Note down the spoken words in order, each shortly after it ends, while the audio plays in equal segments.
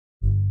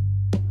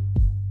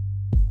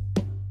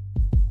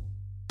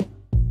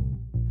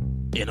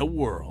In a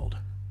world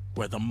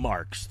where the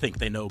marks think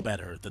they know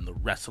better than the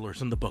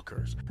wrestlers and the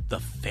bookers, the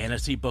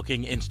Fantasy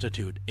Booking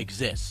Institute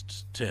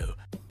exists to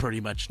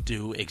pretty much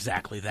do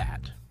exactly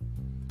that.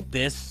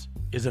 This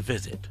is a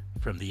visit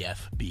from the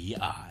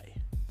FBI.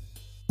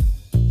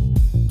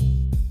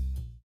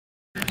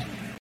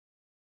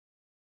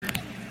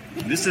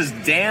 This is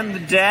Dan the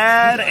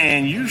Dad,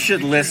 and you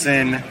should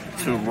listen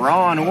to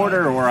Raw and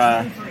Order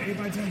or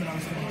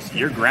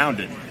you're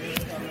grounded.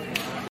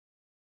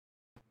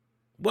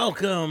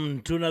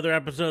 Welcome to another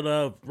episode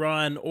of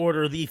Raw and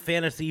Order, the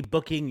Fantasy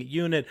Booking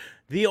Unit,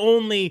 the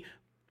only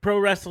pro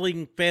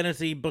wrestling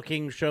fantasy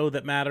booking show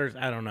that matters.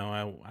 I don't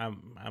know.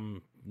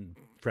 I'm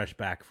fresh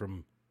back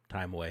from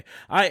time away.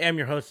 I am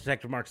your host,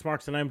 Detective Mark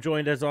Smarks, and I'm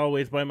joined as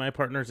always by my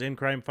partners in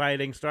crime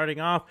fighting. Starting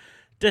off,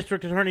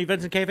 District Attorney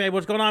Vincent Kayfabe.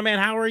 What's going on, man?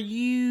 How are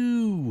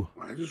you?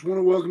 I just want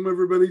to welcome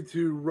everybody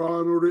to Raw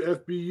and Order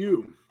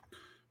FBU,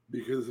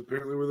 because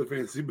apparently we're the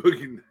fantasy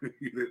booking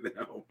unit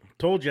now.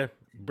 Told you,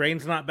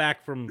 brain's not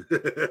back from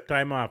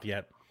time off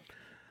yet.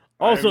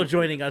 Also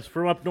joining us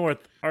from up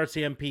north,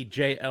 RCMP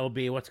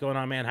JLB. What's going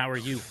on, man? How are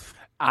you?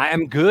 I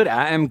am good.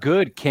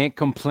 Can't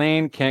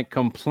complain.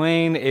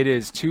 It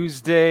is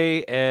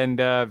Tuesday, and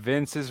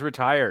Vince is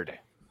retired.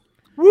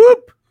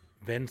 Whoop!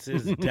 Vince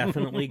is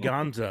definitely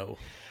gonzo.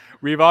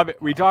 We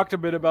talked a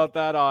bit about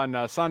that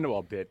on Sunday.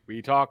 Well,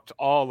 we talked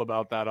all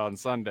about that on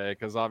Sunday,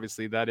 because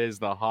obviously that is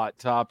the hot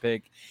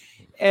topic.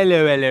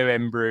 Hello,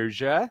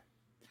 Ambrosia.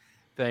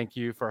 Thank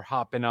you for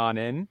hopping on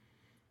in.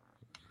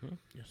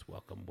 Yes,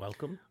 welcome.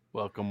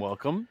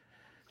 Welcome.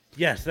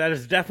 Yes, that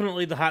is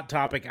definitely the hot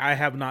topic. I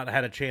have not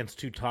had a chance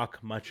to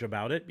talk much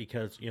about it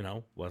because,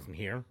 wasn't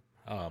here.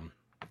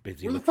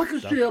 Busy. Where the fuck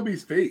is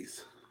JLB's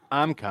face?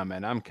 I'm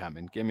coming.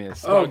 Give me a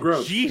second. Oh,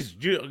 gross.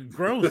 Jeez,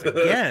 gross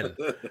again.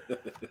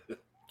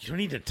 You don't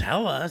need to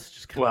tell us.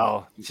 Just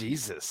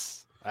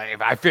Jesus.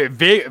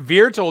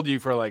 Veer told you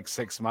for like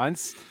 6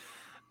 months.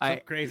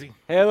 Crazy.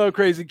 Hello,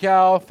 Crazy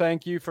Cal.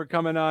 Thank you for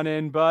coming on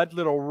in, bud.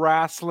 Little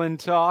wrestling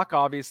talk.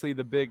 Obviously,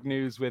 the big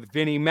news with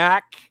Vinnie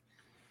Mac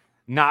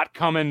not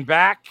coming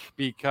back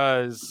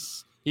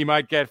because he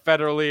might get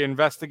federally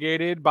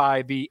investigated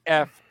by the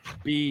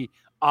FBI.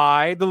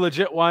 The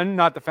legit one,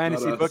 not the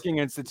Fantasy Booking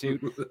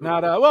Institute.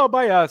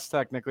 By us,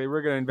 technically.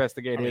 We're going to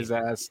investigate his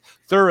ass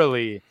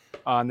thoroughly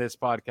on this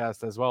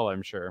podcast as well,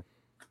 I'm sure.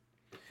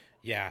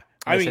 Yeah.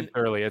 I said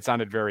thoroughly. It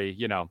sounded very,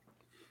 Yeah.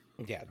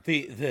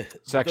 The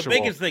sexual. The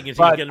biggest thing is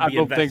but he's going to be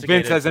investigated. I don't think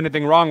Vince has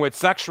anything wrong with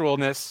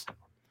sexualness.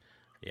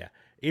 Yeah.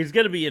 He's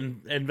going to be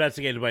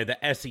investigated by the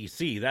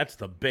SEC. That's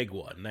the big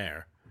one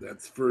there.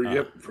 That's for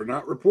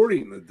not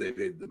reporting that they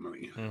paid the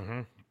money.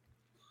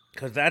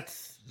 Because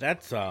that's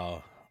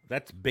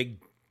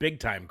big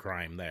time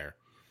crime there.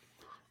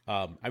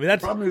 That's the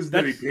problem is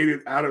that he paid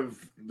it out of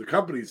the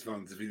company's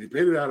funds. If he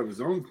paid it out of his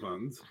own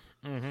funds,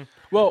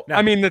 well,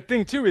 now, the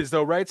thing too is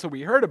though, right? So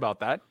we heard about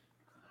that.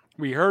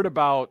 We heard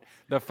about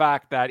the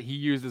fact that he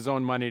used his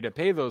own money to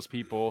pay those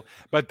people,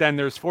 but then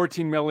there's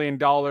 $14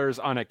 million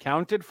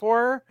unaccounted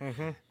for.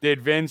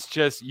 Did Vince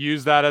just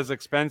use that as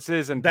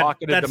expenses and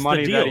pocketed the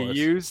money that he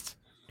used?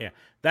 Yeah,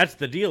 that's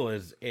the deal.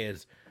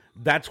 Is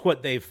that's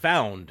what they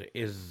found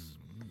is.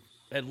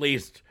 At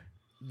least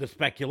the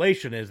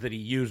speculation is that he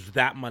used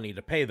that money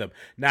to pay them.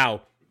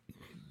 Now,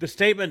 the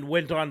statement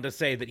went on to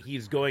say that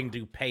he's going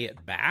to pay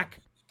it back.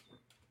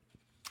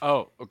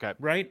 Oh, okay.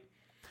 Right?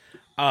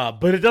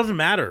 But it doesn't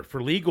matter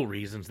for legal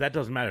reasons. That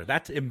doesn't matter.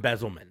 That's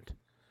embezzlement.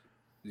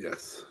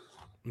 Yes.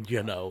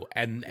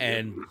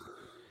 And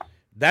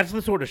that's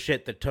the sort of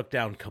shit that took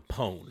down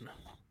Capone.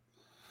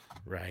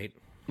 Right?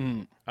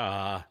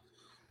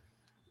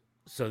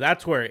 So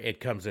that's where it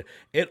comes in.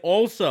 It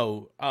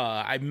also,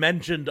 I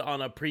mentioned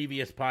on a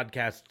previous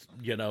podcast,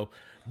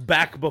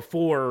 back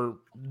before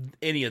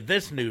any of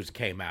this news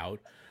came out,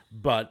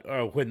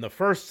 but when the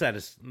first set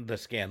of the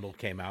scandal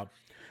came out,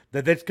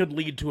 that this could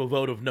lead to a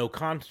vote of no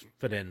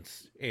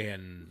confidence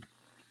in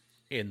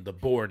the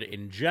board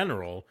in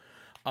general.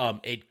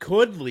 It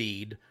could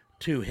lead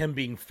to him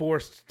being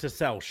forced to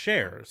sell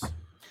shares.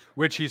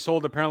 Which he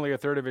sold apparently a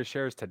third of his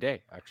shares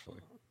today, actually.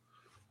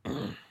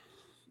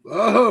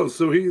 Oh,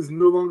 so he's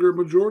no longer a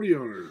majority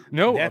owner.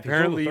 No,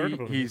 apparently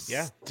he's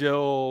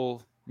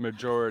still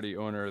majority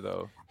owner,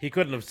 though. He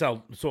couldn't have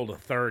sold a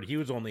third. He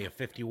was only a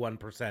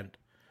 51%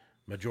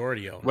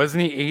 majority owner.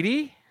 Wasn't he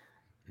 80?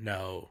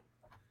 No.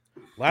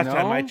 Last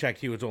time I checked,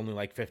 he was only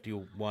like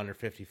 51 or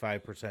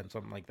 55%,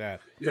 something like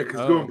that. Yeah,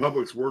 because going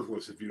public's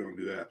worthless if you don't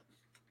do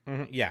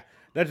that. Yeah.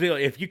 That's the deal.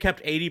 If you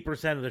kept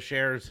 80% of the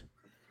shares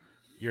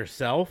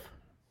yourself,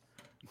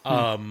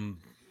 then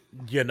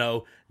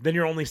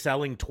you're only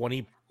selling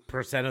 20%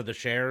 of the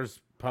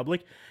shares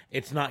public.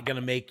 It's not going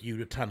to make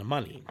you a ton of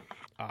money.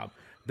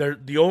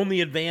 The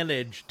only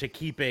advantage to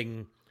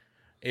keeping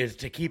is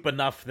to keep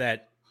enough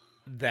that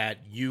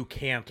you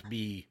can't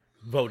be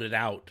voted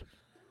out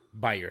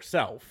by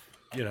yourself.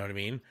 You know what I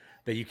mean?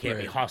 That you can't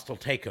be hostile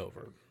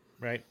takeover,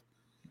 right?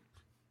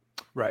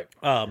 Right.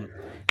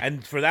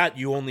 And for that,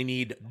 you only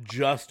need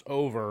just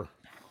over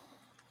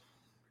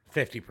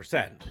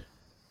 50%.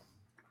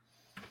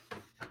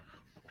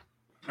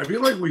 I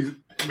feel like we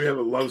have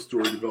a love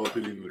story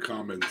developing in the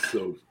comments.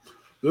 So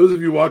those of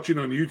you watching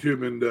on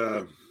YouTube and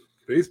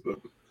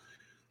Facebook,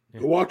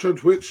 go watch on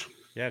Twitch.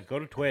 Yeah, go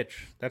to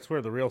Twitch. That's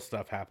where the real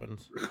stuff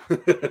happens.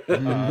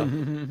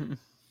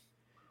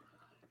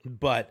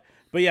 But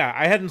yeah,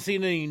 I hadn't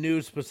seen any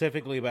news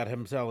specifically about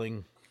him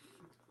selling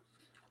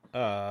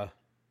but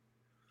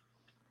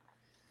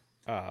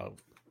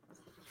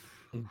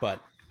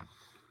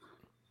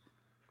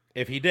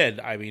if he did,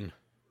 I mean,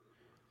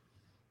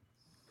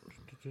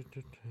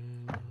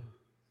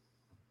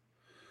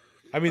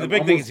 the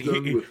big thing is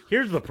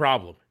here's the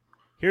problem.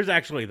 Here's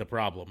actually the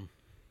problem.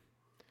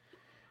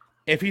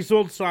 If he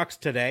sold stocks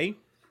today,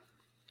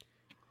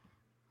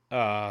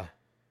 he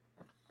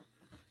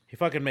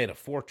fucking made a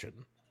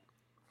fortune.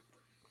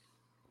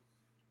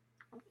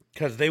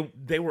 Because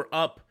they were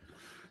up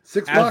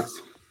 $6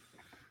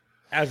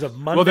 as of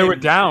Monday. Well, they were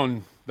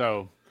down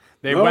though.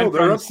 They went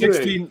they're from up today.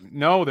 60.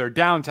 No, they're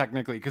down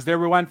technically because they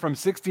went from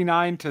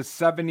 69 to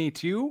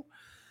 72.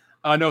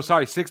 No,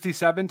 sorry,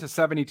 67 to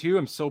 72.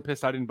 I'm so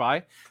pissed I didn't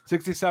buy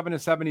 67 to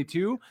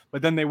 72,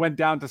 but then they went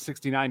down to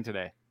 69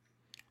 today.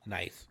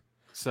 Nice.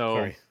 So,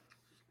 Sorry.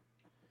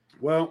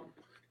 Well,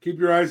 keep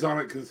your eyes on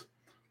it because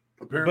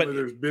apparently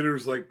there's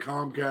bidders like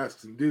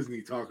Comcast and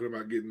Disney talking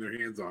about getting their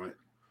hands on it.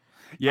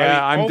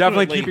 yeah, I mean, I'm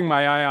definitely ultimately- keeping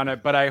my eye on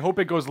it, but I hope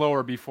it goes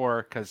lower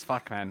before because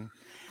fuck, man.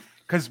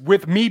 Because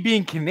with me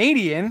being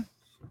Canadian,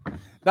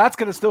 that's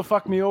gonna still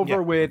fuck me over Yeah.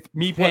 with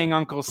me paying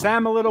Uncle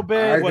Sam a little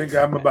bit. I think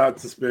I'm about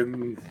to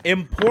spend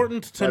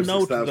Important to $5,000,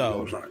 note, $6,000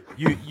 though, on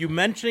it. you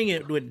mentioning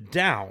it went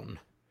down.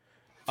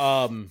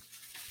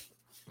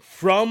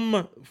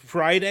 From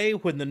Friday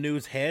when the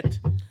news hit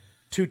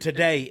to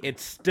today,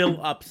 it's still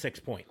up 6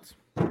 points.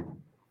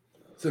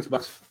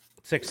 $6.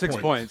 6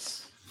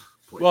 points.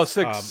 Well,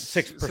 6%.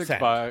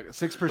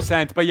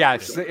 6%. But yeah,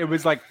 it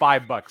was like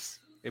 $5.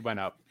 It went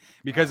up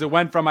because it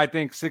went from I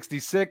think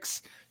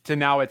 66 to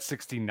now it's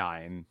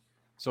 69.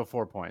 So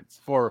 4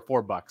 points.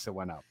 $4 it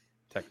went up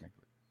technically.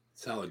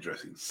 Salad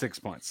dressing. 6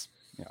 points.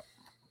 Yeah.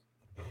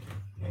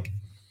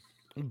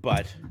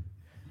 But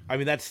I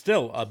mean, that's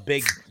still a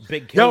big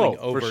killing No,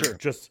 for over sure.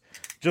 just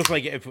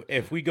like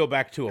if we go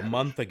back to a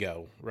month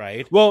ago,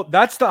 right? Well,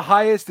 that's the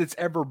highest it's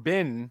ever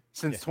been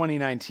since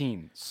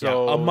 2019.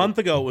 So Yeah, a month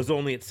ago it was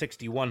only at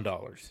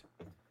 $61,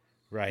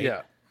 right?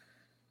 Yeah.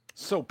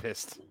 So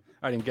pissed.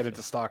 I didn't get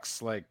into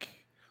stocks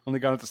only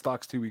got into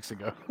stocks 2 weeks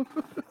ago.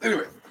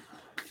 Anyway,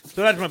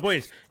 So that's my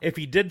point. Is if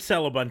he did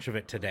sell a bunch of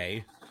it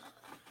today,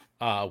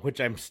 which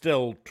I'm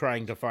still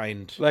trying to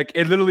find. Like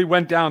it literally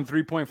went down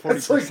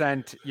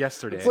 3.40%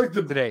 yesterday. it's like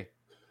today.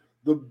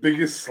 the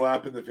biggest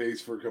slap in the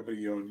face for a company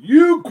you own.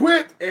 You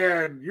quit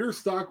and your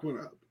stock went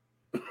up.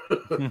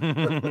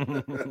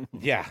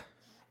 Yeah.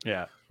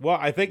 Yeah. Well,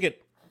 I think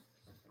it.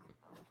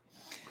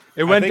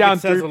 It went think down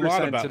it says a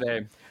lot 3% about-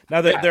 today.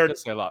 Now Yeah, there,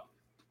 that's a lot.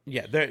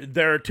 yeah,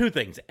 there are two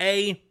things.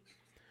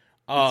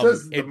 It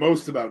says the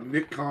most about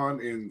Nick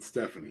Khan and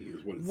Stephanie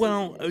is what it says.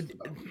 Well, the most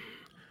about.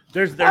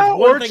 there's Or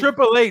one thing.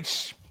 Triple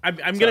H. I'm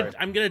Sorry.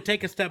 gonna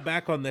take a step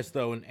back on this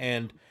though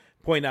and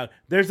point out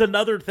there's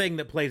another thing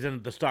that plays into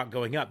the stock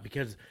going up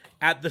because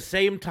at the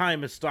same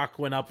time as stock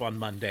went up on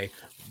Monday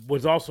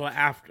was also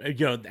after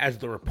as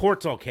the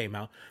reports all came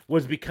out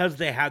was because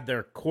they had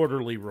their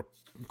quarterly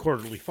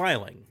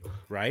filing,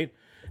 right?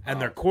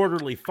 And their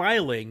quarterly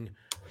filing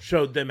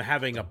showed them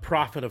having a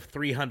profit of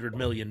 $300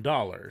 million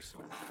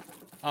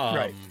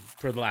Right.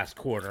 for the last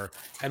quarter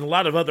and a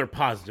lot of other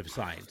positive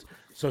signs.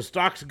 So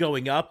stocks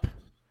going up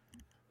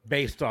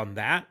based on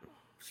that.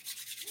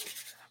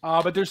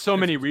 But there's so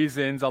many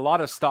reasons. A lot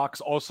of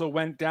stocks also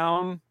went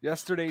down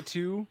yesterday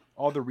too.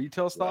 All the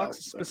retail stocks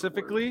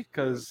specifically,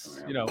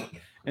 because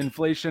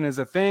inflation is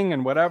a thing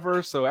and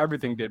whatever. So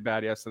everything did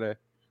bad yesterday.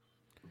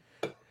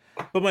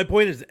 But my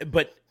point is,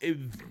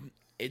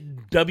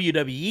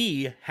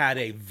 WWE had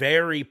a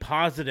very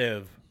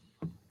positive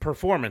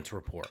performance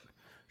report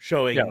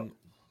showing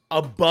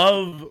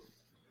above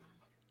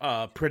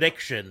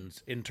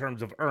predictions in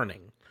terms of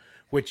earning,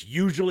 which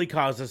usually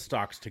causes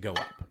stocks to go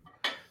up.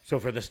 So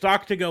for the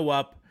stock to go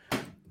up,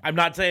 I'm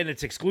not saying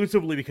it's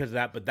exclusively because of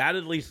that, but that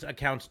at least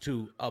accounts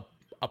to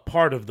a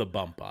part of the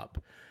bump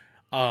up.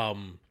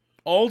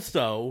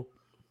 Also,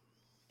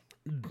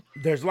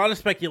 there's a lot of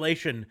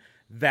speculation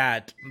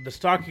that the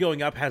stock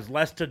going up has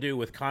less to do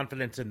with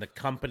confidence in the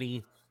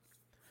company,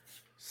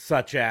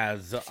 such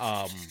as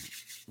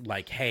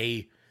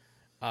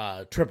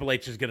Triple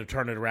H is going to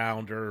turn it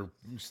around or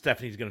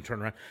Stephanie's going to turn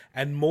it around,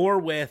 and more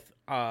with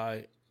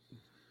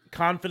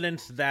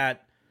confidence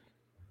that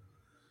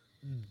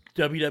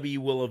WWE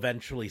will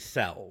eventually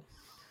sell.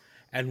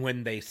 And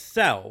when they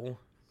sell,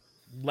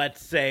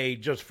 let's say,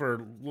 just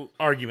for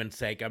argument's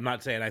sake, I'm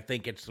not saying I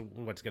think it's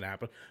what's going to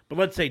happen, but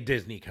let's say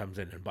Disney comes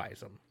in and buys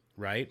them,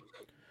 right?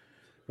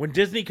 When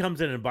Disney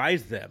comes in and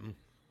buys them,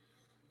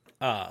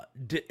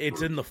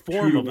 it's in the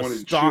form of a 2-to-1 in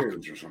stock.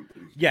 shares or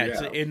something. Yeah,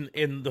 it's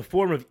in the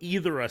form of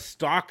either a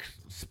stock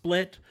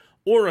split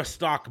or a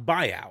stock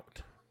buyout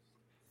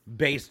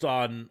based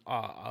on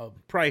a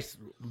price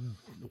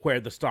where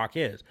the stock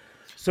is.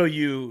 So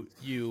you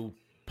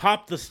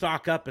pop the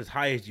stock up as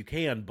high as you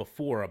can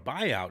before a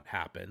buyout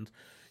happens,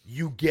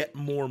 you get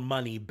more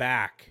money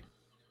back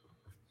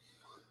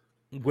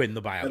when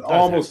the buyout And does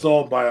almost happen.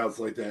 all buyouts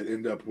like that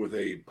end up with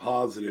a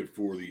positive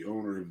for the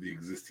owner of the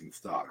existing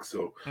stock.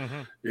 So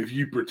Mhm. if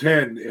you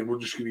pretend, and we're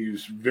just going to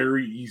use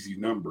very easy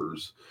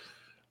numbers,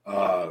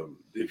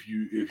 if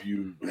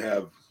you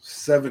have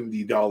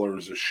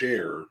 $70 a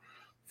share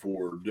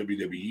for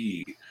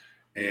WWE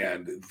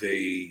and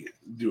they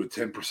do a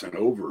 10%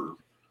 over,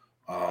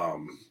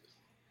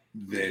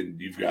 then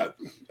you've got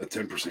a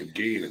 10%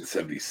 gain at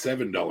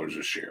 $77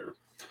 a share.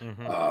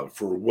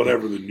 For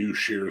whatever the new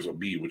shares will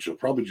be, which will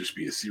probably just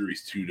be a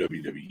Series 2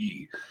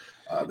 WWE.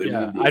 They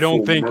won't do a I don't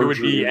full think it would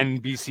merger be in-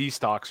 NBC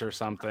stocks or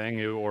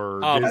something,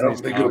 or I Disney I don't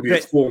think it'll stocks. be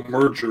a full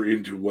merger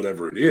into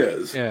whatever it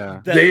is.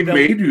 Yeah. They They'll-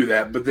 may do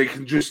that, but they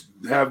can just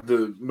have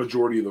the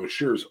majority of those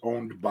shares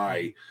owned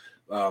by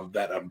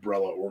that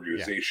umbrella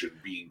organization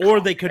being. Or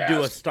they could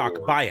do a Comcast stock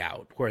or-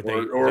 buyout where they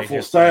or they a full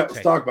just, like, say,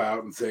 stock buyout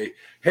and say,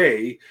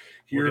 "Hey,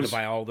 we're going here's to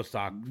buy all the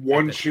stock. at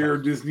one this share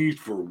price." Disney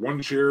for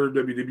one share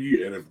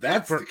WWE," and if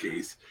that's For- the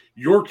case,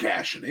 you're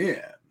cashing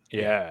in.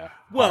 Yeah.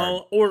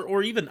 Well,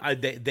 or even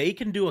they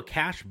can do a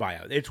cash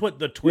buyout. It's what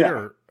the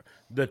Twitter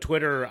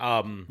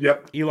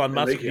Yep. Elon And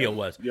Musk they can. deal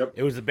was. Yep.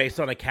 It was based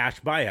on a cash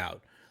buyout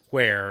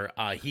where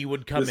he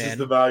would come This in. is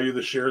the value of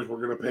the shares we're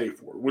going to pay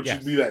for, which Yes.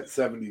 would be that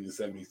 70 to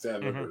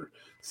 77 Mhm. or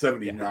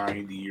 70,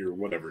 90 or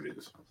whatever it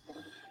is.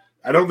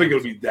 I don't think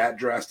it'll be that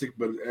drastic,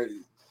 but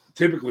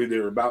typically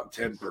they're about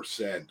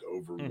 10%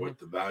 over Mhm. what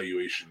the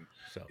valuation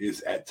So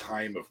is at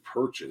time of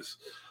purchase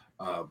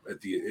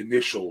at the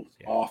initial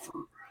Yeah. offer.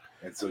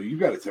 And so you've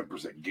got a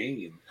 10%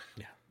 gain.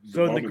 Yeah. the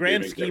So in the moment they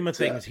grand make that scheme of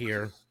things tip.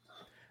 here,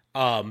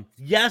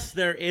 yes,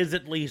 there is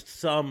at least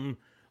some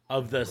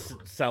of the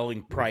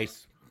selling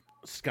price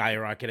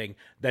skyrocketing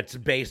that's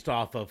based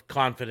off of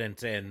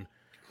confidence in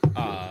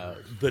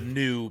the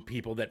new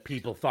people that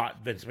people thought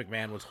Vince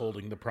McMahon was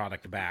holding the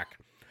product back.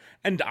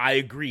 And I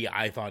agree,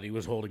 I thought he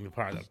was holding the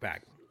product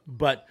back.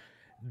 But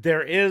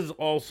there is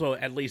also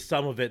at least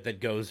some of it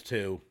that goes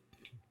to,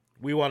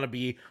 we want to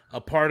be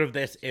a part of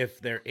this if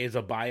there is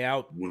a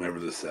buyout, Whenever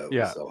the sell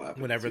happens.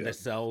 whenever yeah. this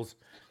sells,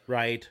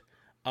 right?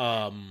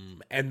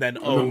 And then And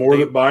the more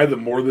that buy, the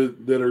more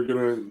that are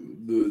gonna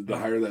the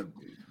higher that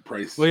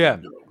price. Well, yeah.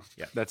 can go.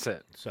 That's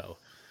it. So,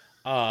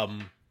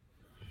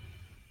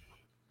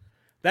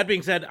 that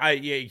being said,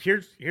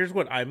 here's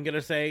what I'm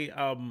gonna say,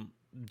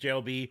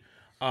 JLB.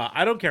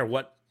 I don't care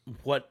what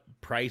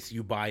price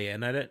you buy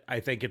in at it. I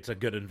think it's a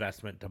good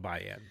investment to buy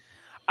in.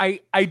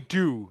 I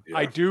do. Yeah.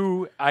 I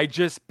do. I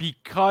just,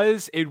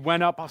 because it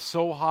went up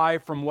so high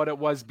from what it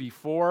was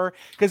before,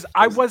 because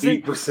I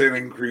wasn't 8%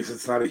 increase.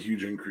 It's not a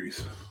huge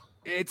increase.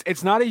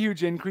 it's not a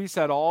huge increase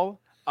at all.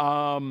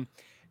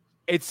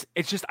 It's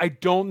just I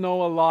don't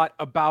know a lot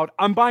about.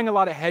 I'm buying a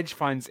lot of hedge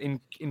funds in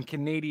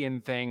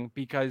Canadian thing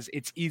because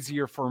it's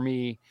easier for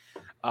me.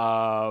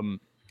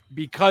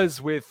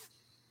 Because with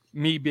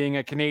me being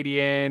a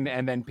Canadian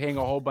and then paying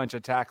a whole bunch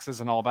of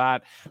taxes and all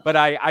that, but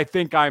I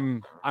think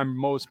I'm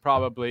most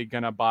probably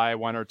gonna buy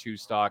one or two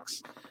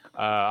stocks.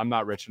 I'm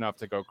not rich enough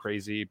to go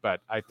crazy, but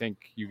I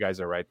think you guys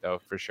are right though,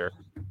 for sure.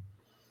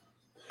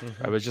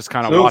 I was just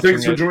kind of So watching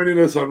thanks for it. joining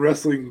us on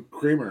Wrestling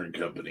Kramer and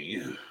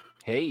Company.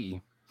 Hey,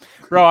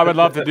 bro, I would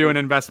love to do an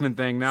investment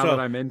thing now So,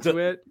 that I'm into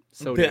it.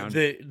 So down.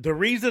 The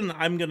reason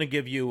I'm gonna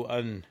give you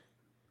an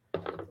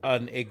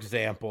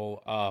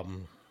example,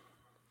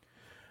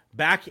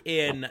 back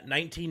in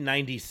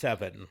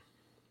 1997,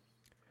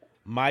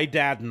 my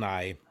dad and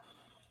I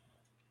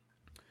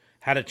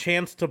had a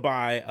chance to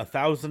buy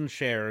 1,000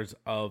 shares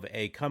of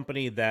a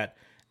company that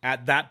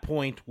at that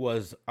point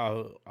was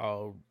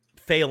a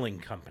failing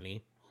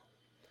company.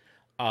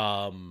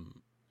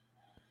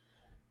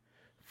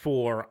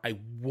 For, I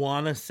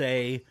want to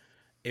say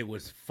it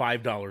was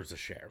 $5 a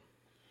share.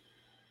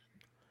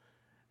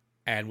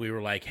 And we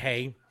were like,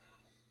 hey,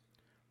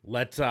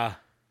 let's buy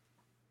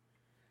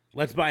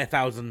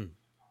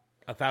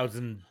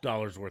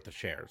 $1,000 worth of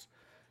shares,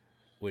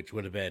 which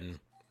would have been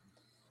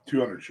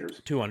 200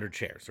 shares. 200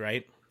 shares,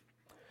 right?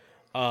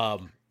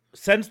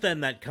 Since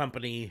then, that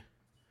company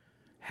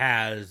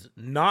has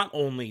not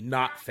only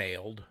not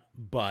failed,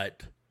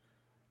 but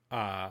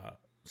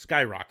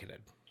skyrocketed.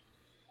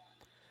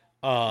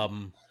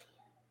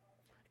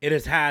 It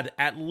has had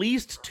at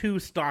least 2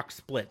 stock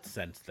splits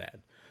since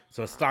then.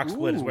 So a stock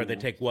split is where they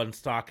take one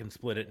stock and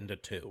split it into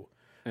 2,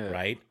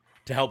 right?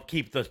 To help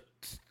keep the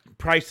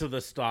price of the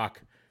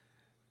stock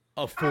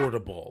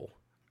affordable.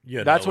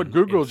 That's what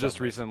Google just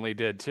recently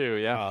did too.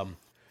 Yeah.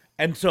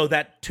 And so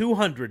that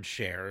 200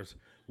 shares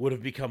would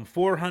have become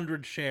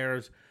 400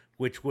 shares,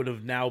 which would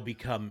have now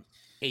become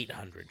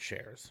 800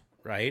 shares,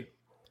 right?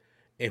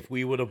 If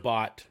we would have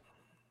bought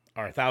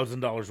our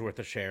 $1,000 worth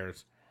of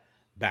shares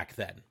back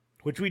then,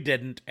 which we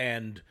didn't.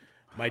 And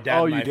my dad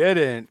Oh, and you I,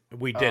 didn't.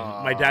 we didn't.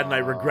 My dad and I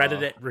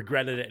regretted it.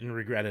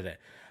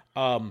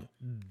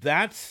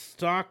 That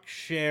stock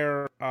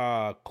share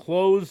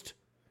closed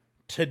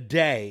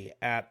today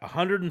at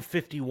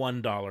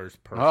 $151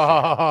 per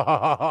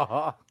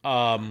share.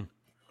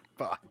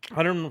 Fuck.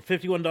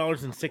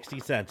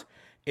 $151.60.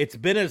 It's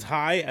been as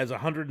high as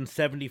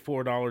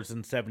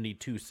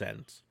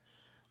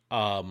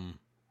 $174.72.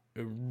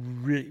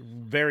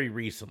 Very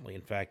recently,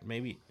 in fact,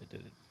 maybe it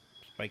did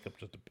spike up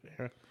just a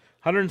bit.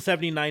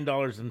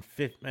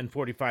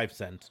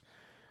 $179.45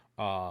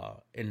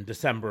 in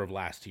December of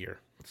last year.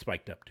 It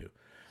spiked up to,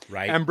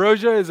 right?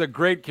 Ambrosia is a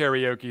great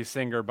karaoke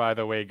singer, by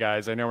the way,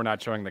 guys. I know we're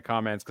not showing the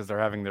comments because they're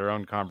having their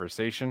own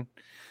conversation,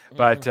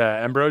 but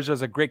Ambrosia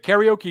is a great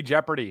karaoke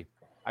Jeopardy.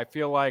 I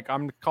feel like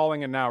I'm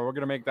calling it now. We're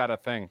gonna make that a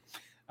thing.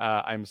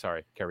 I'm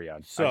sorry, carry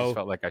on. So, I just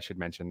felt like I should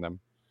mention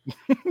them.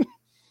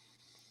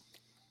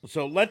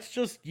 So let's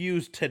just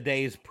use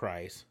today's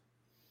price.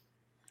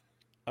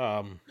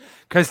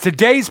 Because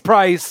today's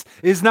price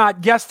is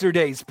not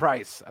yesterday's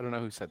price. I don't know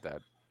who said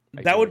that.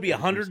 That would be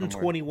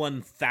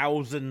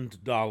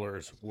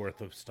 $121,000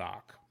 worth of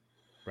stock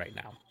right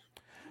now.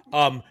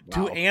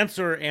 To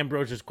answer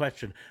Ambrosia's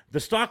question, the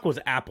stock was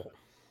Apple.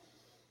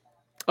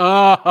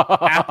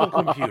 Apple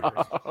computers.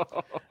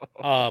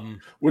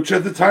 Which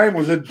at the time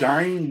was a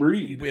dying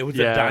breed. It was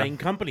a dying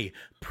company.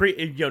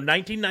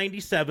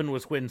 1997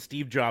 was when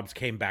Steve Jobs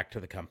came back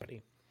to the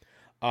company.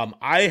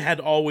 I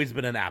had always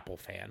been an Apple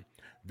fan.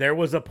 There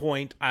was a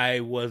point I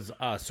was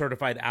a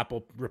certified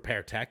Apple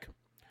repair tech.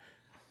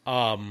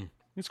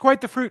 It's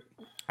quite the fruit.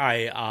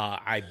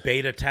 I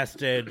beta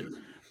tested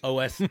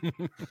OS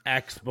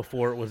X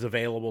before it was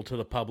available to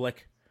the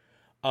public.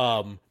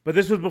 But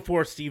this was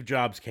before Steve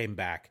Jobs came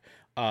back.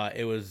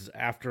 It was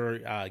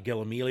after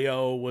Gil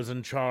Amelio was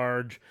in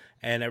charge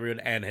and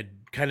everyone and had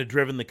kind of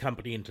driven the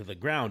company into the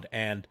ground.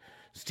 And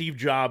Steve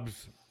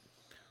Jobs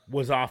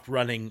was off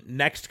running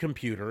Next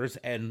Computers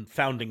and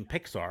founding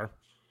Pixar.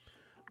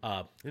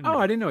 I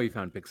didn't know he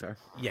found Pixar.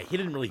 Yeah, he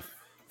didn't really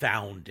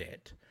found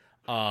it.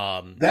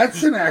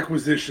 That's an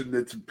acquisition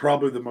that's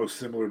probably the most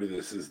similar to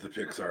this is the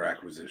Pixar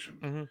acquisition.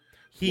 Mm-hmm.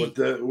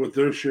 What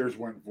those shares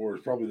went for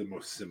is probably the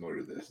most similar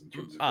to this in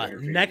terms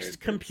of Next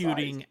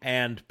Computing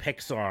and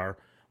Pixar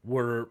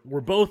were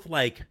both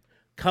like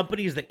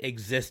companies that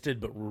existed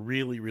but were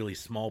really, really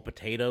small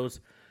potatoes.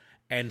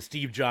 And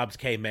Steve Jobs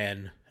came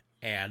in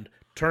and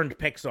turned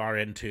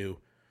Pixar into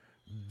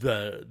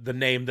the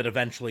name that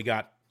eventually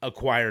got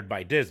acquired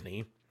by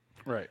Disney.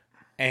 Right.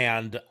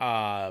 And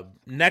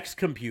Next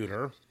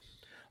Computer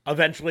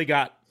eventually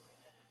got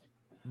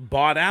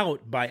bought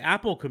out by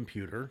Apple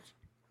Computers.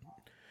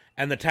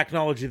 And the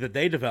technology that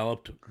they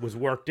developed was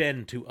worked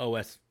into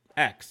OS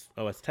X,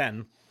 OS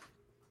 10.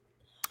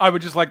 I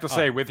would just like to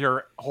say, with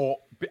your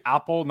whole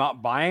Apple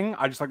not buying,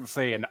 I just like to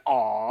say an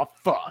aw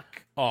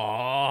fuck.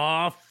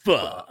 Aw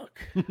fuck.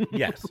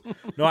 Yes.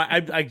 No,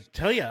 I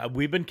tell you,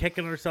 we've been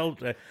kicking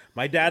ourselves.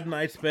 My dad and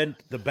I spent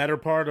the better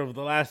part of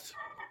the last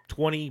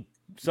 20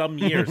 some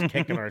years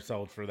kicking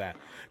ourselves for that.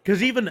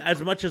 Because even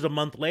as much as a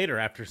month later,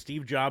 after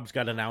Steve Jobs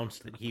got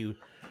announced that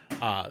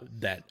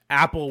that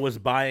Apple was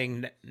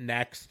buying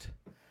Next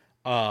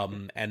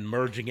and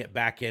merging it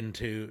back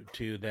into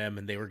them,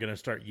 and they were going to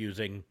start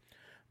using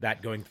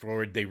that going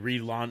forward. They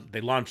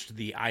launched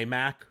the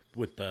iMac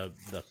with the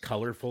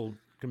colorful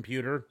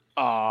computer.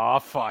 Aw,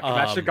 fuck.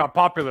 That shit got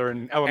popular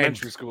in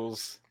elementary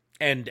schools.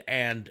 And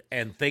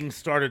things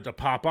started to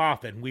pop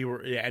off,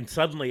 and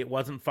suddenly it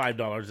wasn't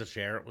 $5 a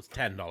share, it was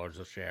 $10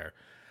 a share.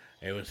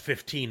 It was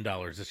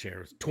 $15 a share.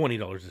 It was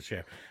 $20 a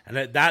share. And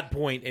at that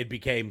point, it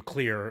became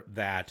clear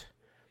that,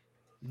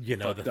 the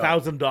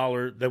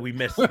 $1,000 that we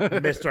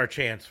missed our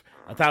chance.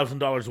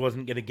 $1,000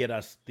 wasn't going to get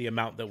us the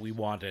amount that we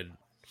wanted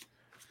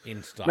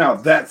in stock. Now,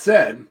 that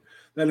said,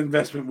 that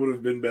investment would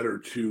have been better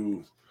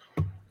to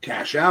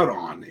cash out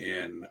on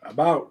in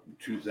about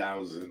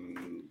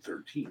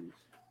 2013.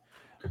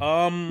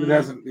 It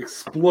hasn't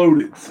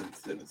exploded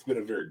since then. It's been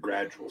a very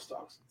gradual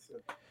stock since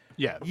then.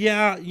 Yeah.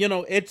 Yeah,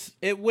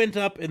 it went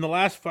up in the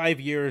last 5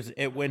 years.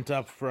 It went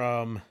up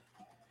from,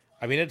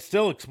 it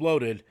still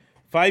exploded.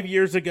 5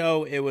 years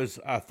ago, it was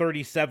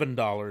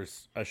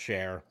 $37 a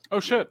share. Oh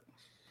shit.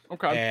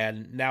 Okay.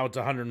 And now it's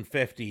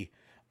 $150.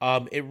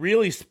 It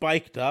really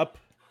spiked up.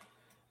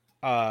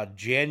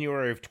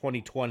 January of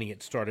 2020,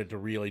 it started to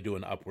really do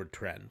an upward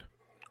trend.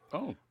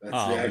 Oh,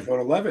 that's the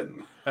iPhone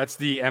 11. That's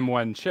the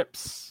M1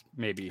 chips,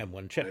 maybe.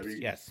 M1 chips, Maybe.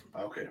 yes.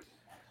 Okay.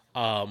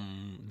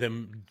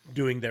 Them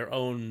doing their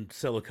own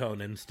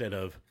silicone instead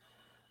of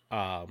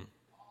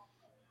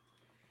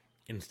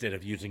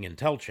using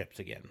Intel chips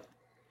again.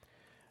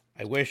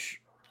 I wish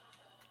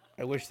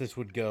this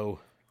would go.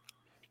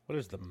 What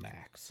is the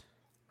max?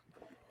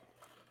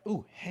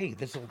 Ooh, hey,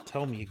 this will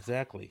tell me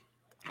exactly.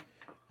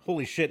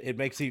 Holy shit! It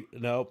makes you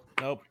nope.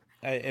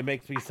 It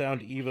makes me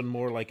sound even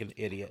more like an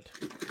idiot.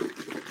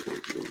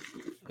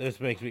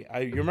 This makes me.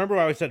 You remember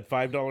how I said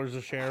 $5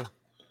 a share?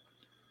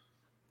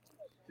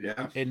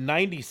 Yeah. In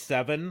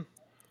 97,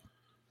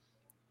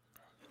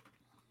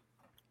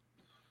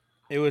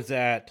 it was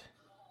at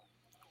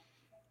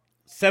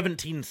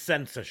 17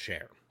 cents a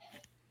share.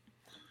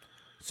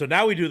 So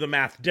now we do the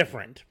math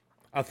different.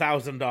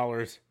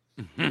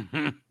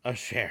 $1,000 a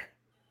share.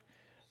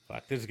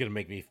 Fuck, this is going to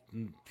make me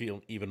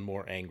feel even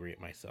more angry at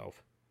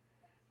myself.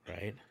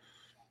 Right?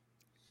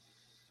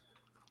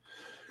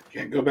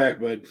 Can't go back,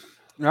 bud.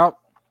 Yep.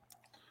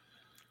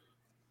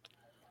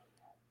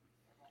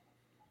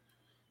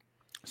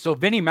 So,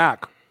 Vinnie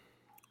Mac,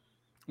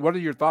 what are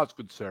your thoughts,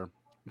 good sir?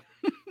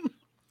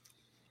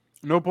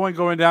 No point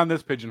going down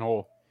this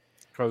pigeonhole.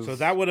 So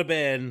that would have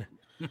been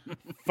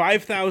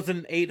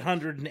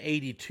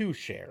 5,882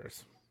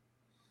 shares.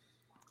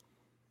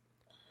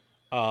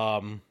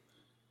 One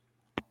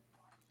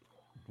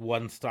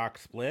stock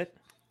split,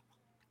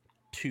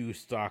 two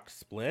stock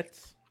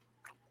splits,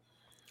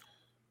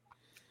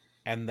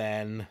 and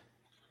then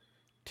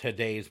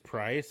today's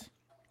price.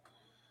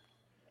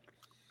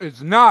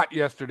 It's not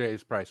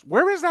yesterday's price.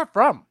 Where is that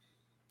from?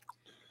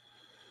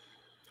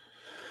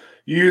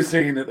 You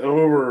saying it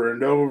over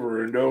and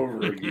over and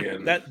over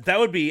again. That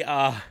would be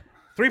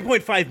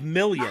 3.5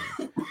 million.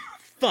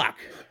 Fuck.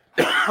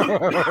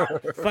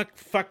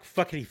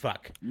 Fuckity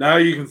fuck. Now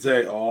you can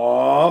say,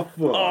 "Oh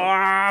fuck."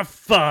 Oh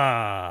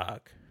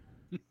fuck.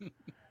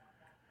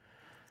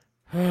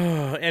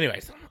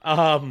 Anyways,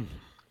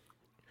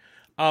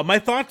 my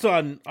thoughts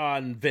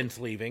on Vince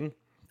leaving.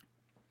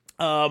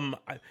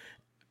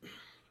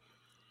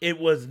 It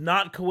was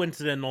not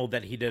coincidental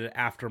that he did it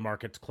after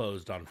markets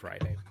closed on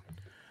Friday.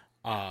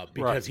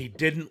 Because he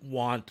didn't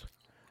want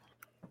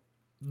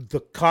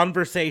the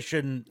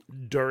conversation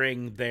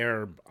during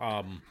their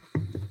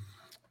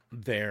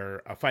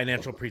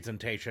financial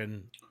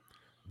presentation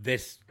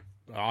this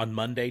on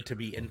Monday to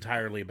be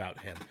entirely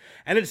about him.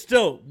 And it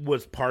still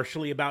was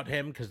partially about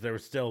him because there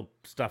was still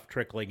stuff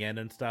trickling in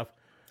and stuff.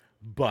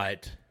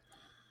 But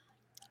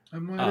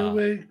I'm wide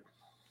awake.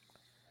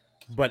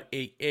 But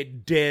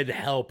it did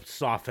help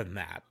soften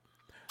that,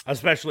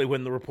 especially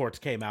when the reports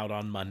came out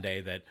on Monday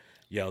that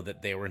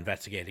that they were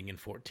investigating and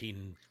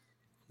 $14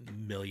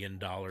 million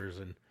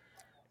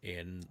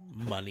in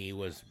money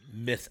was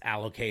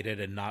misallocated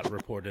and not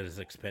reported as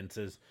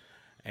expenses,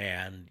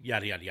 and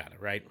yada yada yada.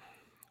 Right?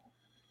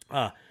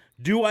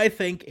 Do I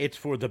think it's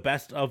for the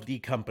best of the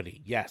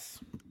company? Yes,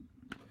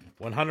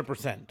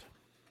 100%.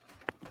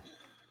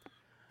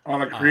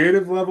 On a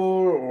creative level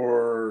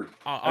or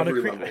On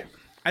every a level?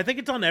 I think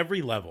it's on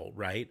every level,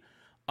 right?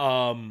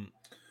 I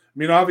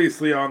mean,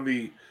 obviously, on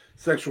the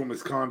sexual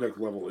misconduct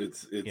level,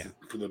 it's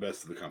for the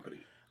best of the company.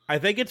 I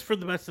think it's for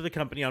the best of the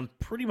company on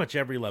pretty much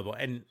every level,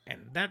 and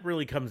that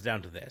really comes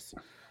down to this.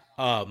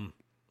 I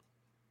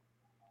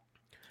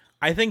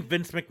think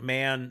Vince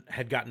McMahon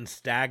had gotten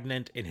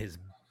stagnant in his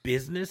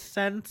business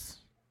sense.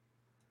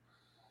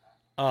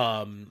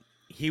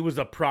 He was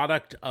a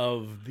product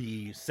of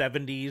the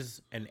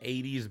 70s and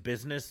 80s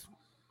business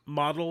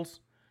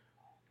models.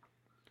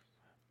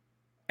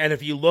 And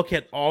if you look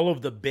at all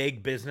of the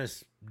big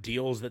business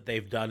deals that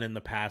they've done in the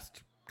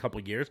past couple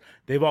of years,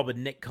 they've all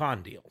been Nick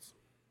Khan deals.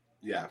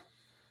 Yeah.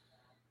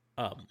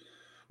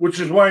 Which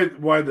is why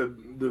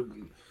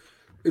the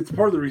it's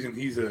part of the reason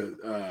he's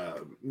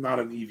not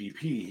an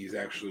EVP. He's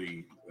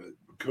actually a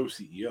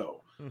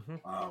co-CEO.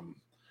 Mm-hmm.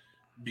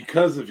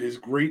 Because of his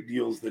great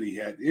deals that he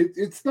had.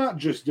 It's not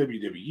just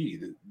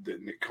WWE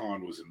that Nick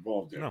Khan was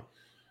involved in. No.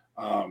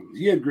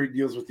 He had great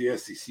deals with the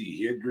SEC.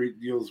 He had great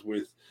deals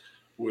with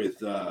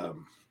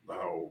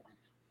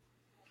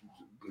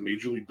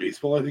Major League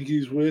Baseball, I think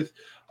he's with.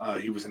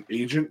 He was an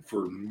agent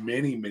for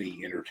many,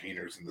 many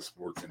entertainers in the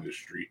sports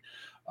industry,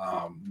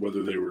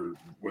 whether they were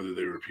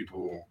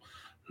people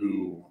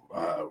who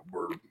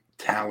were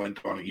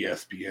talent on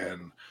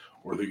ESPN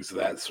or things of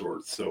that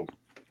sort. So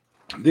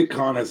Nick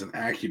Khan has an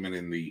acumen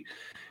in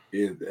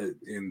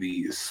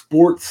the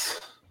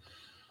sports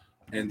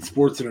and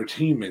sports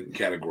entertainment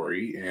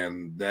category,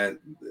 and that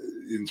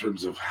in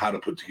terms of how to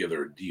put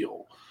together a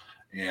deal.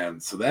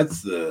 And so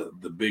that's the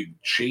big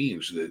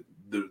change, that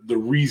the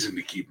reason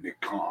to keep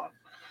Nick Khan.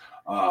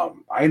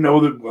 I know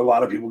that a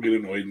lot of people get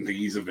annoyed and think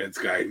he's a Vince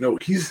guy. No,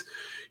 he's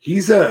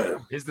a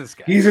business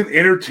guy. He's an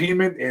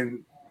entertainment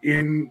and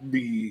in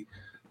the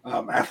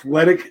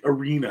athletic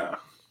arena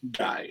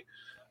guy.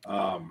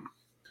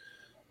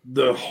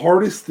 The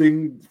hardest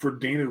thing for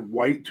Dana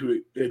White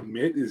to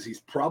admit is he's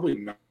probably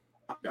not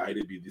the guy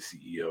to be the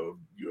CEO of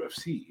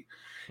UFC.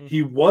 Mm-hmm.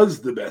 He was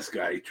the best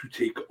guy to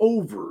take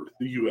over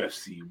the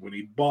UFC when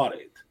he bought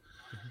it.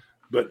 Mm-hmm.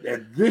 But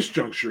at this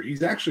juncture,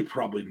 he's actually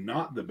probably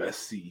not the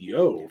best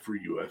CEO for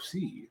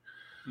UFC.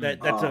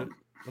 That's a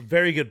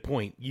very good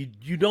point.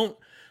 You don't,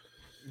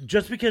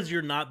 just because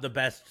you're not the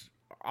best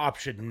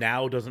option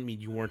now doesn't mean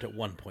you weren't at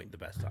one point the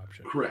best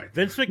option. Correct.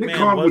 Vince McMahon Nick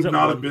Khan would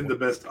not have been the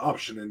best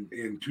option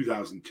in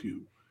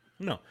 2002.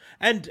 No.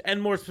 And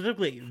more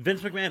specifically,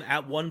 Vince McMahon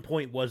at one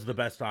point was the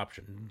best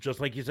option, just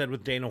like you said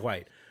with Dana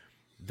White.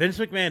 Vince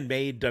McMahon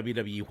made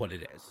WWE what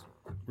it is,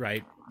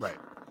 right? Right.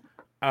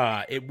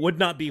 It would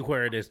not be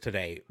where it is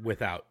today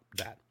without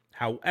that.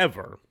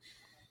 However,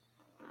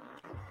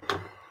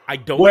 I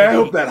don't. Well, I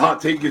hope that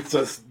hot take gets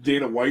us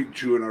Dana White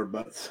chewing our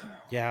butts.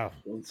 Yeah.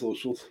 On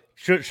socials.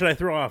 Should I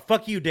throw a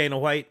fuck you, Dana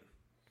White?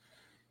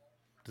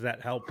 Does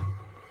that help?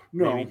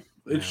 No. Maybe?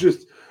 It's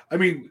just, I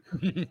mean,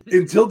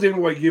 until Dana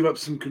White gave up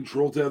some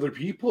control to other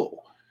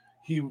people,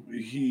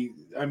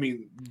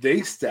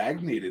 they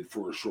stagnated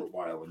for a short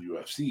while in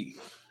UFC.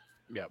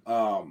 Yeah.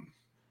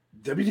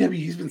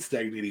 WWE's been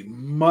stagnating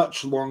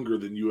much longer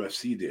than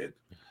UFC did.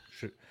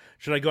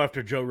 Should I go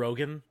after Joe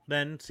Rogan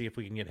then? See if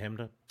we can get him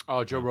to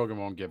Oh, Joe Rogan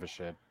won't give a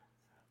shit.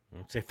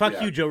 say fuck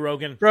Yeah. you, Joe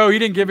Rogan. Bro, he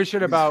didn't give a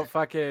shit about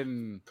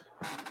fucking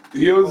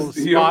He owns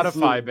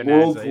Spotify the bonanza.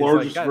 world's He's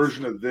largest like, guys-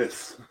 version of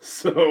this.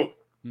 So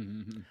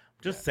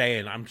Just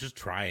saying, I'm just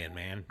trying,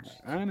 man. Just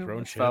I know, throwing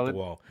that's shit at the valid.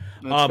 wall.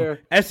 That's fair.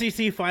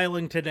 SEC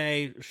filing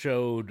today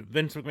showed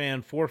Vince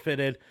McMahon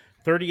forfeited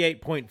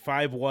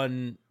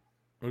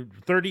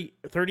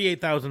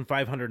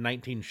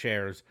 38,519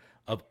 shares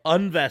of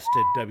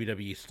unvested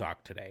WWE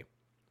stock today.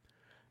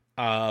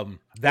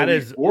 That he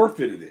is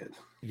forfeited it.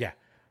 yeah.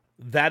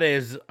 That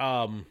is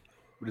What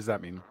does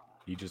that mean?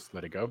 He just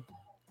let it go?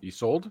 He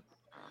sold?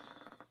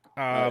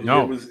 it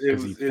No, was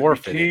 'cause he it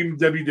forfeited. became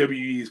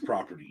WWE's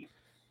property.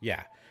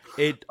 yeah.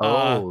 It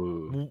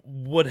Oh.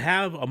 would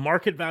have a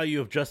market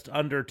value of just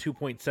under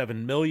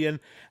 2.7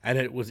 million, and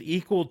it was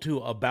equal to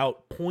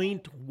about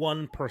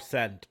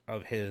 0.1%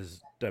 of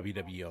his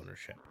WWE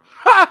ownership.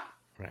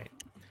 Right.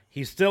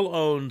 He still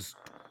owns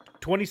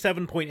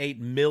 27.8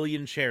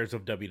 million shares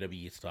of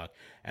WWE stock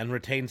and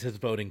retains his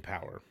voting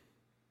power.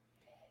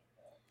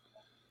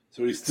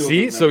 So he's still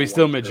See, doesn't so have he's a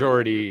still one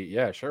majority,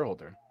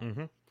 shareholder.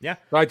 Mm-hmm. Yeah.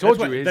 So I told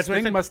That's you, why- his that's why I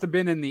thing said- must have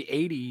been in the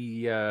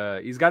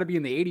 80. He's got to be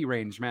in the 80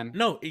 range, man.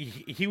 No,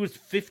 he was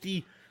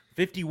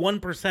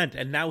 51%,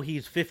 and now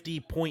he's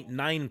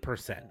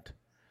 50.9%.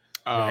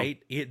 Right?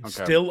 It's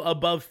okay. still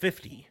above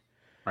 50.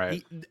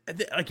 Right.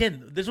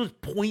 Again, this was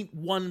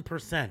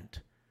 0.1%.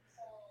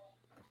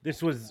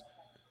 This was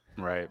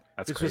Right.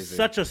 That's this crazy. was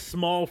such a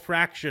small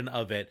fraction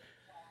of it.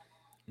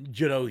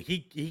 You know,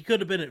 he could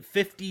have been at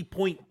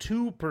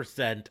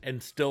 50.2%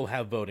 and still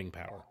have voting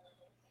power.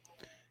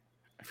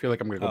 I feel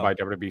like I'm going to go Oh. buy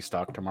WWE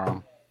stock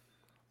tomorrow.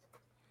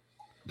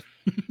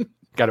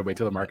 Got to wait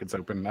till the market's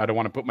open. I don't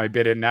want to put my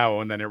bid in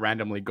now and then it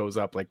randomly goes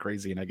up like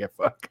crazy and I get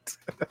fucked.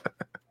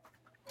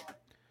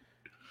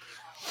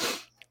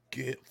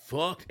 Get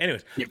fucked.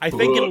 Anyways, Get I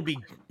think it'll fucked. be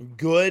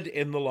good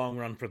in the long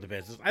run for the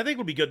business. I think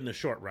it'll be good in the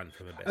short run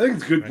for the business. I think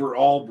it's good right? for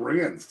all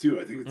brands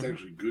too. I think it's Mhm.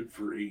 actually good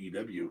for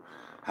AEW.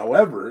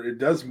 However, it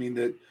does mean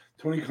that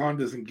Tony Khan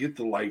doesn't get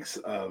the likes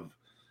of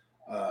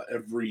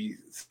every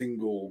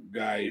single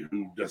guy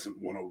who doesn't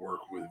want to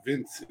work with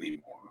Vince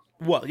anymore.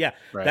 Well, yeah,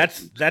 Right.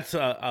 that's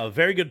a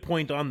very good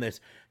point on this.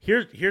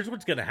 Here's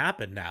what's going to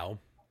happen now.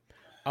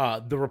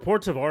 The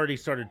reports have already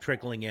started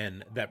trickling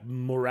in that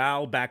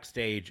morale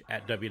backstage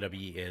at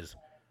WWE is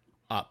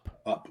up.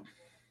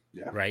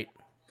 Yeah. Right?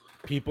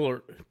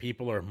 People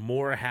are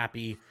more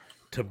happy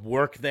to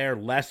work there,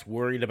 less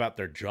worried about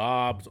their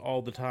jobs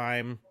all the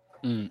time.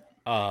 Mm.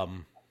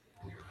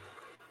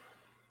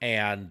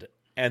 And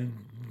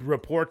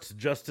reports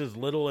just as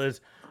little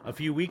as a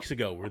few weeks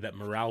ago were that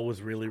morale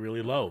was really,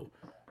 really low.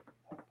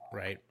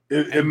 Right?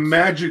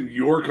 Imagine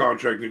your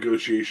contract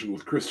negotiation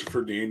with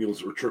Christopher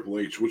Daniels or Triple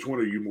H. Which one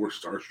are you more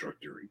starstruck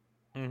during?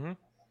 Mm-hmm.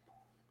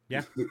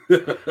 Yeah.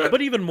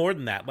 But even more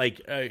than that,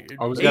 like I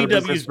was going to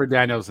put AEW's Christopher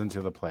Daniels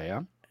into the play,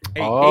 huh?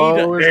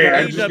 AEW it's Hey, got-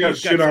 I just got to AEW's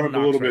shit got on some him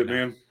a little knocks bit,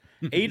 right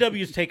now. man.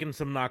 AEW's taking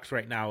some knocks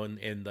right now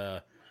in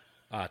the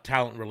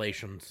talent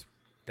relations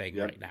thing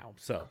Yep. right now.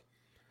 So,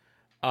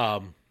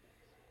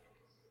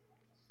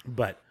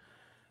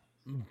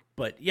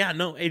 but yeah,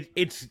 no,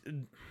 it's.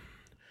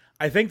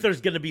 I think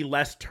there's going to be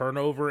less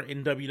turnover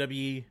in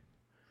WWE,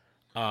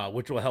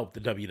 which will help the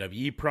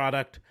WWE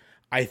product.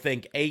 I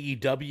think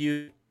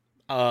AEW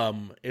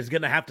is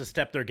going to have to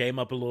step their game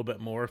up a little bit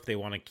more if they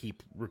want to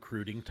keep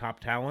recruiting top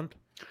talent.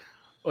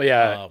 Well,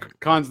 yeah, Um,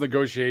 Khan's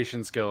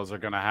negotiation skills are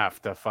going to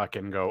have to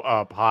fucking go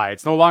up high.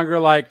 It's no longer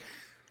like,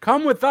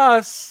 come with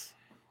us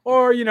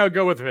or,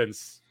 go with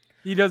Vince.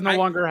 He no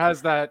longer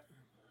has that.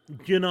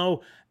 You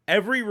know,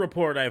 every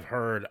report I've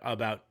heard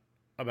about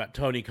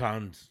Tony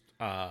Khan's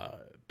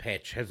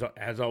pitch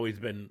has always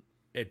been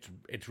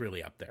it's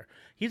really up there.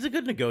 He's a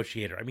good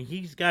negotiator. I mean,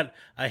 he's got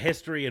a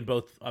history in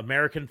both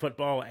American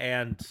football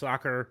and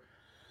soccer.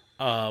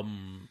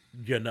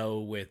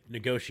 With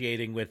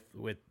negotiating with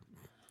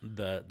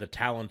the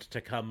talent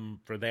to come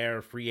for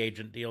their free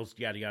agent deals,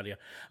 yada yada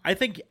yada. I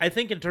think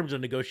in terms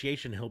of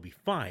negotiation, he'll be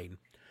fine.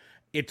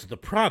 It's the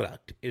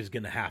product is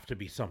going to have to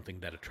be something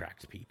that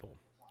attracts people,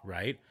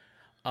 right?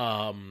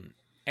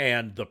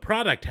 And the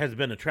product has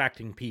been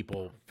attracting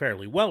people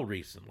fairly well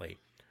recently.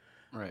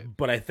 Right.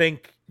 But I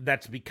think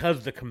that's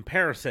because the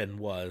comparison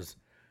was,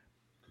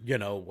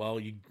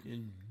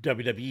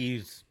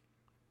 WWE's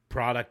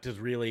product is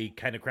really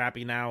kind of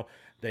crappy now.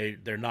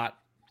 They're not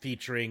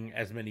featuring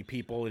as many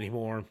people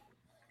anymore.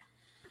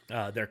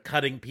 They're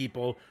cutting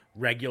people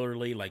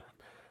regularly, like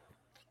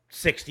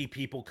 60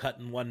 people cut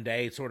in one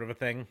day, sort of a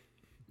thing.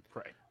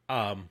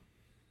 Right.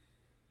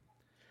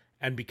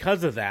 And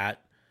because of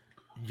that,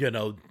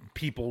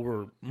 people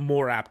were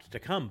more apt to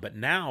come. But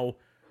now,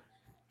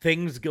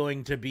 things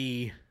going to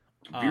be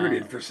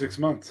Bearded for 6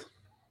 months.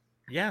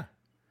 yeah.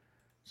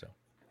 So,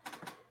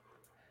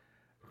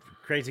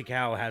 Crazy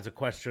Cal has a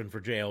question for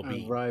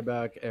JLB.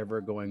 Ryback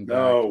ever going back?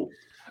 No.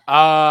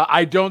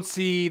 I don't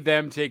see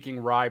them taking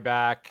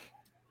Ryback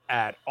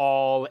at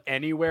all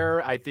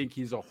anywhere. I think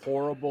he's a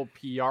horrible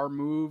PR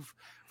move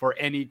for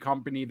any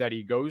company that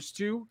he goes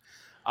to.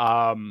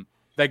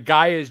 The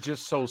guy is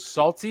just so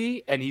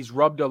salty, and he's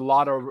rubbed a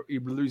lot of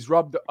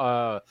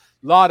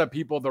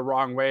people the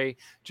wrong way.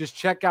 Just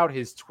check out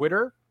his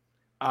Twitter.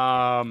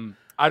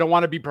 I don't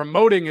want to be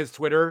promoting his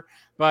Twitter,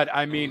 but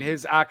I mean,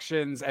 his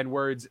actions and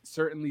words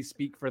certainly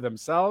speak for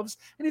themselves.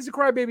 And he's a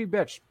crybaby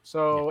bitch,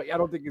 so I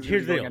don't think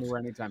he's going anywhere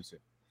anytime soon.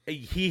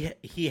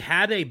 He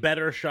had a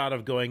better shot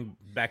of going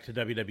back to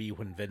WWE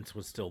when Vince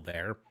was still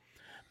there,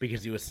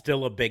 because he was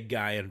still a big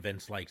guy, and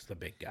Vince likes the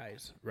big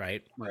guys,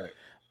 right? Right.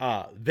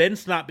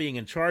 Vince not being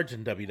in charge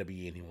in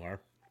WWE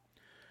anymore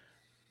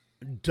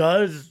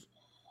does,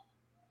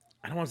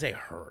 I don't want to say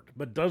hurt,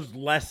 but does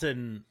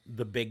lessen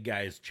the big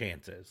guys'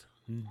 chances.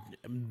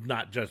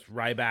 Not just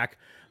Ryback,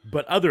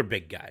 but other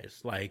big guys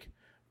like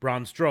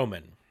Braun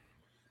Strowman.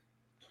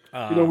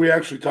 We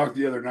actually talked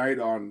the other night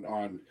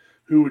on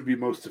who would be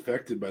most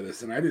affected by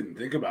this, and I didn't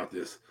think about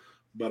this,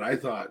 but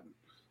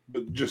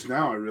just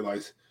now I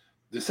realized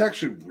this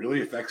actually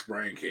really affects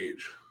Brian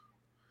Cage,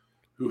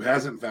 who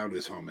hasn't found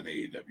his home in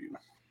AEW.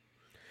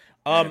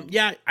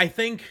 Yeah, I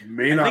think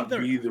not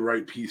be the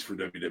right piece for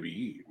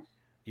WWE.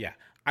 Yeah,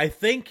 I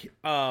think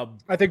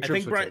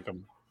Trips would take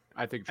him.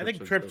 I think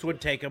Trips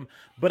would take him,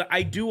 but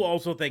I do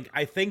also think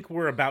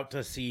we're about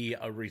to see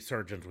a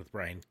resurgence with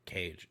Brian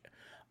Cage,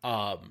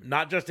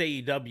 not just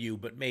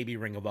AEW, but maybe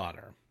Ring of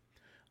Honor.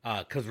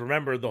 Because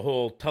remember, the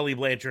whole Tully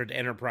Blanchard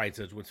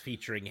Enterprises was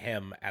featuring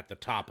him at the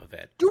top of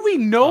it. Do we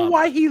know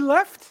why he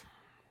left?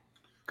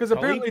 Because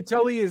apparently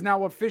Tully is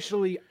now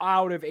officially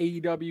out of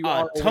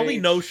AEW. Tully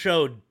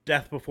no-showed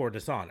Death Before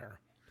Dishonor.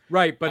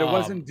 Right, but it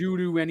wasn't due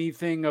to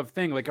anything of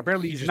thing. Like,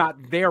 apparently he's not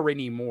there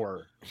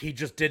anymore. He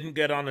just didn't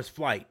get on his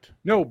flight.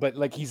 No, but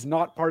like he's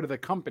not part of the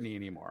company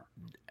anymore.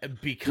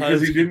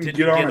 Because he didn't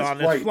get on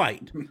his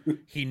flight.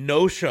 He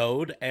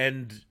no-showed,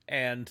 and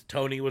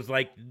Tony was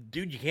like,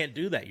 dude, you can't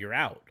do that. You're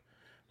out.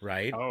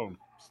 Right? Oh,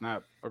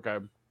 snap. Okay.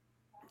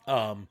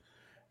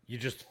 You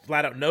just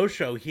flat out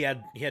no-show. He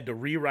had to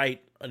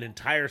rewrite an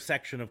entire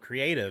section of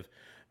creative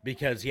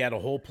because he had a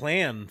whole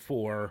plan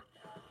for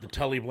the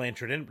Tully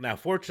Blanchard. Now,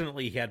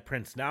 fortunately, he had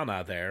Prince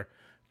Nana there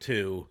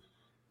to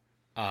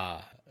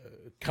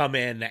come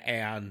in,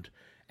 and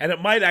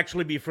it might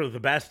actually be for the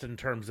best in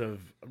terms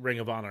of Ring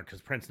of Honor,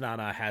 because Prince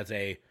Nana has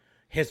a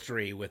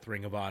history with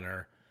Ring of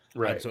Honor,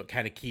 right? So it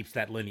kind of keeps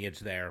that lineage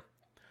there.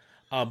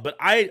 But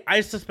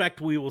I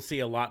suspect we will see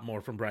a lot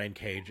more from Brian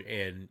Cage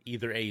in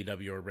either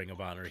AEW or Ring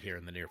of Honor here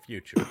in the near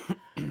future.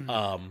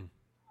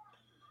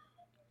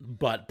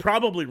 But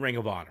probably Ring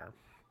of Honor.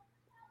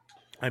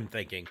 I'm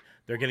thinking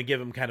they're going to give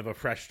him kind of a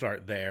fresh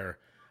start there.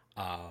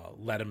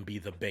 Let him be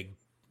the big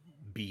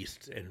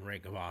beast in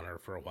Ring of Honor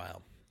for a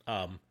while.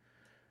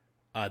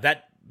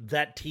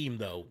 That team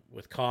though,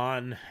 with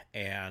Khan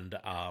and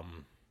God,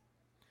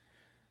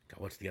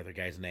 what's the other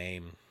guy's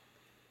name?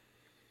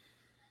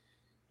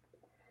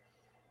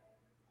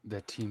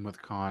 That team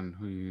with Khan,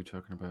 who are you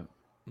talking about?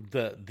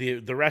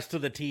 The rest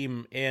of the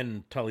team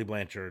in Tully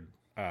Blanchard.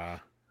 It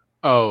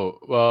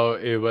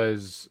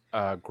was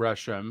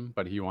Gresham,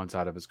 but he wants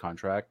out of his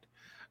contract.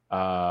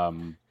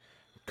 Khan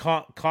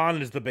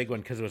is the big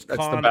one because it was that's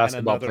Khan the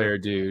basketball and player,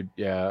 dude.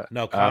 Yeah.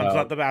 No, Khan's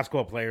not the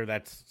basketball player.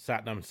 That's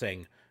Satnam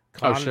Singh.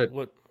 Khan, shit.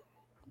 What?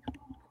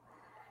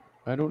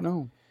 I don't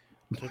know.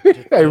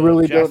 I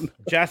really don't.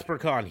 Jasper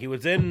Khan. He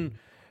was in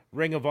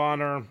Ring of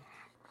Honor.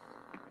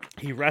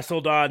 He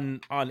wrestled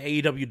on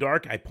AEW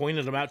Dark. I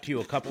pointed him out to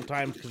you a couple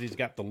times because he's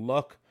got the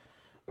look.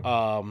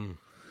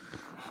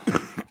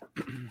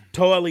 Toa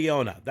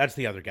Leona, that's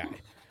the other guy.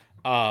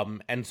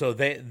 And so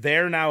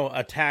they're now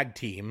a tag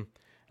team,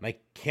 and I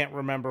can't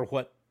remember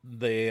what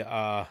they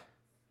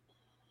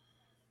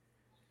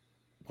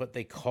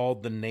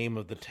called the name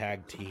of the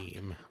tag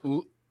team.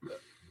 You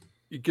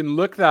can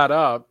look that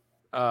up.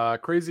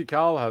 Crazy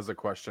Cal has a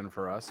question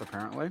for us,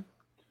 apparently.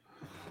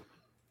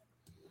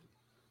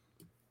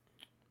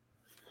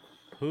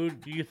 Who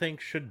do you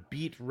think should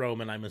beat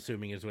Roman? I'm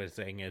assuming is what it's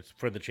saying is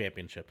for the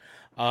championship.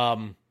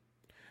 Well,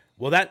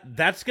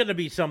 that's going to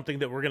be something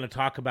that we're going to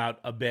talk about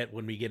a bit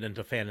when we get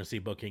into fantasy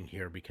booking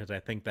here, because I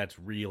think that's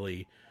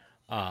really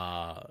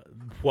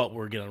what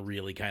we're going to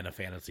really kind of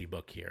fantasy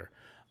book here.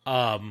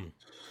 But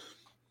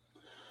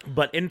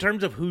in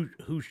terms of who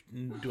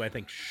do I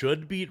think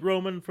should beat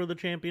Roman for the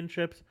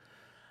championships,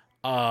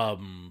 I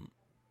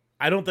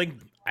don't think.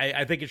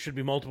 I think it should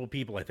be multiple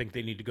people. I think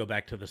they need to go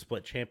back to the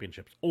split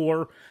championships.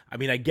 Or, I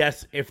mean, I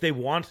guess if they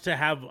want to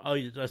have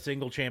a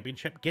single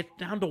championship, get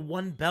down to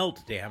one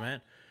belt, damn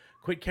it.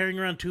 Quit carrying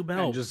around two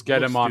belts. And just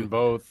get him on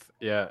both.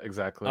 Yeah,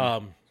 exactly.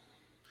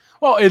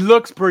 Well, it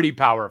looks pretty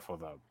powerful,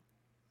 though.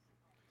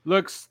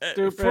 Looks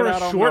stupid. For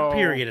a short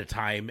period of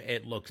time,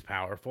 it looks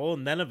powerful,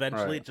 and then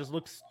eventually it just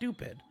looks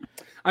stupid.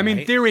 I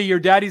mean, theory, your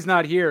daddy's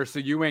not here, so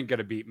you ain't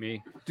gonna beat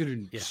me. Yeah,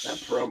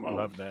 that promo. I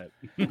love that.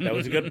 That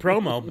was a good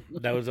promo.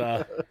 That was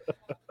that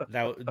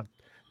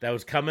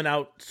was coming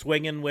out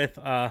swinging with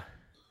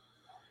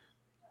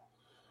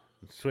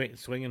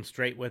swinging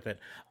straight with it.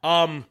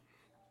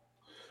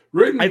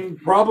 Written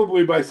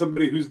probably by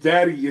somebody whose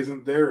daddy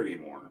isn't there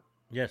anymore.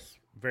 Yes,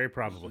 very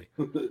probably.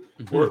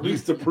 Or at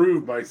least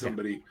approved by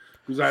somebody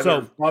who's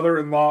either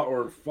father-in-law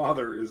or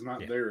father is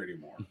not there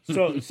anymore.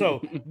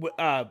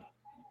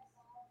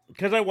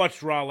 Because I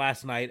watched Raw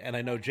last night, and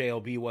I know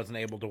JLB wasn't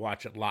able to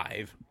watch it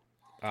live,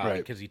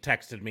 because he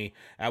texted me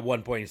at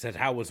one point. He said,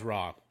 "How was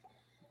Raw?"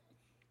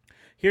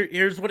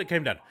 Here's what it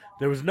came down.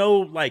 There was no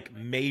like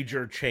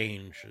major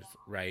changes,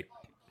 right?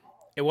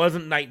 It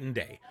wasn't night and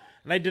day,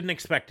 and I didn't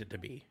expect it to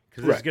be,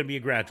 because this is going to be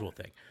a gradual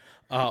thing.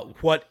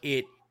 What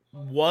it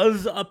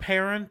was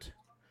apparent,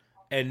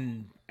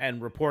 and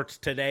reports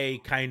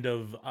today kind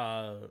of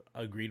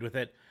agreed with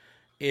it,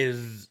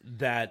 is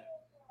that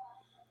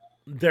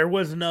there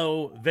was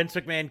no Vince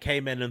McMahon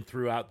came in and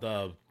threw out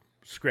the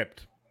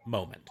script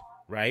moment,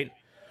 right?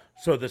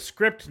 So the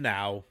script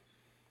now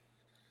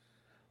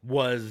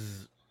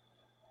was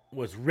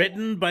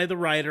written by the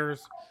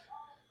writers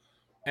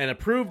and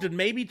approved and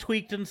maybe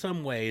tweaked in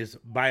some ways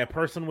by a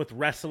person with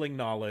wrestling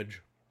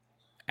knowledge,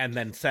 and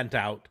then sent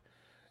out,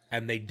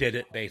 and they did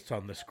it based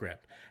on the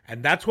script.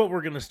 And that's what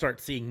we're going to start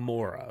seeing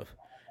more of,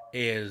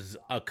 is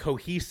a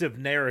cohesive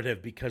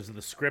narrative, because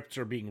the scripts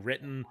are being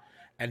written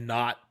and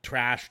not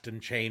trashed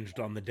and changed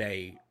on the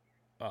day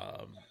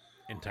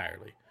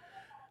entirely.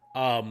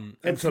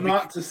 It's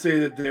not to say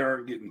that they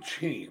aren't getting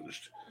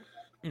changed.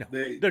 No,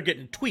 they're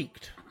getting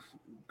tweaked.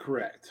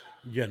 Correct.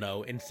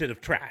 Instead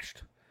of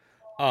trashed.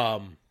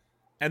 And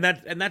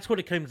that's what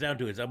it comes down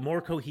to, is a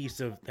more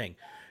cohesive thing.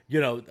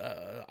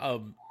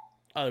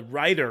 A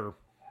writer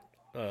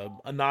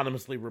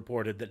anonymously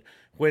reported that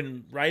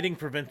when writing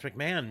for Vince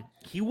McMahon,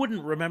 he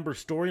wouldn't remember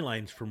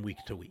storylines from week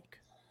to week.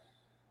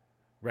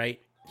 Right?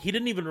 He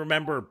didn't even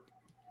remember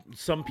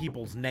some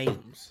people's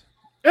names.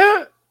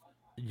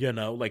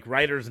 Like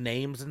writers'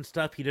 names and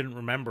stuff. He didn't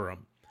remember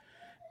them.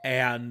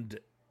 And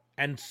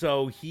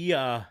so he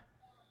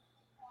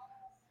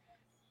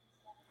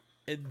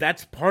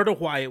that's part of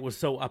why it was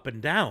so up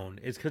and down,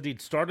 is because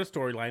he'd start a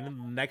storyline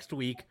and the next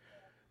week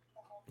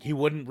he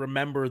wouldn't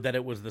remember that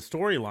it was the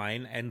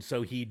storyline, and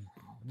so he'd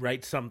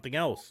write something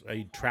else.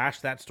 He'd trash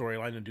that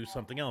storyline and do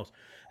something else.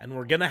 And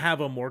we're going to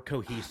have a more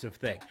cohesive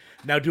thing.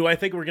 Now, do I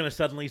think we're going to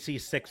suddenly see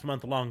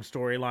 6-month-long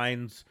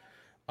storylines,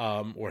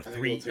 or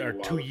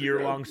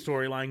 2-year-long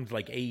storylines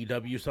like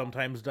AEW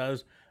sometimes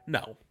does?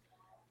 No.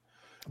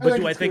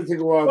 But I think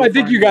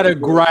you got to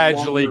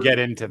gradually get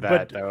into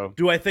that, though.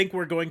 Do I think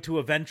we're going to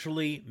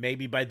eventually,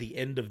 maybe by the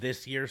end of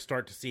this year,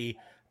 start to see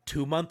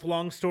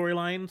 2-month-long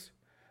storylines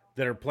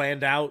that are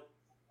planned out,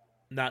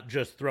 not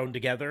just thrown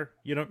together?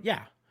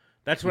 Yeah,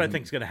 that's what I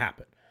think is going to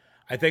happen.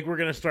 I think we're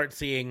going to start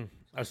seeing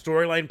a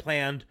storyline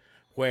planned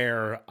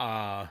where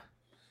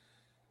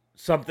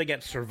something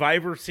at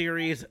Survivor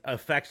Series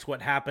affects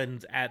what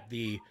happens at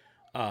the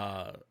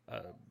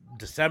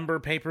December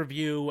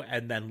pay-per-view,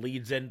 and then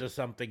leads into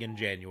something in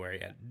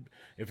January. And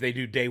if they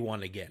do day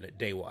one again at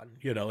day one,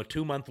 a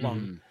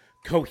 2-month-long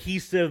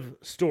cohesive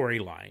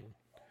storyline.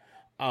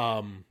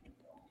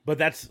 But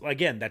that's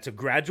a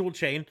gradual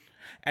change.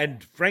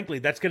 And frankly,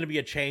 that's going to be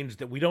a change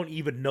that we don't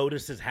even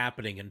notice is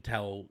happening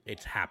until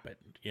it's happened,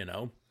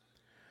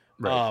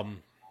 Right.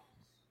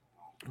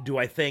 Do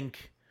I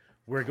think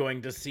we're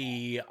going to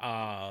see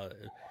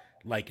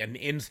like an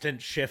instant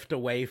shift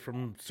away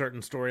from certain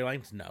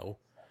storylines? No.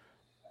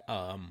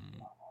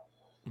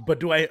 But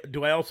do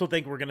I also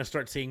think we're going to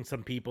start seeing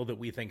some people that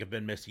we think have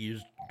been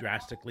misused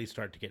drastically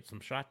start to get some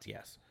shots?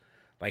 Yes.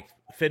 Like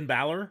Finn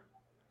Balor.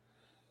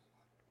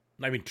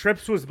 I mean,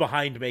 Trips was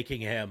behind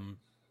making him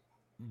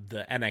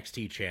the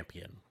NXT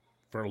champion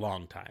for a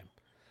long time.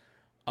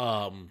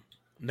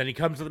 Then he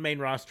comes to the main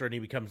roster and he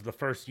becomes the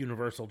first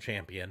Universal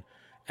champion,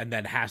 and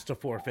then has to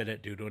forfeit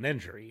it due to an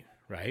injury,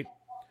 right?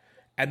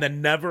 And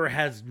then never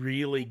has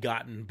really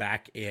gotten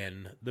back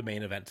in the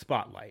main event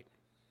spotlight.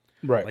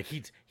 Right. Like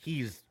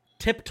he's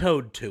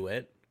tiptoed to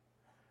it.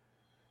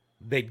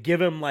 They'd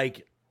give him I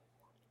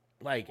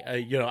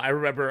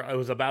remember it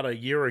was about a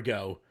year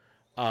ago.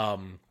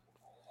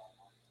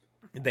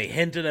 They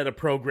hinted at a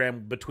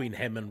program between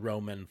him and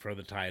Roman for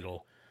the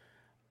title.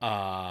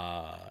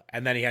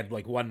 And then he had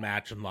one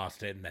match and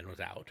lost it and then was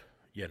out,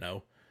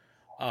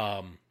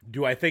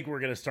 Do I think we're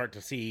going to start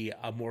to see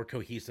a more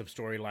cohesive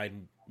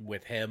storyline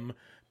with him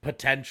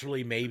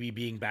potentially maybe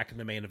being back in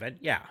the main event?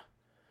 Yeah.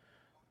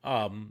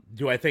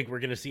 Do I think we're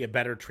going to see a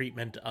better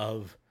treatment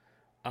of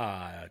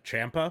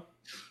Ciampa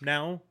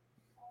now?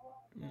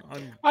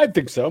 I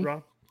think so.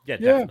 Raw? Yeah,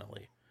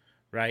 definitely.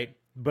 Right?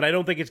 But I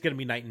don't think it's going to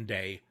be night and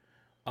day.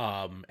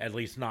 At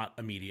least not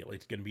immediately.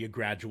 It's going to be a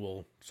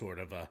gradual sort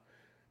of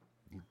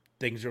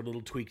things are a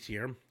little tweaked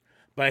here.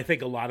 But I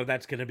think a lot of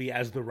that's going to be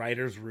as the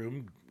writer's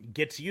room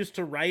gets used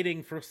to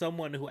writing for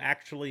someone who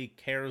actually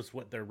cares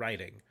what they're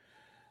writing,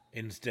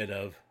 instead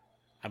of,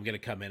 I'm going to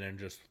come in and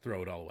just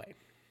throw it all away.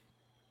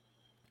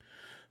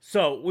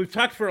 So we've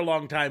talked for a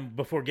long time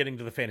before getting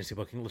to the fantasy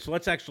booking. So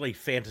let's actually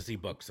fantasy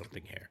book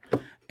something here.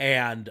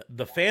 And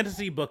the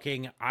fantasy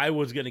booking I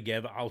was going to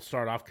give, I'll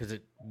start off because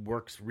it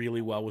works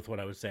really well with what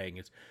I was saying,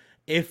 is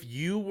if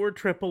you were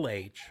Triple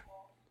H,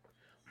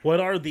 What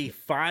are the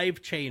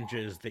 5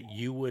 changes that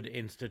you would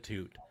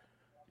institute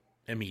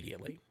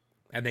immediately?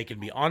 And they can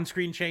be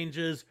on-screen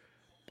changes,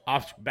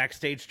 off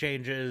backstage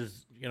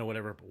changes,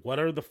 whatever. What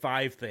are the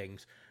 5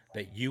 things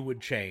that you would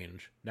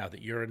change now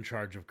that you're in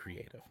charge of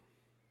creative?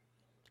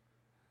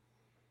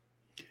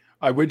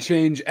 I would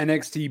change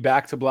NXT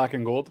back to black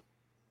and gold.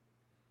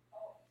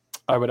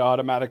 I would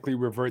automatically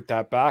revert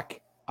that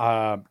back.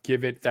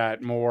 Give it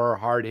that more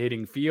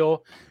hard-hitting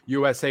feel.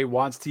 USA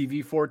wants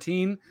TV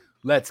 14.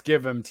 Let's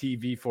give them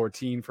TV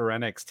 14 for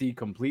NXT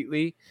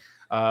completely.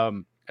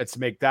 Let's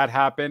make that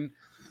happen.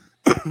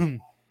 Do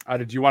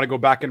you want to go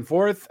back and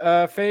forth,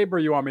 Fabe, or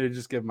you want me to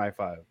just give my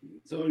 5?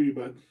 It's all you,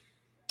 bud.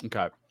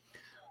 Okay.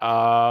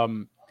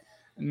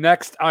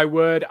 Next, I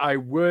would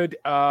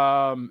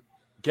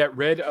get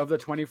rid of the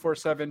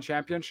 24/7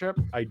 championship.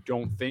 I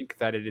don't think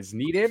that it is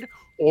needed,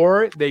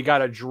 or they got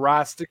to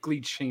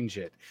drastically change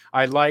it.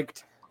 I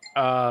liked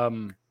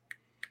Fabe's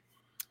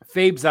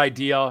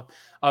idea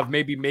of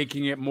maybe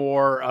making it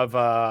more of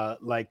a,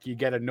 like, you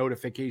get a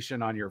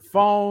notification on your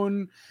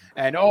phone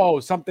and, oh,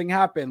 something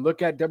happened.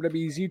 Look at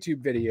WWE's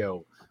YouTube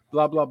video,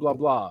 blah, blah, blah,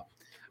 blah.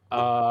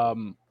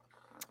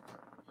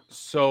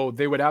 So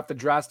they would have to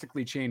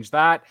drastically change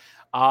that.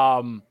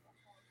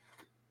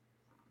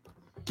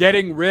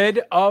 Getting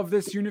rid of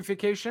this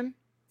unification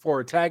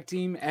for tag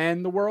team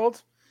and the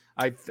world,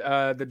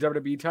 the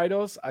WWE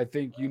titles, I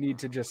think you need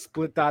to just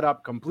split that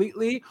up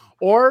completely,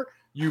 or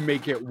you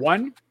make it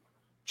one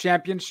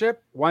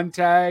championship, one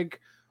tag,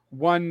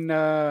 one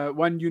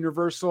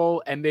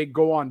universal, and they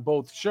go on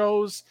both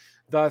shows,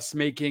 thus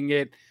making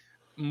it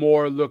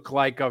more look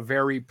like a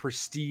very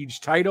prestige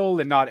title,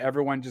 and not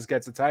everyone just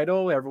gets a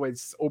title.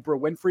 Everyone's Oprah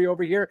Winfrey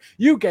over here.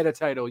 You get a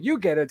title, you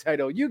get a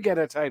title, you get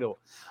a title.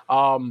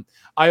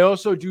 I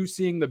also do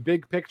seeing the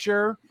big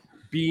picture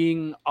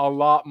being a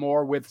lot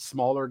more with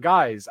smaller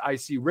guys. I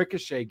see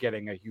Ricochet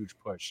getting a huge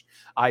push.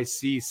 I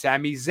see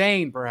Sami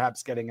Zayn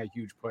perhaps getting a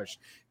huge push.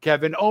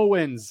 Kevin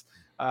Owens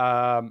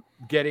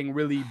getting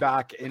really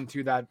back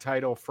into that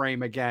title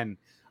frame again.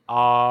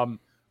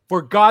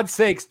 For God's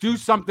sakes, do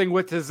something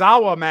with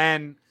Tozawa,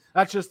 man.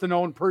 That's just an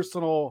own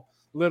personal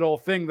little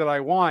thing that I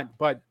want.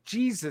 But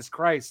Jesus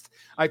Christ,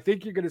 I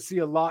think you're going to see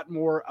a lot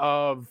more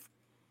of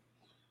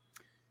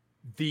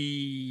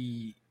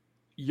the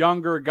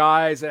younger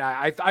guys.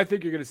 I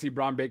think you're going to see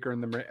Braun Breaker in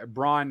the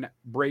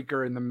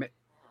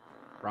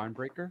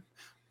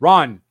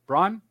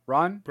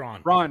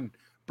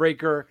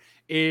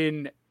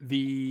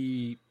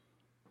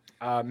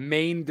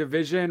main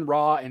division,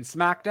 Raw and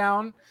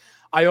SmackDown.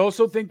 I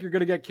also think you're going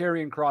to get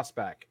Karrion Kross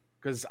back,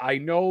 because I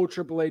know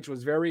Triple H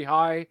was very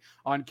high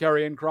on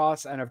Karrion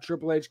Kross, and if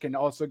Triple H can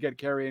also get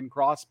Karrion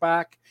Kross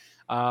back,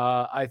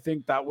 I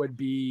think that would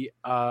be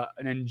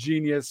an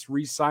ingenious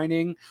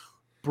re-signing.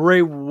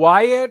 Bray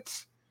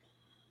Wyatt,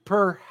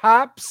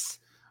 perhaps,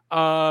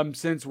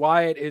 since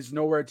Wyatt is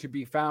nowhere to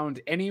be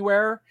found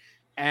anywhere,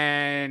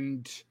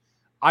 and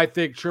I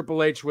think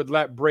Triple H would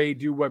let Bray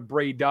do what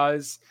Bray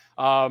does.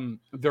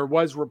 There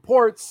was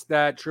reports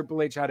that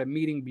Triple H had a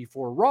meeting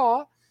before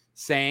Raw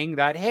saying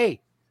that,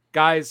 hey,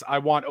 guys, I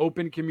want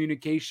open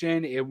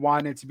communication. I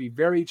want it to be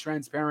very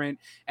transparent,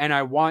 and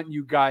I want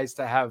you guys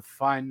to have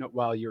fun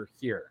while you're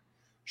here.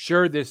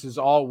 Sure, this is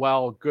all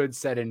well, good,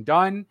 said and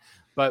done,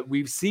 but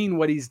we've seen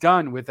what he's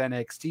done with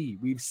NXT.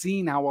 We've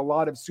seen how a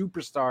lot of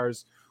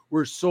superstars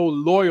were so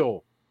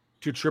loyal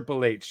to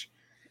Triple H.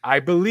 I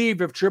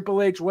believe if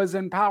Triple H was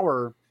in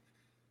power,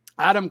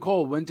 Adam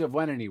Cole wouldn't have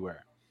went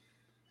anywhere.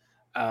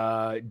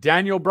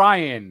 Daniel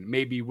Bryan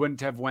maybe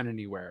wouldn't have went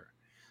anywhere.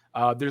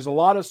 There's a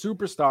lot of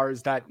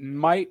superstars that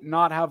might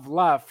not have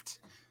left.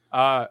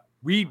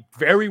 We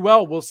very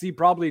well will see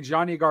probably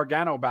Johnny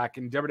Gargano back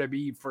in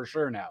WWE for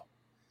sure now.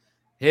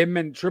 Him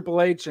and Triple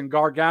H and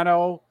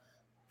Gargano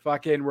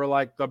fucking were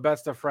like the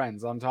best of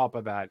friends on top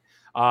of that.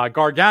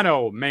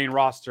 Gargano main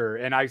roster,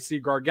 and I see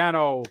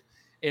Gargano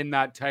in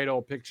that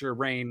title picture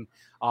reign.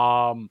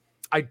 I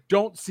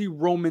don't see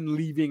Roman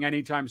leaving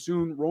anytime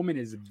soon. Roman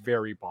is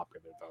very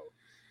popular, though.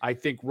 I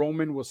think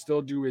Roman will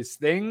still do his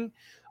thing.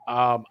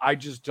 I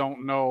just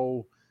don't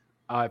know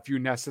if you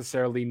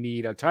necessarily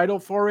need a title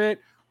for it.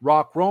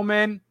 Rock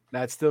Roman,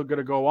 that's still going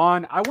to go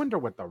on. I wonder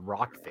what The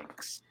Rock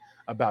thinks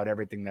about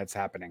everything that's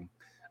happening.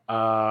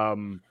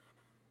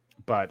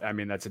 But, I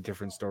mean, that's a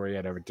different story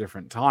at a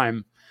different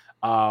time.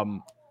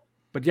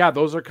 But yeah,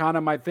 those are kind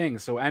of my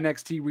things. So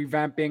NXT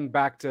revamping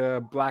back to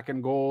black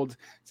and gold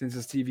since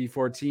it's TV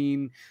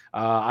 14.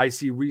 I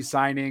see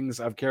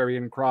re-signings of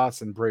Karrion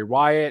Kross and Bray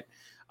Wyatt.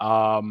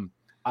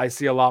 I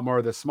see a lot more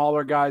of the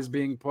smaller guys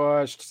being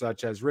pushed,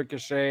 such as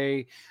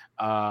Ricochet,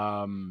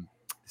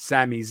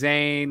 Sami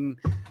Zayn,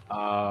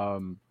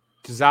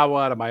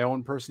 Tozawa out of my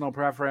own personal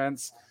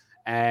preference.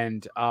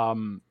 And I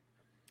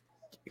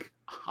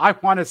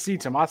want to see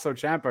Tommaso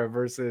Ciampa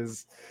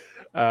versus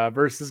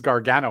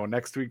Gargano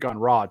next week on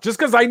Raw, just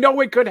because I know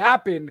it could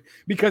happen,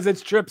 because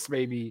it's Trips,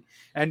 baby,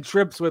 and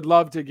Trips would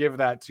love to give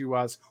that to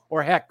us.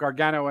 Or heck,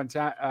 Gargano and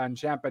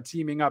Ciampa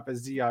teaming up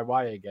as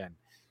DIY again.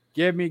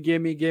 Give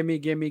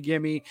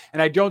me.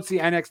 And I don't see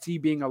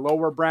NXT being a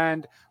lower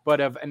brand, but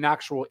of an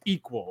actual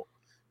equal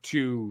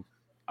to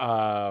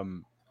Raw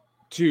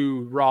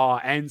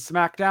and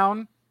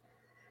SmackDown.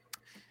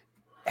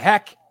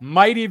 Heck,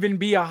 might even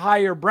be a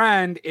higher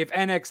brand if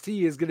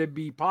NXT is going to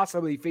be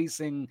possibly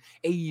facing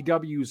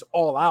AEW's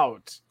All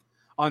Out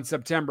on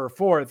September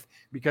 4th,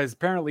 because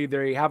apparently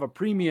they have a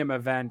premium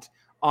event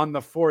on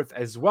the 4th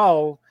as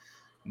well.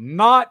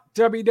 Not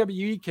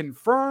WWE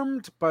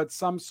confirmed, but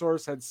some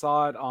source had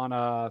saw it on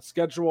a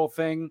schedule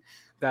thing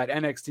that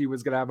NXT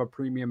was going to have a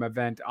premium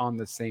event on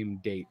the same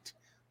date.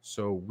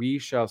 So we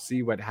shall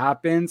see what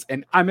happens.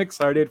 And I'm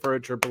excited for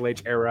a Triple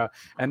H era.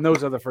 And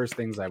those are the first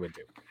things I would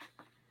do.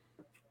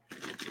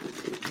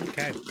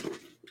 Okay.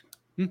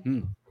 Mm-hmm.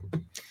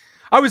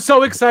 I was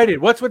so excited.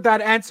 What's with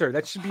that answer?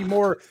 That should be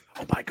more.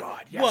 Oh my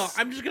God. Yes. Well,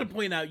 I'm just going to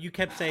point out you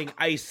kept saying,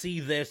 I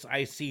see this,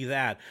 I see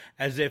that,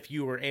 as if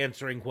you were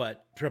answering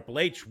what Triple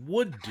H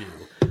would do.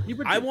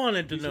 I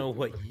wanted to know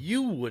what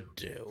you would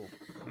do.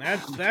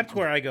 That's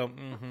where I go,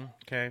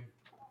 okay.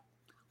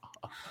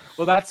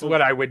 Well, that's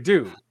what I would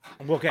do.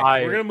 Okay,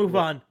 we're going to move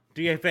on.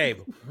 DA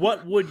Fabe,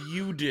 what would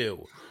you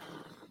do?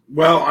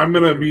 Well, I'm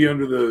going to be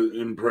under the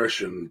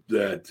impression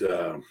that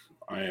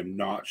I am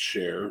not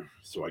Cher,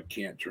 so I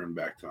can't turn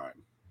back time.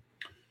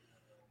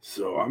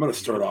 So I'm going to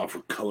start off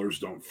with colors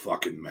don't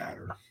fucking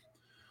matter.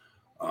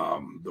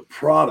 The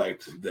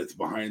product that's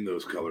behind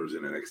those colors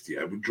in NXT,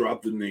 I would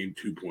drop the name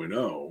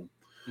 2.0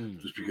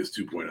 just because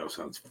 2.0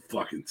 sounds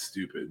fucking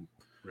stupid.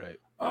 Right.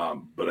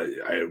 But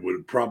I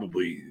would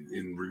probably,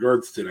 in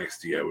regards to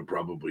NXT, I would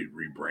probably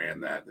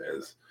rebrand that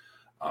as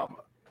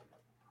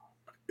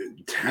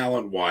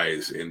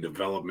talent-wise and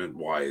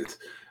development-wise,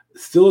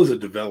 still is a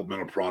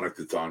developmental product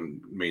that's on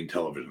main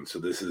television. So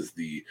this is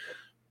the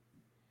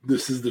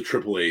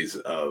Triple A's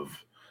of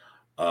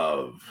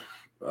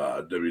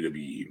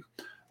WWE.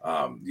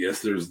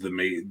 Yes, there's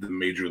the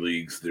major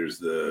leagues. There's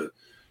the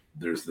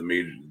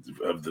major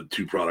of the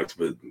two products,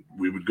 but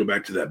we would go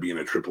back to that being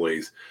a Triple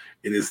A's.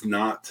 It is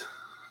not.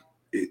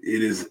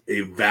 It is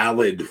a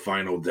valid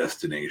final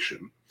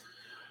destination,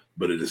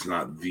 but it is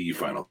not the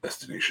final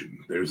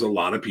destination. There's a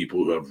lot of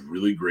people who have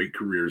really great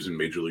careers in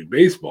Major League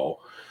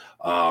Baseball,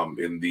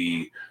 in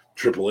the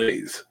Triple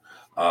A's,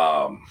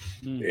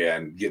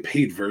 and get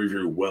paid very,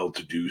 very well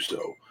to do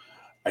so.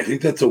 I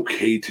think that's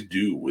okay to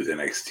do with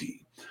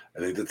NXT. I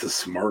think that's a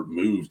smart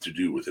move to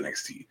do with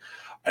NXT.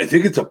 I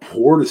think it's a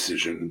poor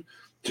decision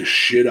to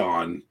shit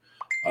on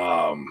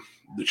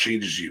the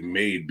changes you've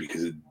made,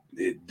 because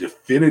it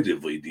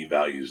definitively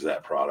devalues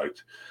that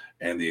product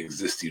and the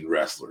existing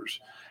wrestlers.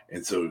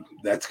 And so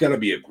that's got to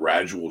be a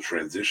gradual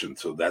transition.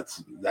 So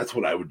that's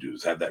what I would do,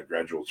 is have that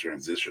gradual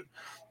transition.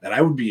 And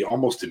I would be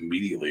almost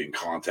immediately in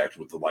contact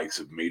with the likes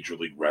of Major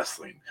League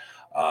Wrestling,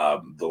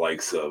 the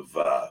likes of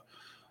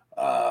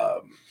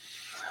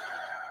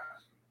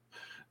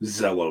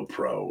Zello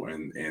Pro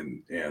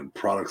and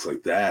products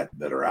like that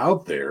are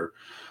out there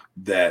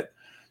that,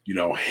 you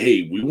know,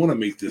 hey, we want to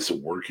make this a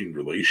working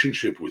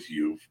relationship with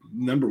you.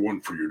 Number one,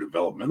 for your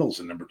developmentals,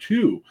 and number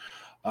two,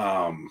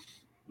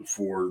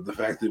 for the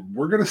fact that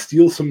we're going to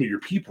steal some of your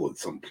people at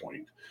some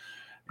point,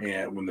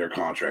 and when their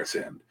contracts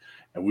end.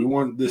 And we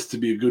want this to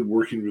be a good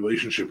working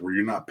relationship where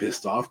you're not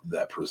pissed off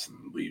that person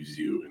leaves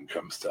you and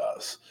comes to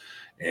us.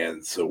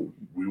 And so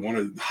we want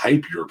to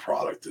hype your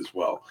product as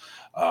well.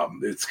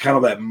 It's kind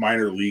of that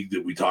minor league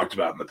that we talked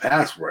about in the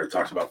past, where I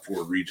talked about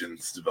 4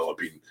 regions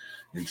developing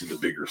into the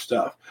bigger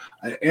stuff.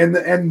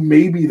 And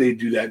maybe they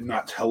do that,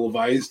 not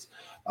televised,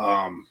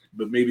 but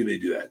maybe they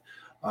do that.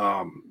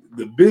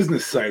 The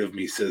business side of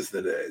me says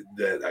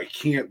that I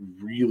can't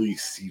really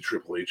see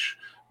Triple H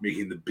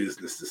making the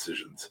business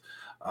decisions.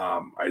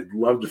 I'd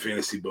love to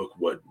fantasy book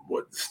what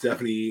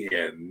Stephanie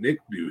and Nick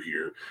do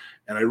here,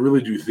 and I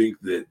really do think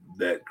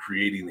that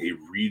creating a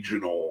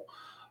regional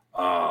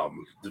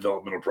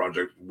developmental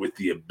project with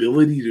the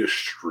ability to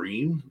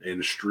stream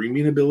and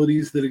streaming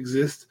abilities that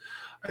exist,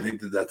 I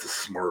think that's a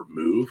smart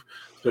move,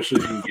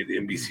 especially if you can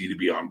get NBC to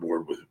be on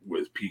board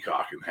with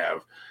Peacock and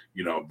have,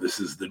 you know, this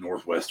is the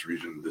Northwest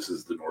region, this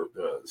is the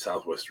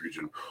Southwest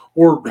region,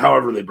 or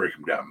however they break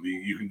them down.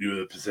 You can do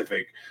the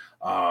Pacific,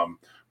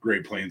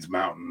 Great Plains,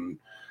 Mountain,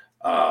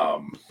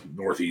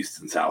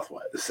 Northeast, and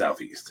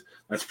Southeast.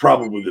 That's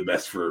probably the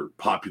best for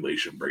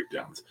population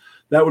breakdowns.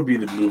 That would be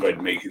the move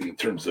I'd make in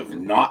terms of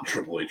not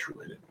Triple H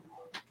related.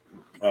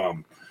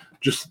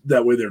 Just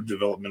that way their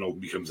developmental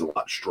becomes a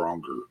lot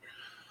stronger.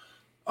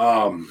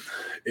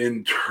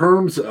 In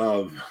terms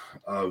of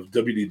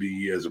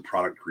WWE as a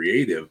product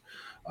creative,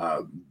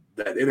 that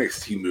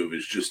NXT move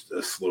is just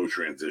a slow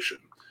transition.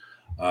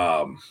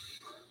 What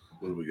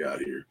do we got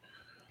here?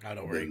 I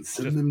don't worry.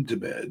 Send them to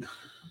bed.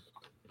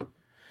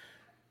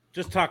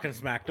 Just talking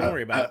smack. Don't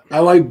worry about it. I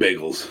like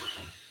bagels.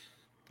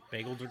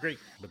 Bagels are great,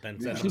 but then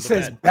she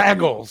says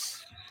bagels.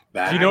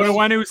 Do you know the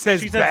one who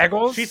says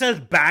bagels? She says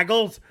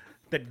bagels.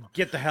 Then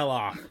get the hell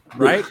off.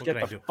 Right?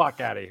 Get the fuck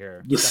out of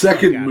here. The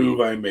second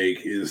move I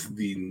make is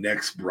the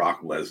next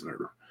Brock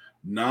Lesnar.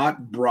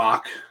 Not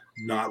Brock,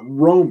 not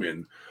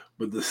Roman,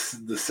 but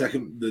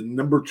the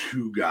number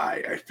 2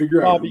 guy, I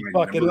figure out Bobby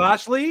fucking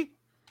Lashley.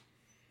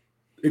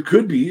 It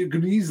could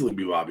easily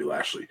be Bobby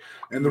Lashley.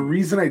 And the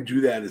reason I do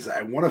that is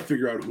I want to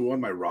figure out who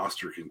on my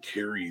roster can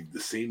carry the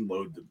same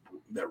load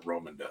that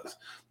Roman does,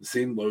 the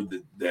same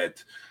load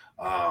that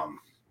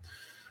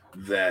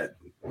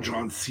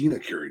John Cena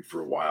carried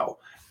for a while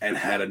and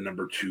had a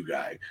number 2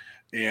 guy.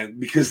 And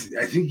because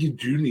I think you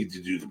do need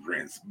to do the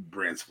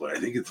brand split. I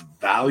think it's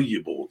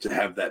valuable to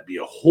have that be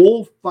a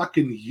whole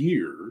fucking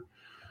year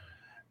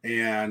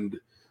and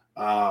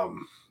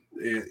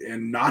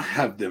not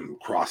have them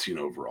crossing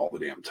over all the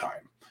damn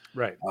time.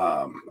 Right.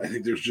 I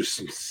think there's just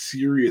some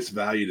serious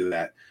value to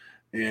that.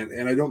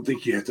 And I don't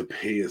think you have to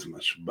pay as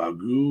much.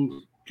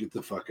 Bagul, get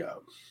the fuck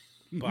out.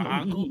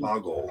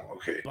 Boggle.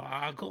 Okay.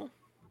 Boggle.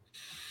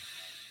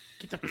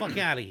 Get the fuck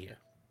out of here.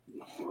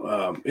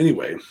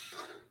 Anyway,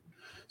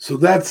 so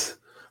that's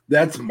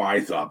my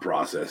thought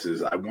process.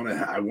 Is I want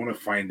to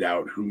find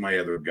out who my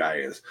other guy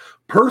is.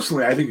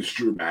 Personally, I think it's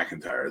Drew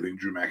McIntyre. I think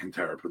Drew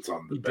McIntyre puts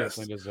on the best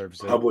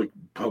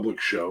public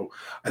show.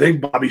 I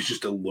think Bobby's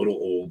just a little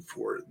old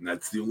for it, and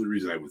that's the only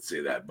reason I would say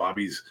that.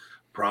 Bobby's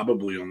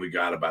probably only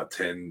got about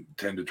 10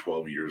 to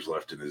 12 years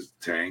left in his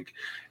tank,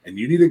 and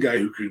you need a guy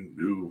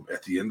who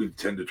at the end of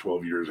 10 to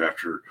 12 years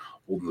after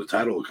holding the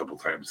title a couple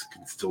times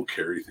can still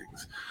carry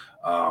things.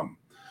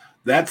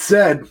 That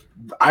said,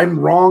 I'm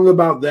wrong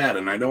about that,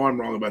 and I know I'm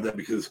wrong about that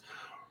because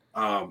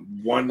I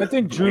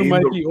think Drew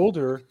might be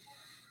older.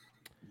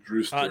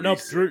 Drew's 36. Nope,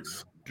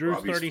 Drew's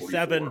Bobby's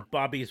 37. 44.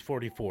 Bobby's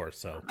 44.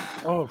 So.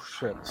 Oh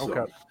shit.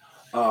 Okay.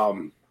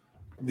 So,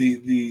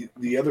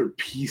 the other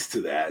piece to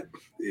that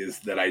is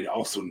that I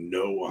also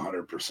know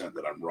 100%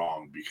 that I'm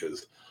wrong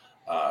because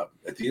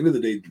at the end of the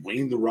day,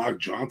 Dwayne "The Rock"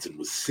 Johnson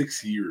was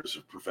 6 years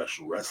of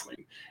professional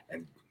wrestling,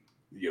 and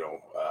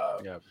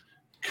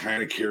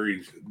kind of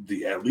carried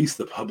at least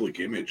the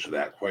public image of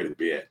that quite a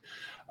bit,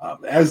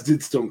 as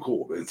did Stone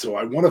Cold. And so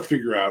I want to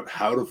figure out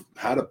how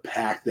to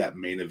pack that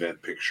main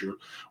event picture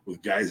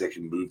with guys that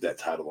can move that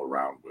title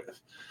around with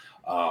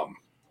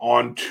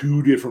on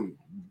 2 different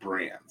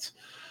brands.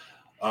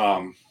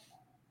 And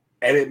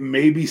it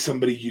may be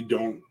somebody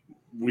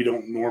we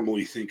don't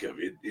normally think of.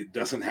 It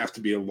doesn't have to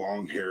be a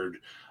long-haired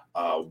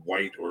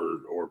white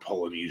or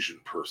Polynesian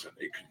person.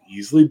 It could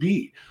easily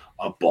be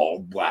a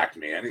bald black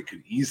man. It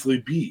could easily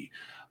be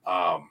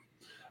a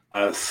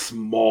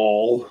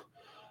small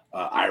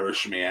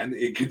Irish man.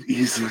 It could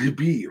easily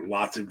be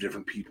lots of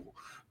different people.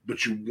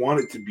 But you want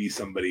it to be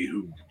somebody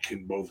who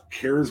can both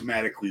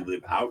charismatically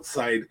live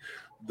outside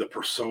the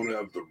persona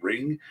of the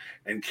ring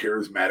and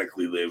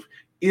charismatically live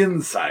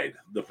inside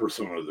the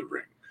persona of the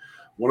ring.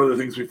 One of the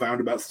things we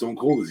found about Stone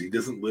Cold is he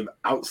doesn't live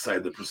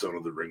outside the persona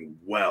of the ring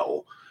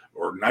well,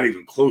 or not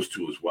even close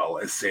to as well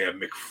as, say, a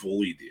Mick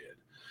Foley did.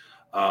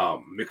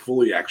 Mick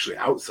Foley actually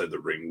outside the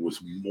ring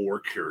was more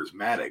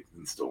charismatic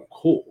than Stone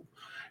Cold.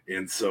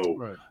 And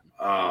so,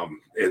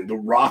 and The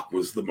Rock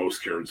was the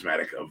most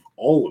charismatic of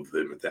all of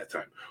them at that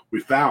time. We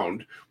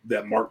found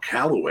that Mark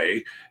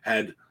Calloway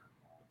had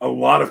a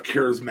lot of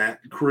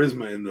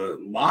charisma in the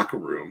locker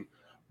room,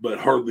 but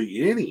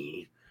hardly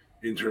any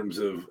in terms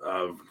of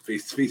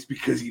face-to-face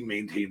because he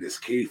maintained his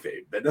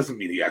kayfabe. That doesn't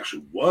mean he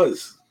actually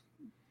wasn't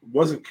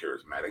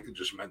charismatic. It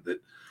just meant that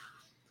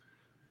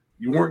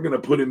you weren't going to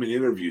put him in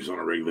interviews on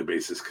a regular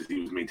basis because he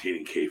was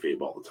maintaining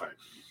kayfabe all the time.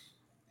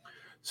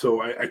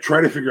 So I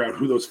try to figure out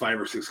who those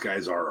 5 or 6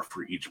 guys are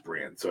for each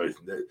brand. So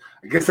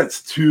I guess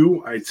that's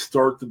 2. I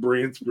start the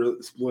brand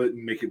split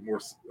and make it more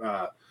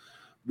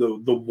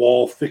the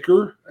wall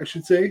thicker, I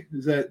should say.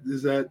 Is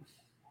that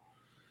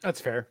That's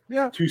fair.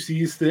 Yeah. 2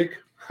 C's thick?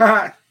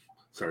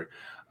 Sorry.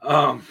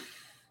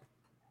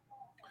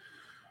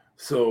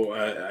 So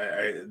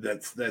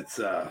that's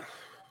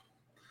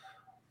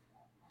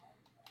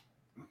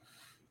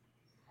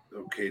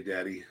okay,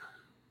 Daddy.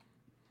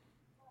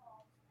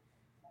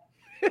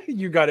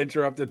 You got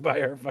interrupted by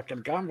our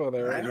fucking combo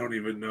there. Right? I don't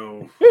even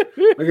know.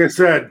 Like I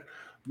said,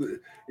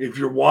 if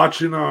you're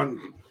watching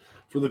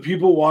for the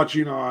people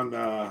watching on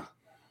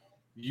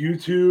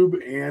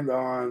YouTube and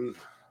on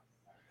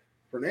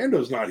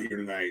Fernando's not here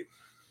tonight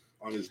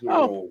on his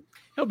normal.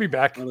 He'll be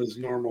back on his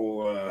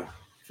normal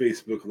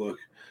Facebook look.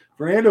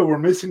 Fernando, we're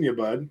missing you,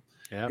 bud.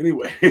 Yeah.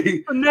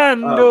 Anyway,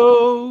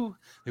 Fernando,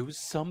 there was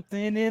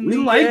something in we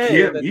the like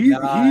air him.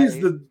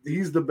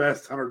 He's the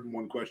best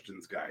 101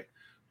 questions guy.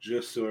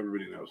 Just so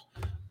everybody knows,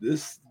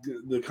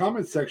 the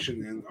comment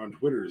section on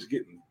Twitter is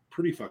getting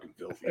pretty fucking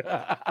filthy.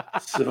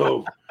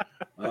 So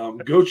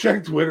go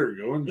check Twitter.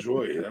 Go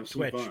enjoy. Have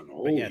some fun.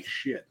 Holy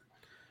shit.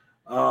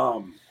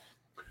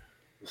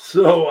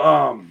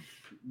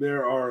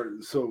 There are.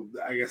 So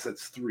I guess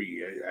that's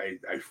 3.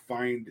 I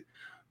find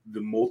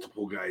the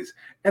multiple guys,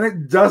 and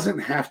it doesn't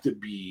have to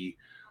be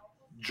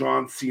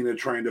John Cena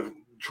trying to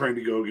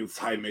go against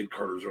high mid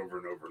carders over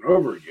and over and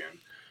over again.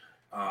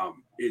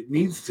 It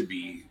needs to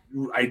be,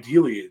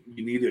 ideally,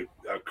 you need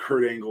a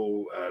Kurt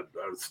Angle, a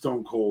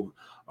Stone Cold,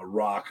 a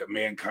Rock, a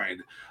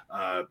Mankind,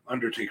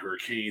 Undertaker, a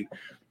Kane.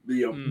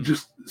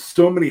 Just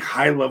so many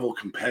high-level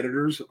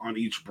competitors on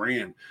each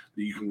brand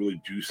that you can really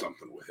do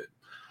something with it.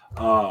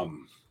 The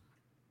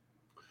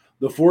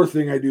fourth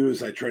thing I do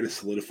is I try to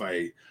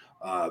solidify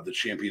the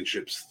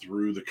championships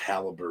through the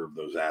caliber of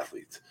those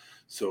athletes.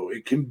 So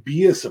it can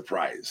be a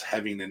surprise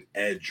having an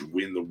Edge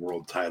win the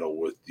world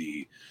title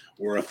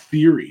or a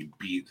Theory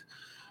beat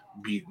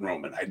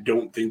Roman. I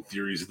don't think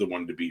Theory's the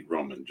one to beat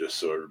Roman, just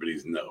so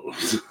everybody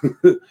knows.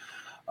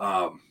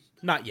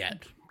 Not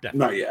yet.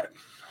 Definitely. Not yet.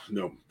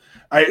 No.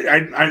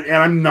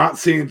 I'm not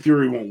saying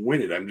Theory won't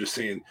win it. I'm just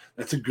saying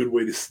that's a good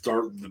way to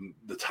start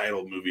the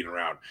title moving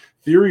around.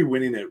 Theory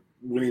winning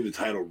the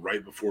title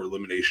right before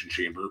Elimination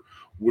Chamber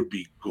would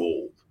be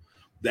gold.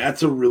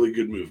 That's a really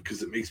good move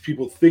because it makes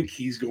people think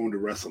he's going to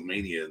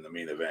WrestleMania in the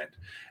main event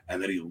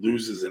and that he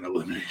loses in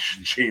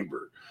Elimination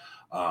Chamber.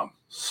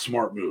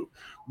 Smart move.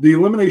 The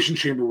Elimination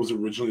Chamber was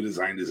originally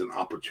designed as an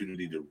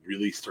opportunity to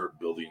really start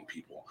building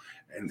people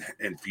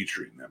and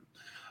featuring them.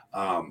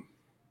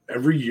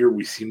 Every year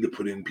we seem to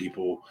put in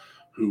people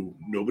who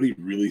nobody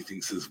really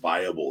thinks is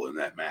viable in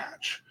that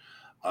match.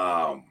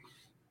 And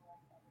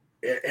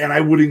I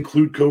would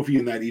include Kofi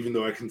in that, even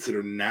though I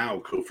consider now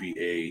Kofi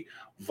a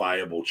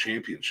viable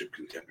championship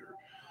contender.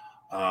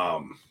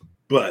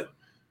 But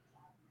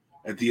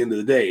at the end of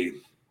the day,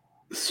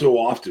 so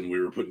often we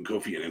were putting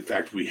Kofi in. In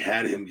fact, we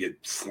had him get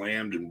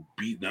slammed and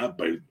beaten up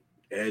by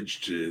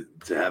Edge to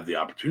have the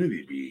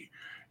opportunity to be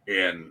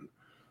in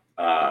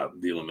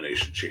the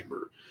Elimination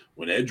Chamber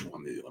when Edge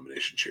won the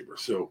Elimination Chamber.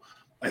 So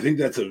I think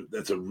that's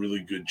a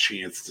really good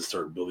chance to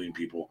start building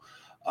people.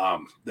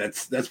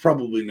 That's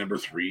probably number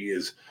 3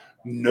 is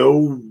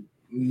know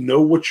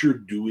what you're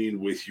doing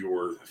with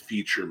your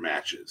feature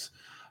matches.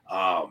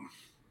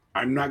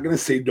 I'm not going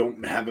to say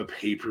don't have a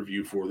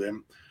pay-per-view for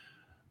them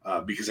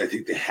because I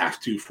think they have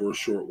to for a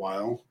short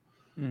while.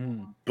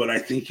 Mm-hmm. But I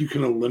think you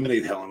can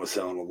eliminate Hell in a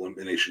Cell and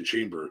Elimination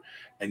Chamber,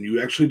 and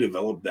you actually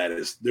develop that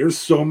as there's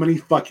so many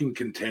fucking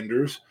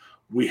contenders.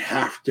 We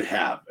have to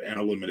have an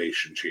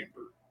Elimination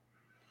Chamber.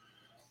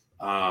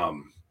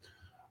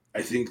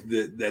 I think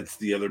that's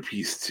the other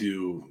piece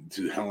to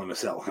Hell in a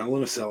Cell. Hell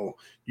in a Cell,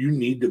 you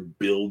need to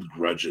build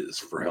grudges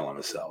for Hell in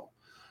a Cell.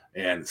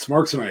 And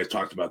Smarks and I have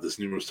talked about this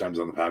numerous times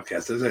on the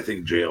podcast, as I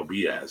think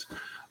JLB has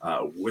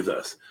with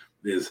us,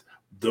 is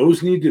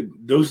those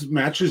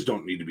matches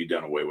don't need to be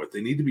done away with.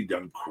 They need to be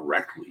done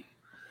correctly.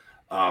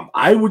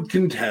 I would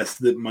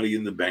contest that Money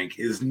in the Bank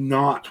is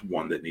not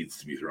one that needs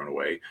to be thrown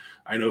away.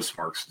 I know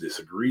Smarks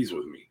disagrees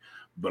with me,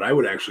 but I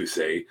would actually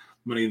say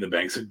Money in the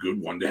Bank's a good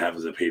one to have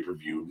as a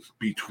pay-per-view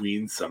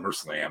between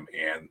SummerSlam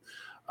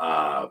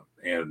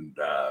and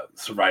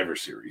Survivor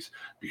Series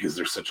because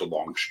there's such a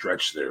long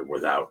stretch there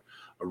without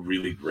a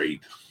really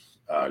great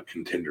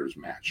contenders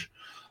match.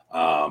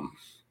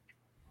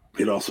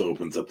 It also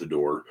opens up the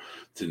door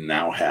to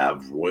now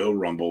have Royal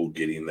Rumble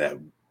getting that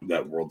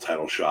world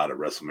title shot at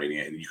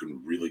WrestleMania, and you can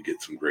really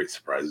get some great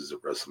surprises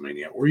at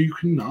WrestleMania, or you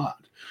can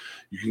not.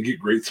 You can get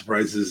great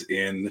surprises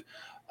in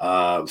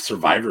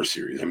Survivor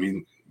Series. I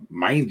mean,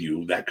 mind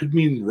you, that could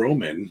mean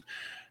Roman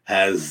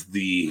has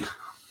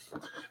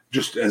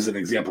just as an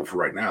example for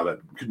right now,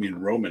 that could mean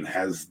Roman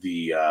has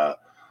the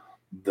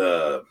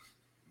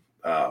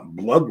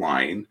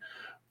bloodline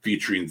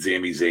featuring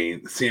Sami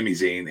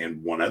Zayn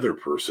and one other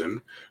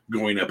person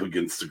going up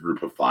against a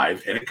group of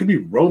 5. And it could be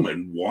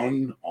Roman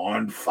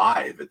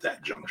 1-on-5 at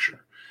that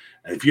juncture.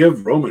 And if you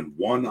have Roman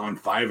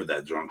 1-on-5 at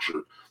that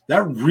juncture,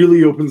 that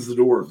really opens the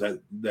door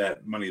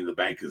that Money in the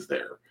Bank is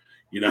there,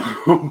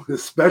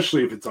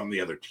 especially if it's on the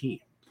other team.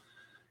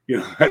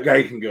 That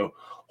guy can go,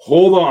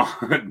 hold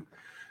on,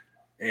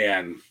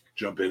 and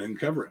jump in and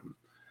cover him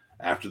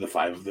after the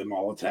 5 of them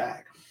all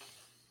attack.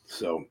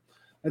 So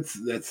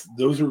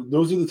those are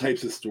the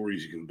types of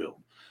stories you can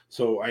build.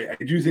 So I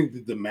do think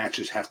that the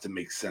matches have to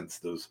make sense.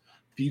 Those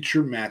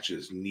feature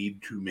matches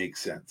need to make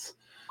sense.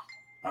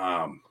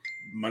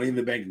 Money in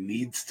the Bank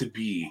needs to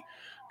be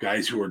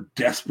guys who are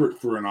desperate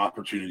for an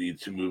opportunity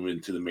to move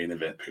into the main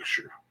event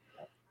picture.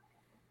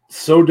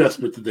 So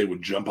desperate that they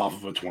would jump off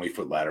of a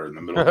 20-foot ladder in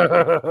the middle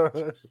of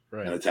the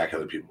Right. and attack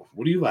other people.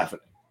 What are you laughing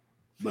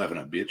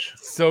at, bitch?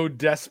 So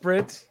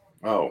desperate.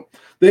 Oh,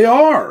 they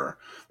are.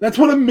 That's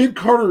what a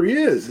mid-carder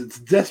is. It's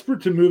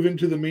desperate to move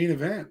into the main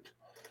event.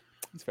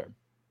 That's fair.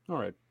 All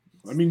right.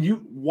 I mean,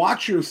 you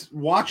watch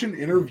an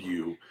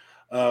interview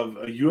of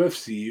a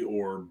UFC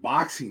or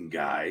boxing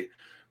guy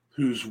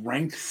who's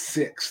ranked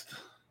 6th.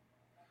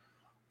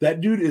 That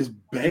dude is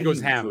begging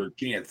goes ham. for a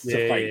chance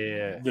to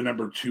fight the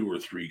number 2 or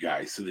 3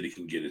 guy so that he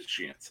can get his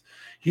chance.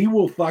 He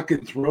will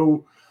fucking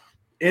throw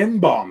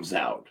N-bombs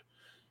out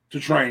to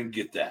try and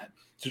get that.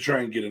 To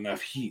try and get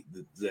enough heat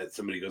that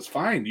somebody goes,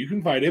 fine, you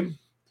can fight him.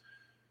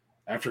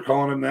 After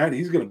calling him that,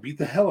 he's going to beat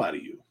the hell out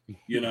of you.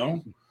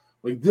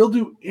 Like they'll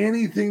do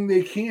anything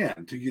they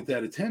can to get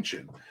that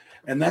attention.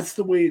 And that's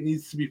the way it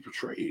needs to be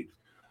portrayed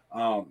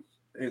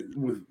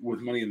with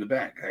Money in the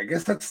Bank. I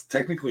guess that's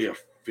technically a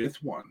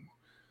 5th one.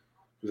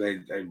 Because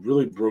I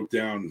really broke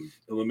down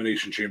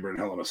Elimination Chamber and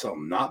Hell in a Cell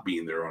not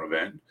being their own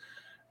event.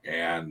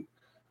 And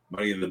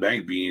Money in the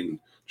Bank being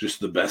just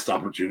the best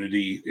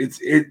opportunity.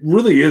 It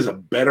really is a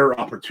better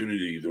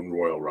opportunity than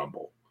Royal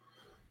Rumble.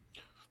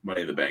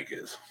 Money in the Bank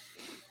is.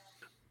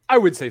 I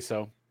would say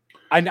so.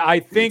 And I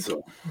think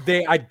so.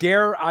 I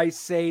dare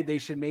say they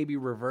should maybe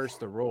reverse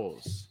the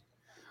rules.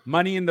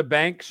 Money in the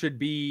Bank should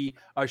be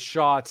a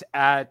shot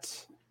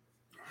at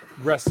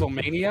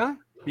WrestleMania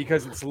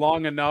because it's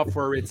long enough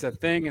where it's a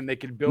thing and they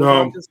can build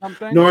No. onto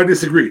something. No, I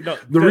disagree. No,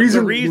 the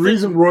the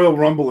reason Royal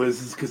Rumble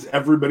is because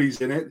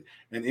everybody's in it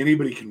and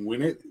anybody can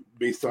win it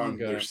based on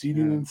Okay, their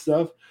seating yeah. and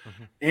stuff,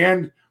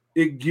 and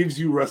it gives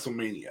you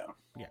WrestleMania.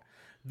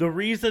 The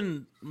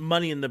reason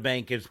Money in the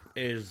Bank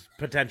is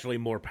potentially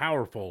more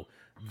powerful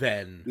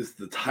than It's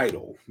the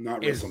title,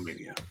 not Is-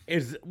 WrestleMania.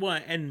 is well,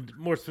 and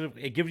more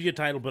specifically, it gives you a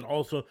title, but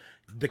also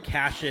the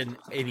cash in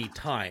any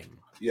time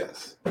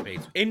Yes,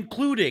 base,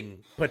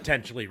 including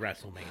potentially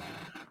WrestleMania.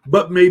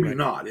 but maybe Right.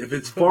 not. If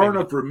it's But far maybe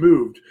enough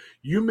removed,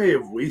 you may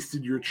have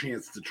wasted your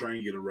chance to try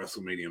and get a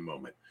WrestleMania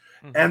moment,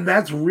 and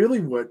that's really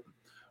what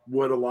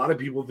a lot of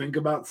people think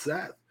about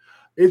Seth.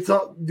 It's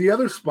the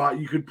other spot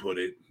you could put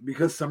it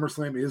because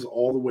SummerSlam is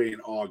all the way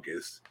in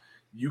August.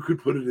 You could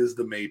put it as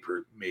the May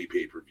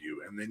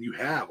pay-per-view, and then you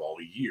have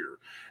all year.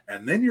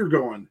 And then you're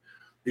going,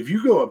 if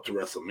you go up to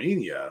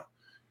WrestleMania,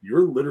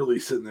 you're literally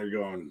sitting there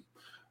going,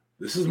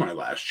 this is my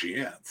last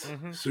chance.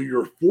 Mhm. So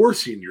you're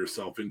forcing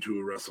yourself into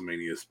a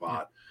WrestleMania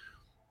spot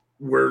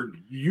where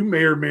you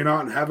may or may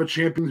not have a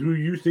champion who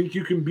you think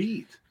you can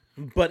beat.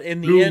 But in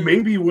the Who end,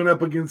 maybe went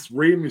up against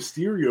Rey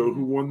Mysterio,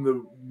 who won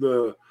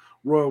the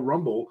Royal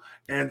Rumble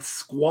and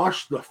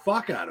squashed the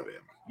fuck out of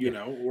him,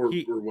 or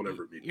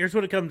whatever it may be. here's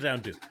what it comes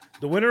down to: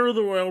 the winner of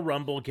the Royal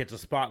Rumble gets a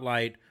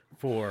spotlight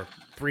for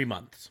 3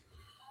 months.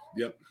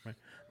 Yep.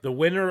 The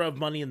winner of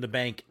Money in the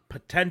Bank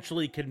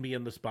potentially can be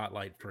in the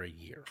spotlight for a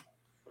year.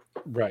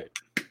 Right.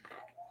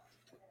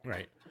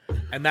 Right.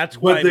 And that's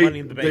why But Money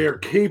in the Bank. they are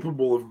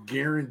capable of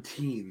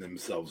guaranteeing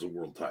themselves a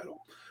world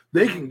title.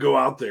 They can go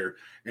out there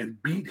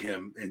and beat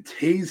him and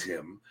tase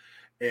him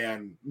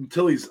and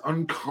until he's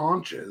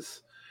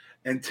unconscious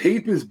and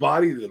tape his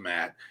body to the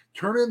mat,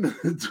 turn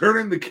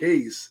in the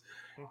case,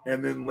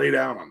 and then lay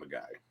down on the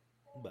guy.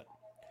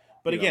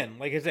 But Yeah. again,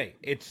 like I say,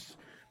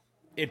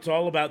 it's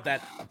all about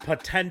that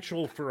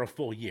potential for a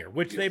full year,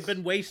 which they've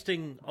been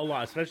wasting a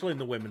lot, especially in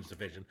the women's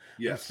division.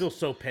 I'm Yes. still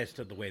so pissed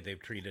at the way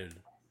they've treated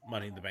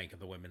Money in the Bank in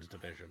the women's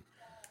division.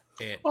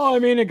 Well, I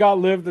mean, it got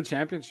Liv the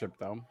championship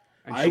though.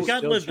 And I she's got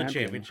still Liv the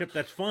champion. championship,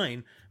 that's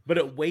fine, but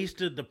it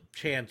wasted the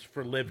chance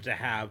for Liv to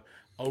have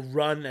a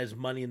run as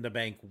Money in the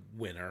Bank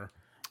winner,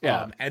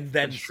 Yeah, and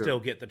then that's true. still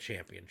get the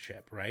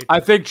championship, right? I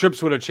think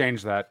Trips would have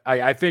changed that.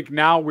 I think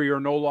now we are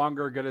no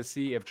longer going to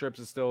see if Trips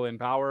is still in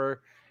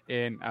power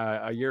in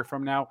a year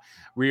from now.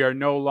 We are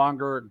no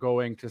longer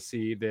going to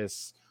see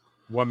this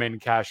woman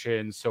cash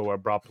in so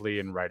abruptly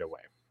and right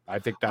away. I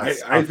think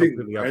that's. I think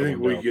completely up in the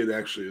we window. get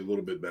actually a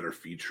little bit better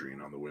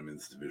featuring on the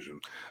women's division.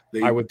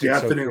 They I would think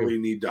so, definitely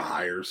need to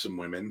hire some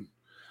women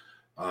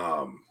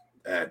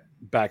at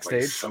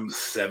backstage. like some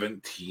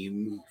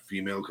 17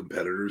 female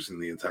competitors in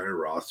the entire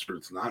roster.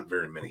 It's not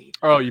very many.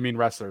 Oh, you mean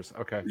wrestlers?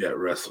 Okay. Yeah,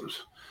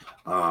 wrestlers.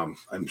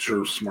 I'm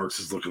sure Smarks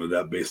is looking it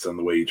up based on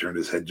the way he turned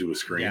his head to a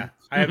screen. Yeah,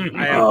 I have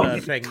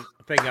the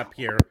thing up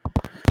here,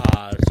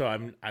 so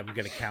I'm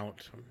gonna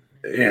count.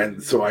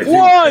 And so I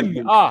One.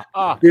 think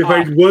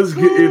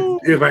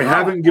if I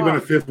haven't given a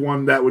fifth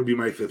one, that would be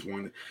my fifth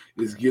one.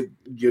 Is get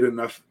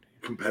enough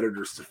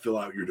competitors to fill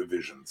out your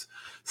divisions.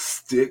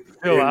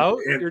 Fill out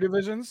your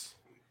divisions.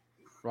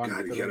 Wrong God,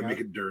 you filling got to out. make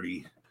it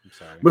dirty. I'm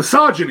sorry.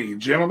 Misogyny,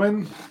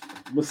 gentlemen.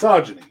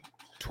 Misogyny.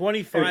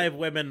 25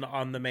 women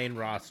on the main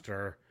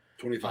roster,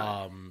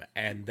 25.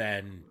 and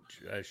then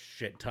a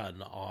shit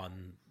ton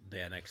on the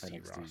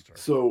NXT roster.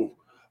 So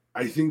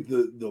I think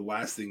the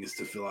last thing is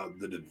to fill out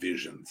the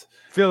divisions.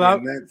 Fill out.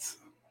 And that's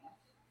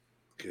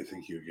okay.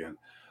 Thank you again.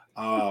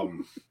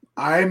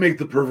 I make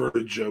the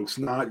perverted jokes,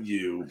 not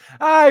you.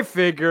 I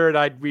figured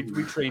we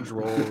changed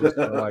roles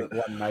for like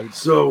one night.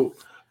 So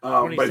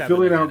by 27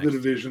 filling in out the NXT.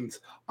 divisions,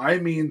 I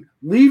mean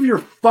leave your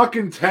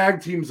fucking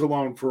tag teams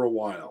alone for a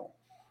while.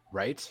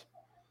 Right.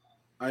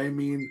 I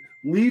mean,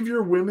 leave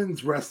your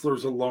women's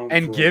wrestlers alone.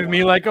 And for a give me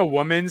while. like a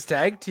women's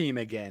tag team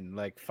again.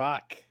 Like,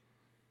 fuck.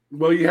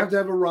 Well, you have to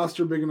have a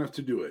roster big enough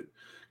to do it.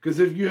 Because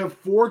if you have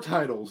 4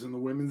 titles in the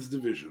women's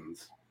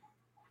divisions,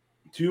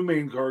 2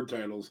 main card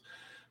titles,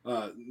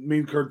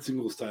 main card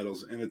singles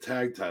titles, and a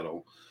tag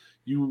title,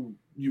 you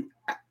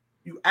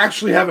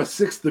actually have a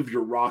sixth of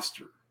your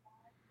roster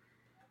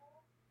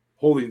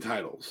holding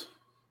titles.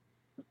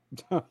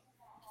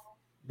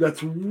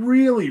 That's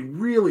really,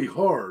 really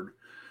hard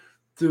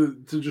to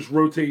just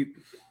rotate.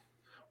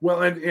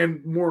 Well,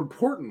 and more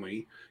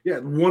importantly,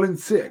 1 in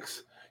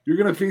 6. You're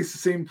going to face the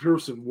same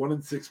person 1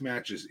 in 6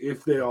 matches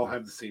if they all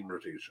have the same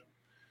rotation.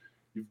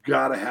 You've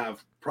got to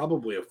have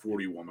probably a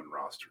 40-woman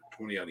roster,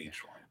 20 on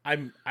each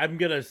line. I'm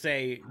gonna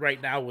say right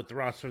now with the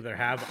roster they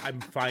have, I'm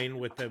fine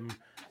with them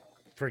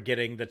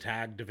forgetting the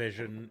tag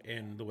division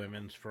in the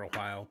women's for a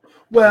while.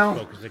 Well,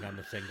 just focusing on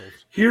the singles.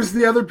 Here's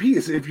the other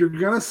piece. If you're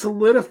going to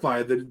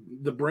solidify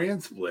the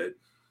brand split,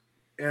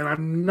 and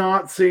I'm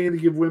not saying to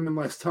give women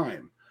less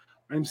time,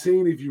 I'm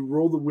saying if you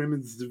roll the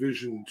women's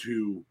division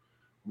to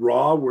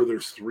Raw where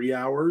there's 3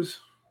 hours,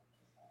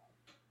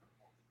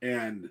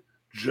 and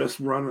just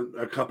run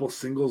a couple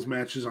singles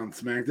matches on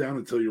SmackDown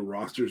until your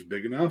roster is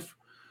big enough,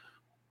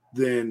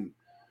 then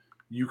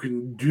you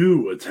can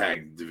do a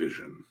tag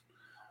division.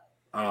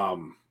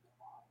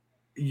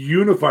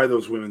 Unify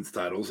those women's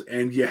titles,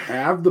 and you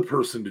have the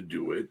person to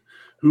do it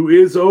who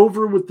is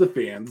over with the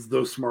fans,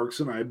 though Smarks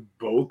and I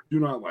both do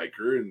not like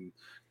her, and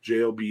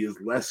JLB is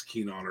less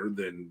keen on her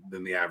than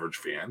the average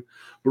fan.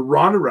 But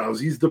Ronda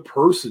Rousey's the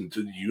person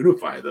to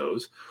unify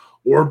those,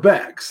 or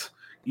Bex.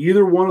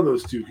 Either one of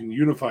those two can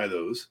unify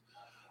those.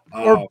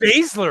 Or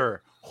Baszler.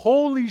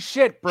 Holy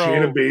shit, bro.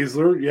 Shayna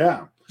Baszler,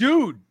 yeah.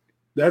 Dude.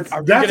 That's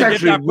gonna actually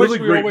get a that push really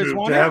we great always move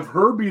wanted? to have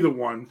her be the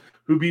one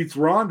who beats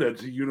Ronda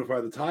to unify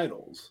the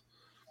titles.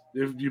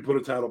 If you put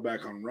a title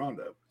back on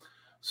Ronda.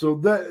 So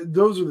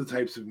those are the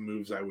types of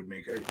moves I would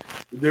make.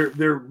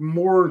 They're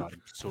more God,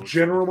 I'm so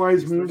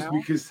generalized excited. moves Now?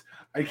 because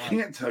I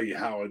can't tell you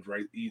how I'd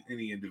write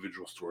any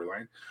individual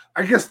storyline.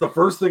 I guess the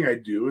first thing I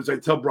do is I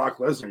tell Brock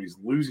Lesnar he's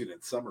losing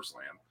at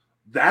SummerSlam.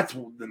 That's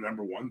the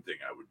number one thing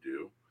I would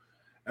do.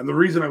 And the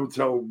reason I would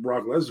tell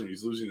Brock Lesnar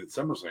he's losing at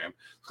SummerSlam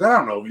is I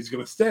don't know if he's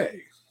going to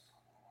stay.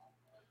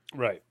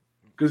 Right.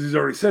 Because he's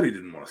already said he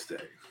didn't want to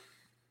stay.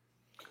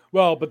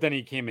 Well, but then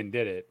he came and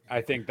did it.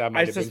 I think that might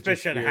I have been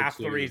suspicion just half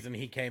to- the reason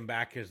he came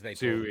back is they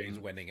told him he's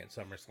winning at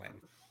SummerSlam.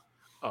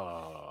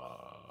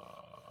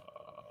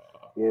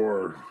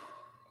 Or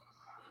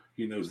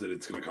he knows that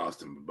it's going to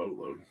cost him a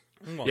boatload.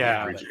 Well,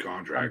 Yeah. Breach a I'm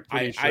contract.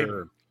 pretty I-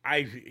 sure.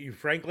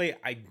 Frankly,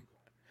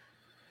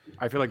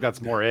 I feel like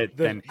that's more it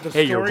The- than, the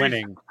hey, you're stories-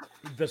 winning.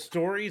 the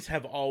stories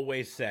have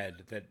always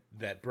said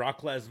that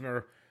Brock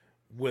Lesnar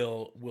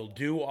will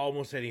do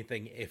almost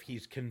anything if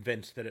he's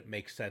convinced that it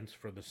makes sense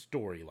for the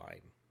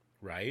storyline,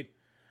 right?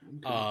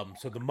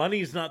 So the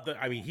money's not the.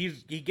 I mean, he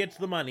gets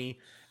the money,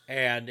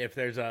 and if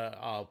there's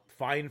a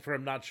fine for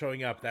him not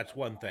showing up, that's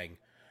one thing.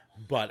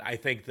 But I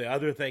think the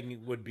other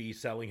thing would be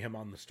selling him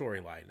on the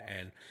storyline.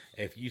 And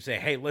if you say,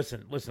 "Hey,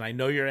 listen, I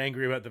know you're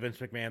angry about the Vince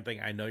McMahon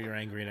thing. I know you're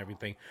angry and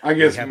everything. I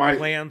guess We have my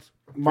plans.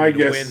 my you to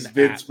guess win is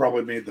Vince at-"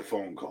 probably made the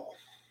phone call.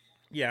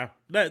 Yeah,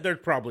 there's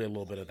probably a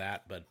little bit of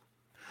that, but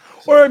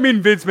Or I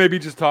mean, Vince maybe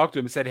just talked to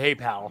him and said, "Hey,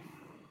 pal,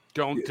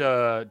 don't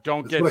That's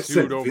get what I sued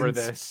said, over Vince.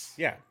 this."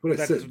 yeah, But I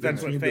that's said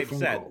Vince what made the Fabe phone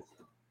said. call.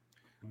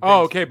 Oh,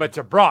 Vince- okay, but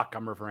to Brock,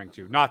 I'm referring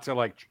to, not to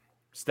like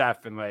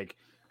Steph and like,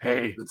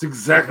 hey. That's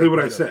exactly what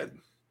I said.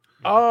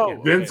 Oh,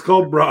 Vince okay.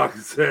 called Brock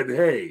and said,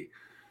 "Hey,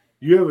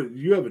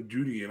 you have a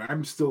duty, and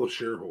I'm still a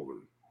shareholder,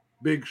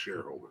 big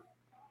shareholder."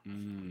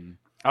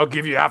 I'll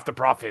give you half the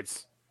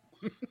profits.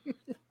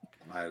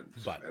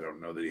 But I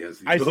don't know that he has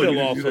the I ability still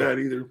to do also- that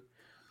either.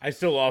 I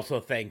still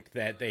also think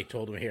that they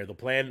told him here the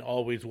plan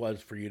always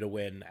was for you to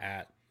win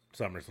at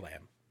SummerSlam.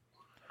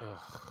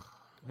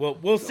 Well,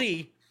 we'll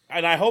see,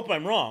 and I hope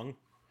I'm wrong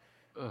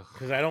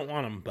because I don't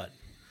want him. But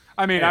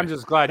I mean, I'm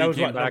just glad that he was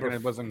came what, back number, and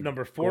it wasn't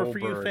number 4 for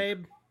you, Goldberg.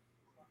 Fabe.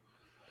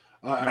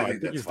 I I think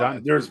think that's he's fine.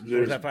 done. There's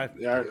that five?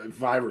 Yeah,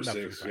 5 or No,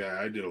 6. five. Yeah,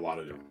 I did a lot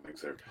of different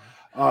things there.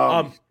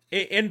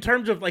 In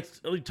terms of like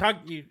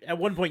at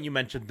one point you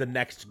mentioned the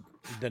next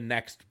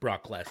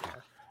Brock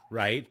Lesnar,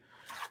 right?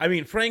 I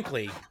mean,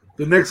 frankly,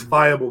 the next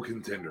viable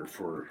contender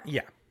for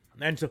yeah.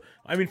 And so,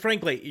 I mean,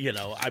 frankly,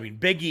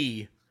 Big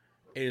E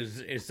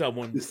is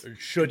someone. This-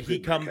 Should he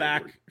big come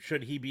category. back?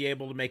 Should he be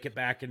able to make it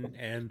back and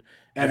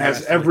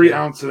has wrestle every again?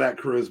 ounce of that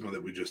charisma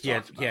that we just He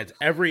has, talked he about. has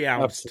every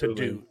ounce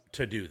Absolutely.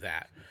 to do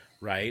that,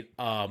 right?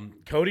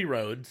 Cody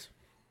Rhodes.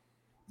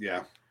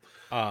 Yeah,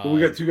 but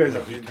we got 2 guys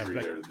up comes injury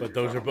back, there. that but you're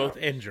those are talking both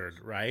about. injured,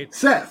 right?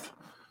 Seth.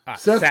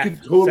 Seth could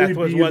totally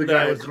was be one the that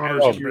guy I at was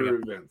Connor's about to bring Cure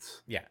up.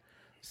 events. Yeah,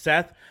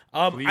 Seth.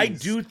 I Please.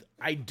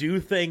 do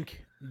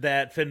think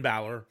that Finn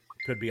Balor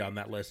could be on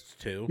that list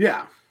too.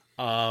 Yeah,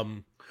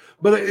 Um,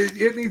 but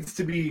it needs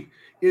to be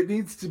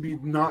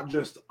not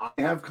just I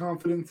have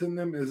confidence in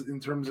them as in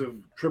terms of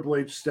Triple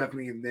H,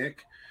 Stephanie, and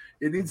Nick.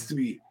 It needs to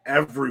be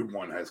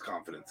everyone has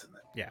confidence in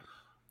them. Yeah.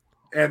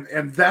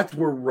 And that's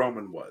where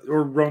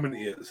Roman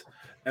is.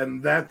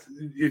 And that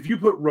if you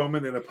put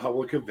Roman in a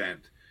public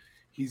event,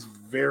 he's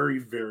very,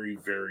 very,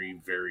 very,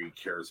 very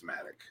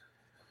charismatic.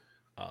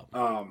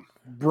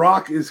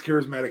 Brock is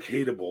charismatic,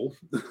 hateable,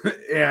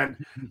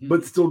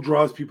 but still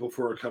draws people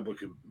for a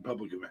public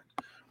event.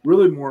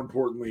 Really, more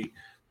importantly,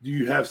 do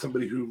you have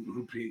somebody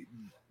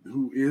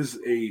who is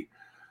a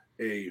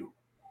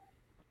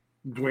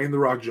Dwayne the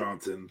Rock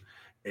Johnson,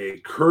 a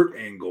Kurt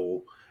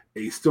Angle,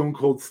 a Stone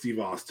Cold Steve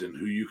Austin,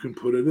 who you can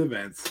put at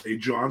events, a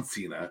John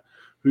Cena,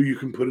 who you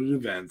can put at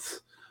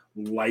events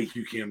like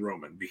you can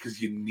Roman,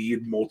 because you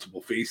need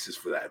multiple faces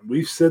for that. And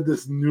we've said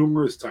this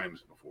numerous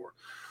times before.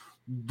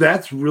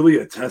 That's really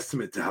a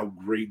testament to how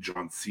great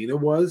John Cena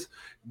was,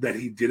 that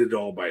he did it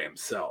all by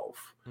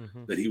himself,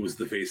 that he was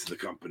the face of the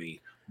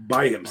company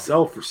by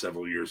himself for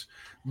several years.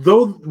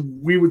 Though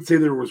we would say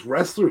there was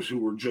wrestlers who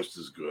were just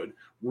as good,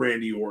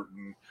 Randy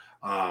Orton,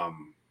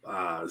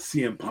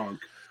 CM Punk,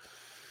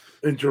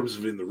 in terms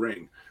of in the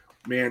ring.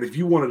 Man, if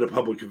you wanted a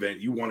public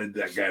event, you wanted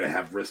that guy to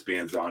have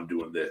wristbands on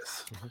doing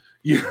this.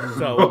 You know?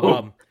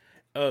 so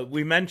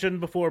We mentioned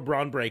before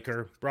Braun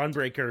Breaker. Braun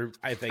Breaker,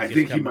 I think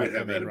he coming might up to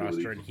have the main that ability.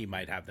 roster, and he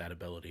might have that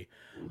ability.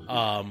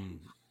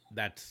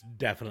 That's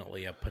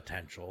definitely a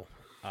potential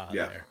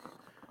Yeah. there.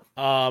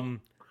 I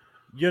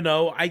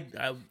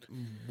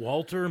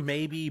Walter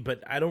maybe,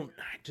 but I don't.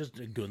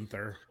 Just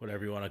Gunther,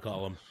 whatever you want to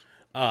call him.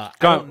 I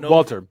don't know.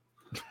 Walter.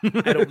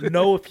 I don't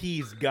know if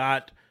he's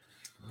got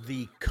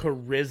the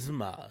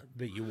charisma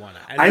that you want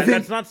to. I think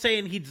that's not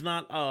saying he's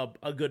not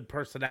a good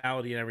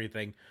personality and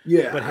everything.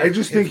 Yeah, but I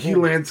just think he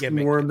whole lands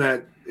gimmick- more in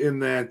that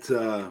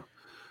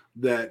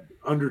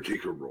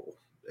Undertaker role.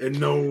 And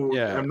no,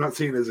 Yeah. I'm not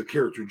saying as a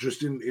character,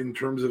 just in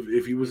terms of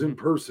if he was in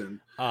person,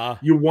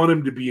 Mm-hmm. you want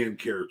him to be in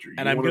character.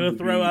 And I'm going to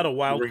throw out a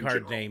wild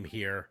card name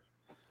here.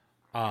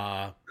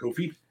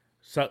 Kofi.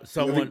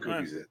 Someone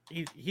Kofi's it.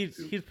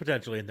 he's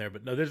potentially in there,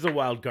 but no, there's a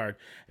wild card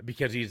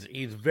because he's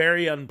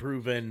very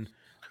unproven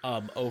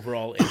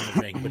overall in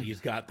the ring, but he's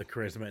got the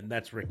charisma, and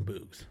that's Rick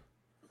Boogs.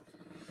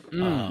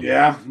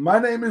 Yeah, my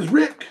name is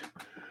Rick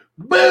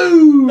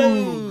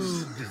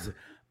Boogs.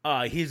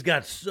 He's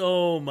got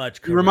so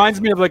much charisma. He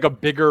reminds me of like a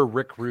bigger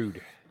Rick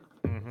Rude.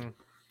 Mm-hmm.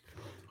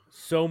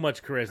 So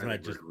much charisma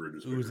just Rick Rude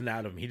is oozing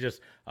out of him. He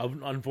just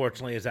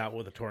unfortunately is out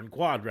with a torn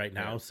quad right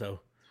now,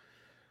 so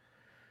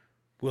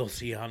we'll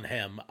see on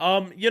him.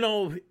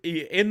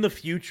 In the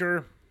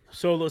future,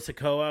 Solo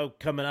Sikoa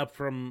coming up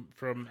from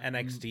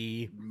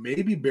NXT.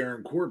 Maybe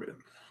Baron Corbin.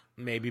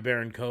 Maybe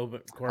Baron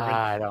Corbin.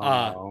 I don't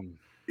know.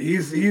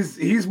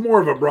 He's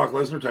more of a Brock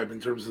Lesnar type in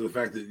terms of the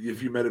fact that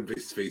if you met him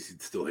face to face,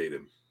 you'd still hate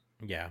him.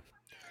 Yeah.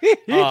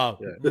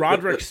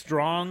 Roderick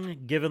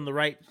Strong, given the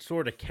right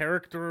sort of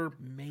character,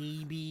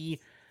 maybe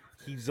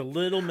he's a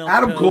little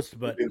milquetoast,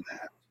 but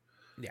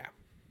yeah.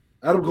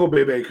 Adam Cole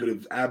Bebe could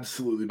have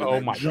absolutely been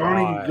that. My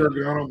Johnny God.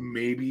 Gargano,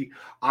 maybe.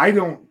 I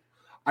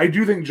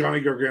do think Johnny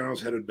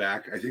Gargano's headed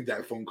back. I think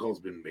that phone call's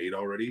been made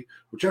already,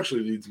 which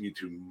actually leads me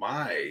to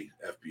my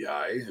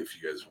FBI,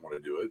 if you guys want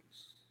to do it.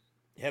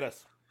 Hit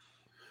us.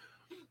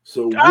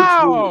 So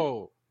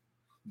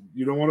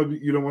you don't want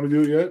to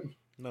do it yet?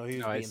 No,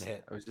 he's being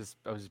hit. I was just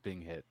being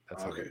hit.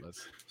 That's Okay. all it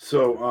was.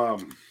 So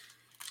I'm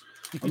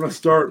gonna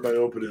start by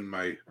opening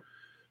my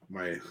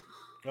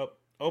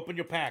Open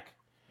your pack.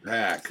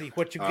 pack. See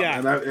what you got.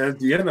 And at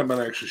the end, I'm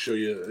gonna actually show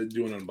you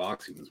do an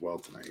unboxing as well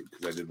tonight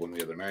because I did one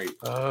the other night.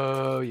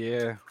 Oh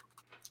yeah.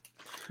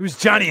 Who's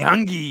Johnny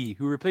Hungy?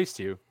 Who replaced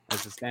you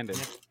as a stand-in?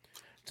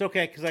 It's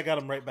okay because I got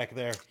him right back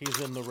there. He's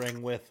in the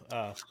ring with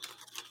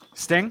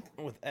Sting?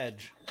 with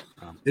Edge.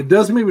 It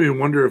does make me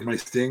wonder if my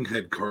Sting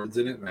had cards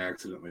in it and I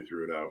accidentally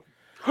threw it out.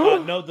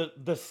 No,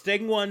 the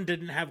Sting one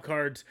didn't have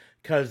cards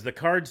because the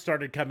cards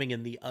started coming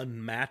in the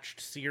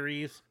Unmatched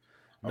series,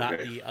 not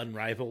Okay. the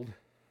Unrivaled.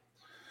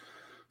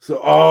 So,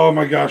 oh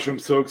my gosh, I'm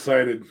so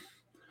excited.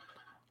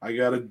 I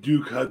got a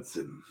Duke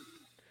Hudson.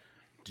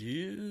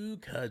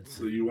 Duke So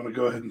Hudson. you want to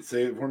go ahead and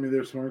say it for me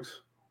there,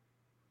 Smarks?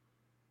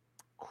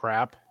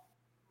 Crap.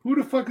 Who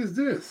the fuck is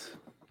this?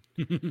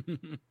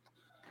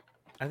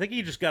 I think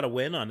he just got a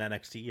win on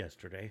NXT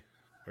yesterday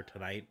or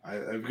tonight.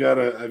 I've got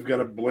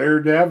a Blair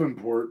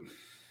Davenport.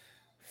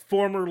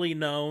 Formerly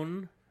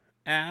known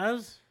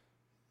as.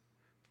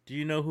 Do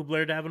you know who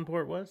Blair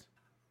Davenport was?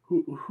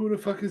 Who the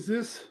fuck is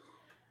this?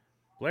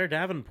 Blair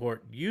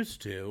Davenport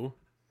used to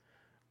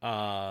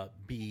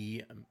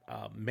be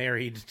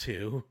married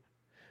to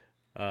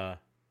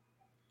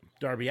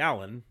Darby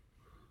Allin.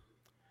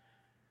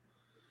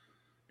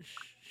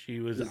 She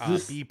was Is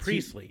this B.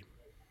 Priestley.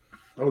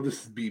 Oh,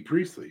 this is B.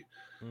 Priestley.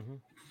 Mm-hmm.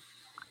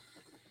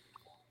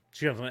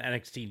 She was on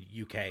NXT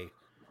UK.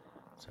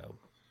 So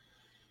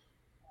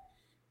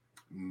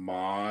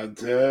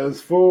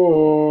Montez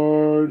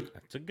Ford.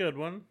 that's a good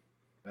one.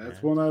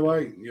 That's one I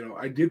like. You know,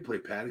 I did play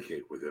patty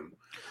cake with him.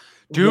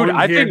 Dude,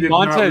 I think One-handed,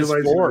 not Montez realizing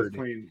he was Ford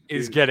playing-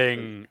 is dude,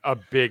 getting a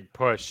big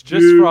push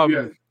just dude, from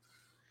yeah.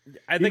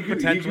 I think could-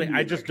 he potentially, could be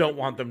I in just that don't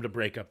category. want them to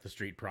break up the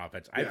Street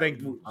Profits. I Yeah.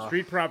 think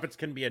Street Profits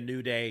can be a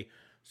New Day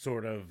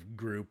sort of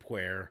group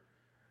where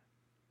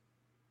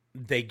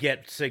they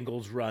get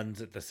singles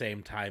runs at the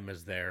same time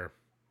as their,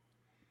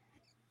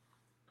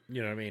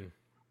 you know what I mean?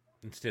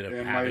 Instead of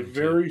And my having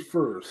very to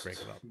first break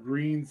it up.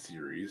 green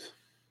series,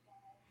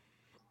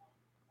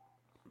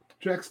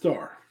 Jack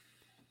Starr.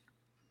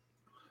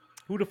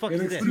 Who the fuck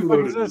is NXT this?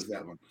 Loaded is this? is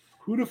that one.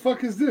 Who the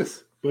fuck is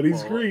this? But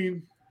he's Well,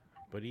 green.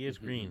 But he is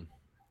green.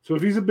 So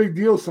if he's a big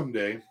deal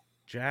someday,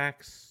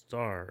 Jack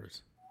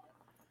Stars.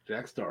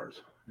 Jack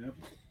Stars. Yep.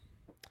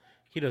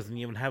 He doesn't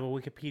even have a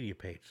Wikipedia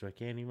page, so I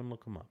can't even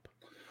look him up.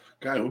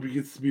 God, I hope he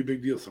gets to be a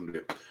big deal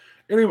someday.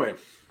 Anyway,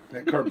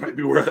 that card might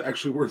be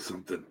actually worth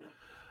something.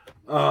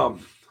 So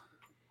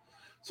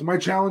my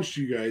challenge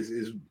to you guys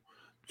is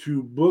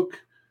to book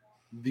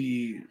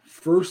the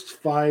first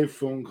 5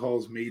 phone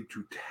calls made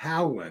to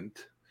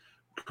talent,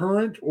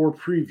 current or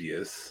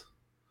previous,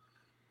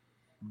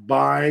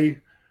 by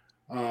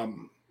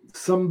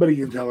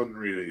somebody in talent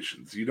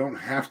relations. You don't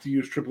have to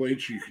use Triple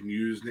H. You can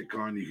use Nick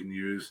Khan. You can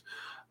use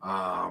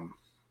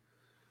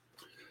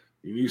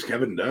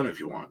Kevin Dunn if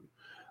you want.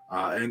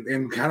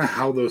 And kind of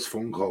how those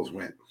phone calls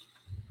went.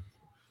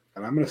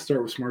 And I'm going to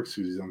start with Smart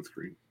Susie's on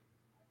screen.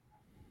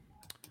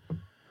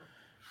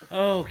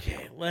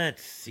 Okay,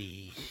 let's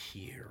see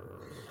here.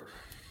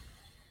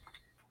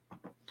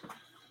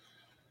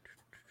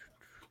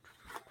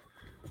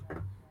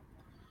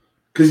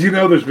 Because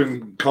there's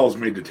been calls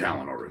made to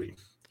Talon already.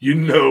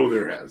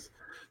 There has,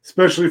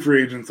 especially for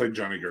agents like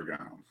Johnny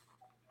Gargano.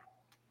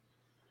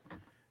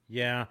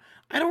 Yeah,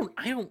 I don't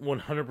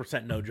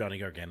 100% know Johnny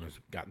Gargano's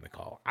gotten the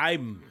call.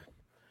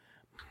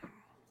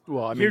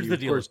 Well, I mean, Here's you the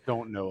of deal. course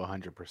don't know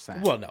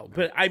 100%. Well, no,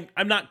 but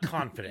I'm not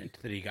confident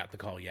that he got the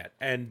call yet,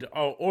 and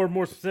or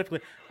more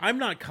specifically, I'm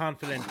not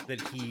confident that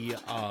he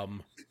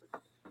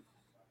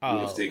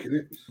Would have taken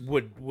it.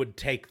 would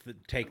take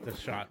the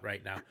shot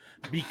right now,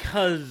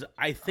 because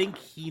I think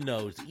he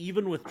knows,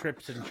 even with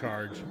Trips in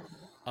charge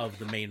of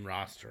the main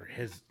roster,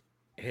 his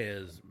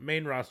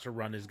main roster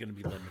run is going to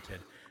be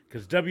limited,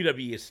 because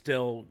WWE is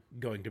still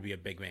going to be a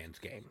big man's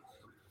game,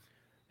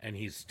 and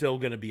he's still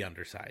going to be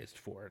undersized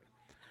for it.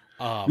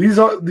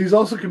 These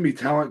also can be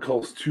talent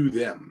calls to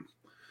them.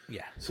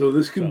 Yeah. So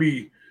this can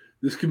be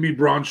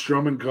Braun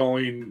Strowman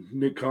calling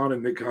Nick Khan,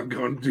 and Nick Khan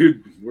going,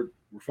 dude, we're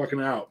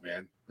fucking out,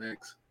 man.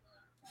 Thanks.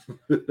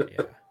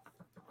 Yeah.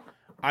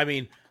 I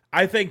mean,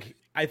 I think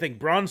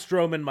Braun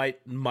Strowman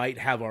might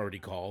have already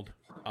called,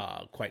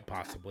 quite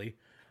possibly.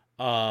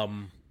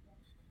 I'm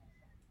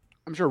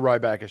sure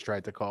Ryback has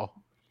tried to call.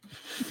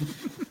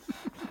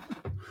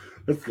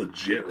 That's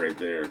legit right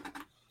there.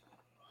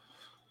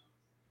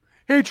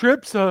 Hey,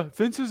 Trips,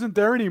 Vince isn't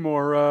there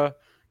anymore.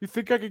 You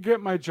think I could get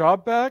my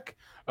job back?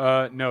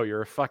 No,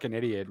 you're a fucking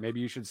idiot. Maybe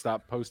you should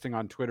stop posting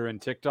on Twitter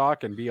and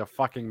TikTok and be a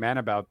fucking man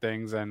about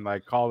things and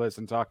call us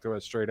and talk to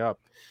us straight up.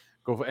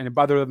 And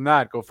other than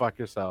that, go fuck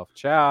yourself.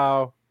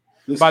 Ciao.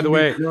 By the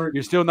way,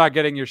 you're still not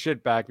getting your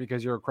shit back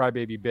because you're a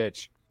crybaby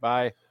bitch.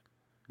 Bye.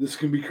 This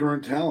can be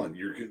current talent.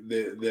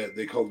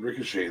 They called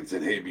Ricochet and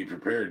said, hey, be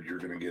prepared. You're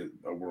going to get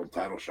a world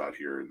title shot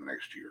here in the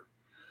next year.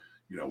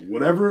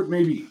 Whatever it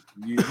may be,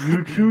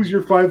 you choose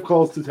your 5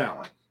 calls to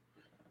talent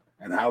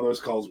and how those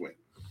calls went.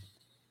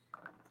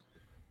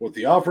 What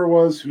the offer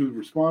was, who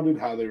responded,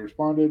 how they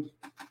responded.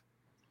 I'm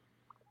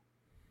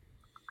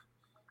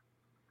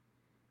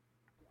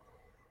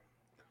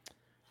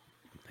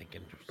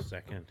thinking for a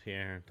second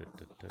here. Do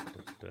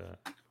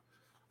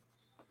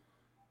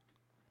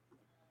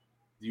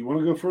you want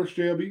to go first,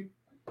 JLB?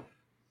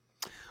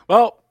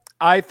 Well,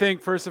 I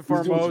think first and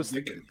foremost,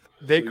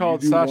 they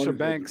called Sasha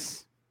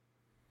Banks.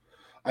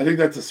 I think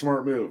that's a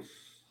smart move.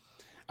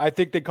 I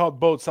think they called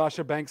both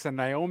Sasha Banks and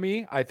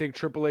Naomi. I think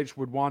Triple H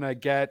would want to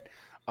get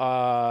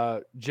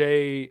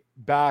Jay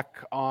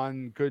back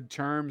on good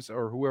terms,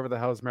 or whoever the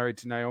hell is married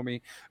to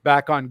Naomi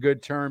back on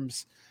good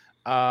terms,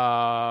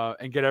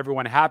 and get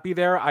everyone happy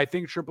there. I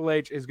think Triple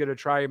H is going to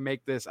try and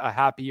make this a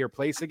happier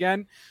place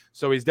again.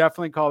 So he's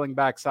definitely calling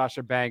back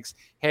Sasha Banks.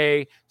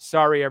 Hey,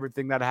 sorry,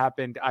 everything that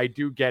happened. I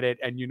do get it.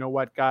 And you know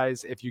what,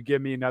 guys, if you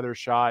give me another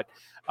shot,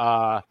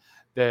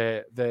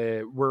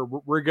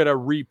 we're gonna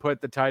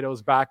re-put the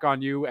titles back on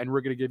you, and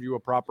we're gonna give you a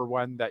proper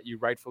one that you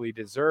rightfully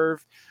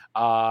deserve.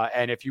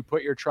 And if you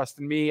put your trust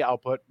in me, I'll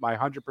put my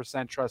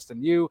 100% trust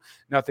in you.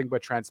 Nothing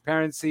but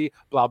transparency.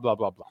 Blah blah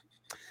blah blah.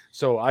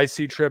 So I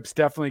see Trips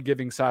definitely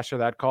giving Sasha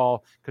that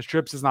call, because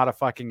Trips is not a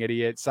fucking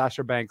idiot.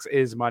 Sasha Banks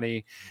is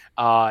money,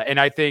 and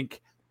I think,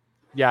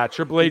 yeah,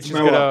 Triple H is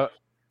gonna.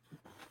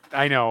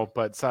 I know,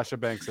 but Sasha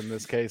Banks in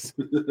this case.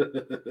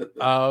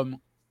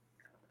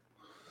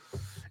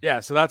 Yeah,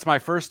 so that's my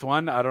first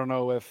one. I don't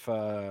know if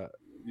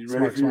you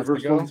ready for your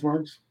first one,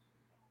 Smarks?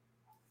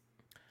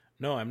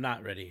 No, I'm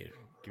not ready.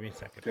 Give me a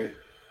second. Okay.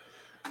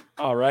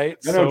 All right.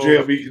 I know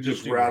JLB can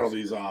just rattle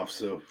these off,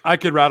 so I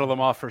could rattle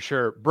them off for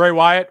sure. Bray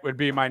Wyatt would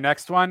be my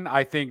next one.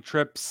 I think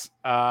Trips.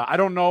 I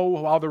don't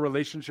know how the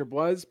relationship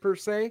was per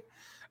se.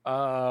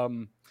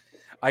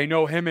 I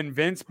know him and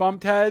Vince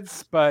bumped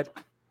heads, but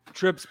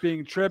Trips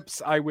being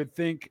Trips, I would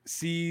think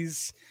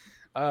sees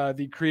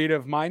the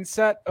creative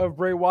mindset of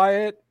Bray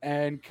Wyatt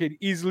and could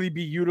easily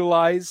be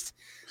utilized.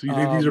 So you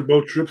think these are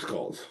both Trips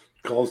calls?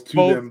 Calls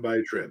to them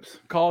by Trips.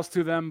 Calls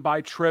to them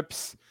by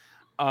Trips.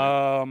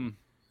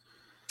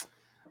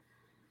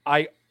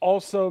 I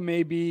also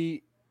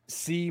maybe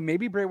see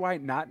Bray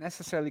Wyatt not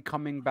necessarily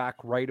coming back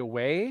right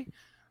away,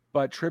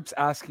 but Trips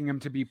asking him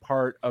to be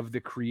part of the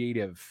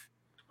creative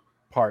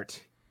part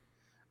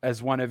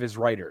as one of his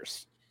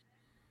writers.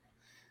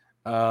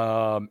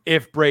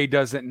 If Bray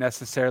doesn't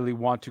necessarily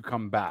want to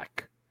come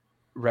back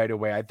right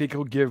away, I think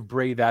he'll give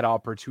Bray that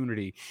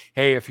opportunity.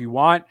 Hey, if you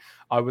want,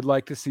 I would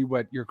like to see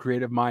what your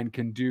creative mind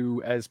can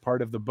do as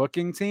part of the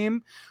booking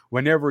team.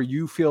 Whenever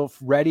you feel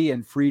ready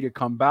and free to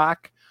come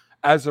back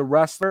as a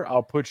wrestler,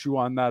 I'll put you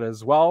on that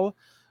as well.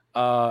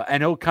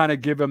 And he'll kind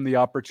of give him the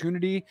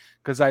opportunity,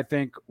 because I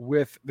think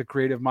with the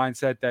creative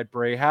mindset that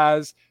Bray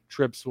has,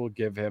 Trips will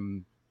give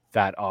him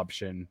that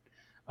option.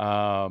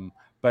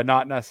 But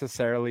not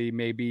necessarily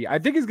maybe. I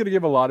think he's going to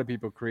give a lot of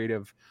people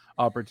creative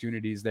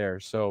opportunities there.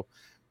 So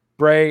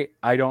Bray,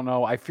 I don't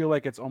know. I feel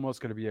like it's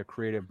almost going to be a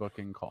creative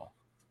booking call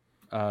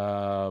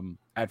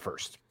at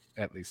first,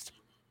 at least.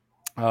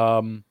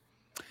 Do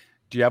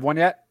you have one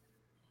yet?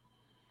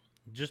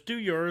 Just do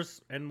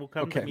yours, and we'll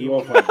come to me.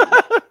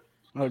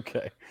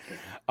 Okay.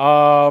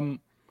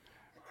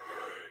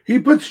 He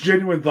puts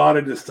genuine thought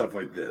into stuff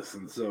like this,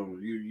 and so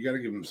you got to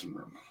give him some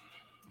room.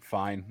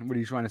 Fine. What are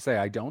you trying to say?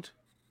 I don't.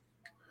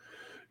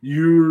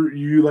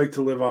 You like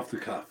to live off the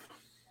cuff.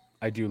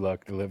 I do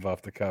like to live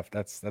off the cuff.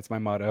 That's my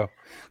motto.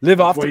 Live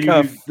off the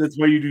cuff. That's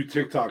why you do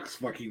TikToks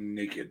fucking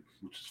naked,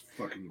 which is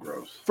fucking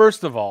gross.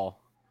 First of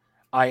all,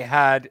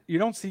 you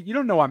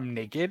don't know I'm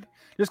naked.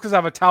 Just because I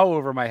have a towel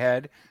over my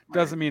head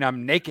doesn't mean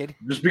I'm naked.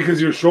 Just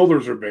because your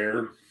shoulders are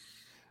bare.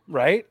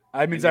 Right?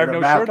 I means I have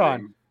no shirt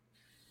on.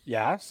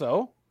 Yeah,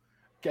 so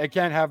I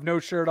can't have no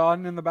shirt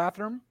on in the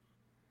bathroom.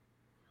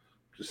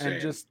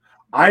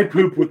 I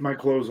poop with my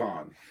clothes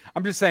on.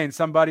 I'm just saying,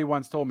 somebody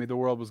once told me the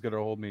world was going to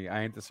hold me.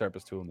 I ain't the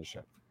sharpest tool in the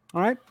shed. All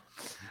right.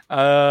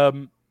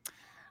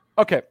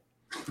 Okay.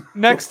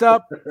 Next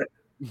up.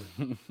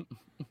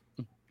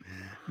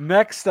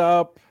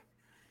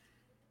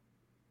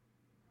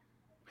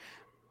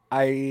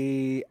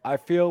 I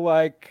feel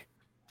like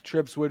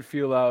Trips would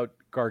feel out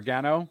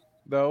Gargano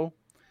though.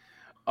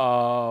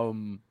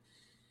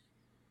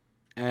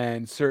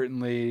 And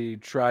certainly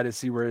try to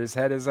see where his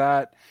head is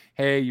at.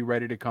 Hey, you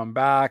ready to come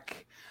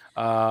back?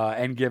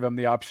 And give him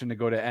the option to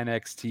go to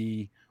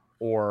NXT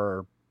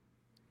or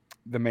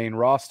the main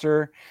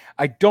roster.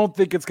 I don't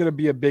think it's going to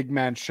be a big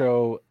man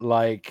show.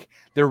 Like,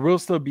 there will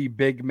still be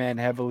big men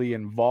heavily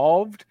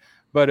involved,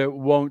 but it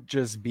won't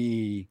just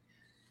be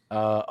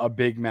a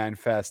big man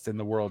fest in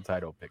the world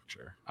title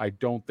picture. I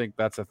don't think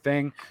that's a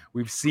thing.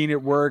 We've seen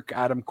it work.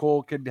 Adam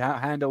Cole could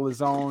handle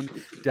his own.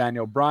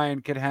 Daniel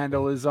Bryan could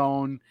handle his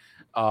own.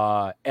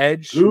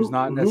 Edge, who's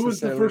not necessarily... Who was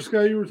the first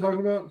guy you were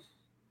talking about?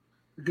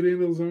 Could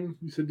handle his own?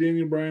 You said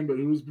Daniel Bryan, but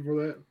who was before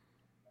that?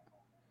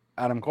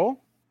 Adam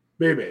Cole?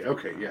 Bebe.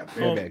 Okay, yeah.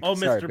 Bebe. Oh,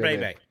 Mr.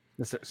 Bebe.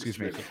 Excuse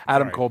me.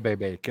 Adam Cole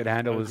Bebe could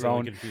handle his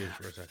own.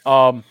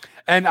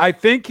 And I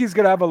think he's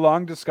going to have a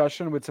long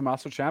discussion with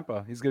Tommaso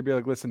Ciampa. He's going to be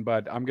like, listen,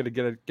 bud, I'm going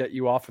to get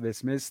you off of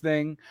this Miz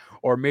thing,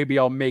 or maybe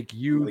I'll make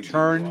you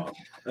turn.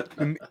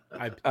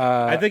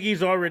 I think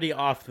he's already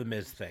off the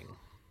Miz thing.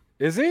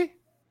 Is he?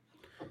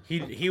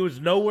 He was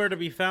nowhere to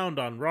be found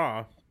on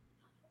Raw.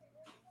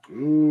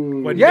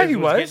 Ooh. Yeah, he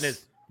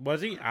was.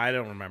 Was he? I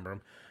don't remember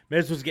him.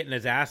 Miz was getting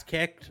his ass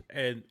kicked,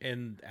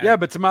 and yeah,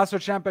 but Tommaso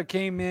Ciampa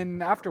came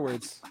in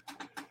afterwards.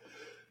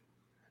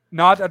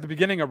 Not at the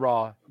beginning of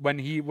Raw,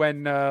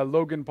 when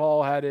Logan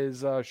Paul had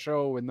his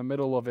show in the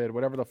middle of it,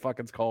 whatever the fuck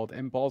it's called,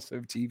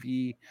 Impulsive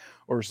TV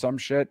or some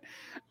shit.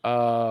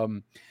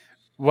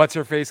 What's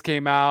her face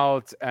came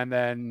out, and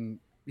then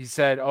he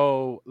said,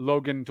 "Oh,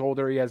 Logan told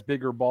her he has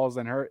bigger balls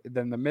than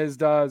the Miz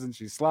does, and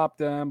she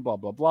slapped him." Blah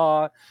blah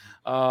blah.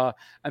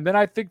 And then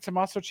I think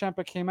Tommaso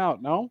Ciampa came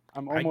out. No,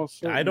 I'm almost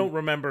certain. I don't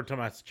remember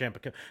Tommaso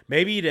Ciampa.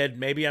 Maybe he did.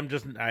 Maybe I'm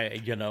just I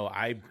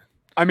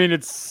mean,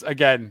 it's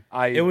again.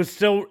 It was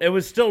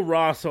still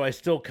Raw, so I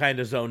still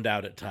kind of zoned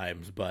out at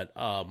times. But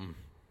I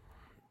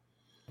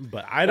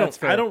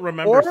don't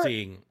remember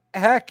seeing.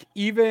 Heck,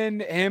 even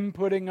him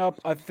putting up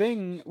a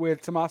thing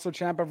with Tommaso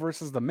Ciampa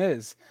versus the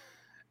Miz.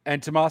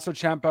 And Tommaso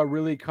Ciampa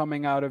really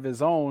coming out of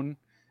his own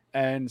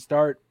and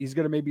he's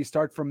going to maybe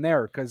start from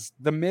there, because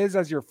the Miz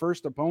as your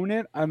first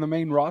opponent on the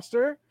main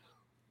roster,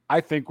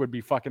 I think would be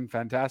fucking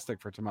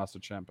fantastic for Tommaso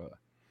Ciampa.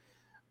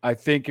 I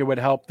think it would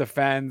help the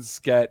fans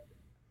get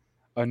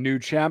a new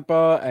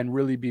Ciampa and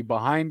really be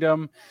behind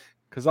him,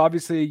 because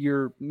obviously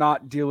you're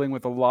not dealing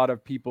with a lot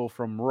of people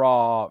from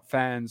Raw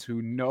fans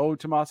who know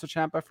Tommaso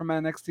Ciampa from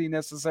NXT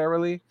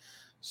necessarily.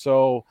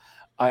 So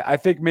I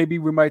think maybe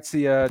we might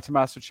see a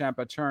Tommaso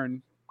Ciampa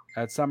turn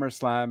at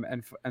SummerSlam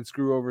and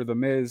screw over the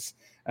Miz,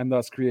 and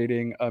thus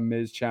creating a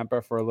Miz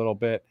Ciampa for a little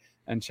bit,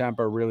 and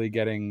Ciampa really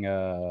getting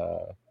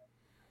a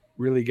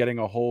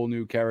whole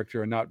new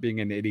character and not being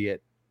an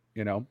idiot,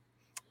 you know.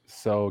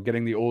 So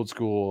getting the old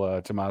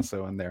school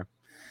Tommaso in there.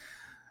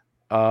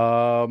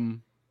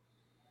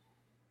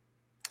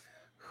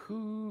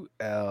 Who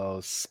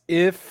else?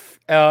 And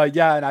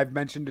I've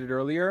mentioned it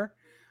earlier.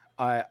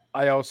 I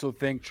also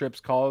think Trips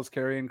calls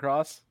Karrion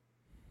Kross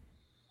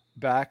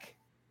back.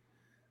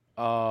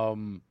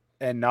 And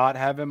not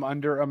have him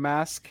under a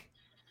mask.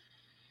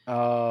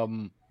 Where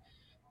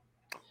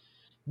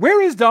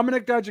is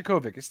Dominik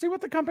Dijakovic? Is he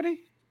with the company?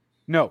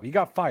 No, he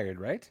got fired,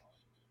 right?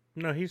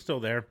 No, he's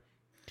still there.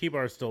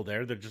 T-Bar's still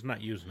there. They're just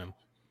not using him.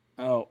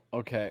 Oh,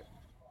 okay.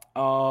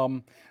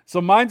 So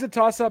mine's a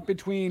toss-up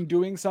between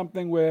doing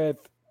something with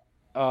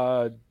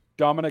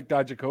Dominik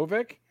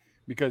Dijakovic,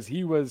 because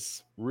he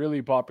was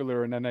really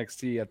popular in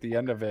NXT at the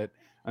end of it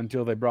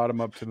until they brought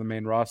him up to the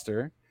main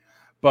roster.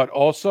 But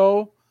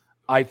also,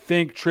 I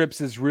think Trips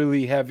is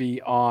really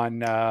heavy on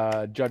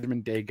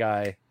Judgment Day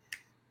guy,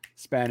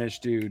 Spanish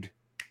dude.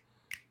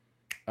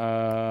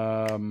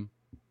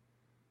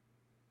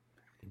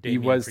 He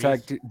was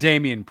tagged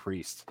Damian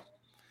Priest.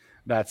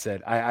 That's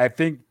it. I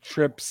think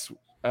Trips.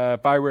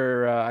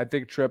 I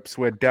think Trips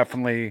would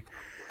definitely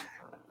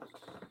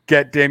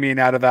get Damian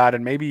out of that,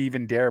 and maybe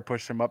even dare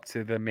push him up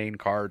to the main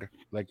card,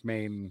 like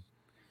main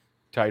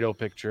title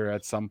picture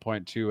at some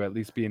point too. At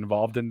least be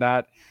involved in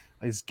that.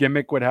 His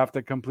gimmick would have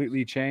to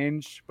completely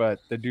change, but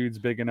the dude's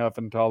big enough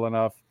and tall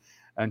enough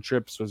and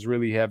Trips was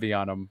really heavy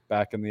on him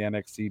back in the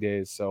NXT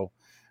days. So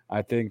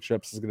I think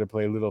Trips is going to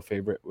play a little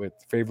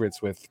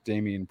favorites with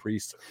Damian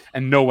Priest,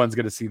 and no one's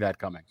going to see that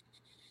coming.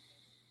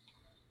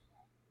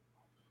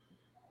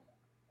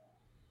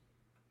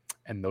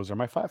 And those are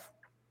my 5.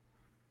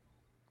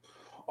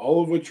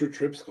 All of which were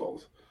Trips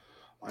calls.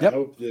 I Yep.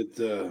 hope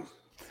that.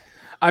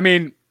 I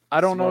mean,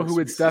 I don't know Smarks who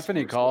would makes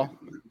Stephanie this call.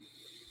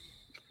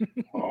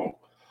 more Oh,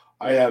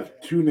 I have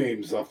 2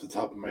 names off the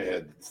top of my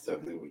head that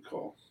Stephanie would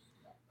call,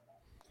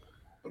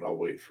 but I'll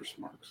wait for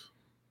Smarks.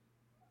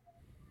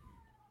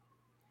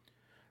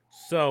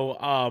 So,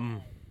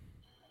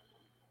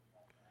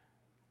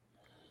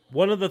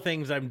 one of the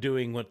things I'm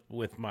doing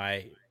with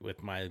my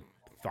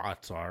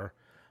thoughts are,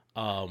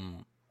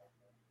 I'm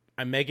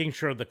making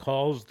sure the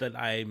calls that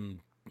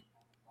I'm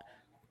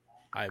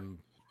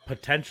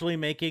potentially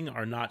making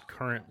are not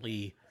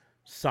currently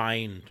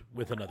signed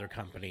with another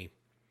company,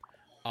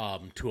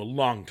 to a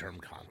long-term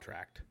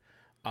contract.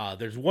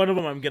 There's one of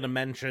them I'm going to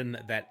mention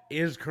that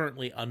is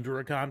currently under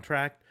a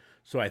contract,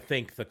 so I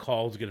think the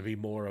call is going to be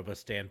more of a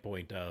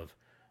standpoint of,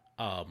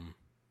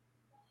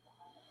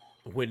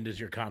 when does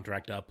your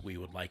contract up? We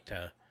would like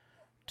to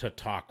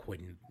talk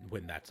when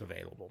that's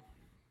available.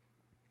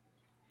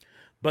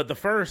 But the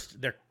first,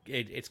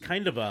 it's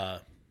kind of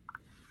a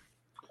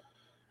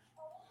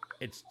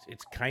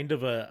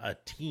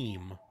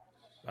team.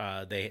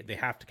 They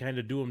have to kind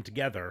of do them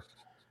together.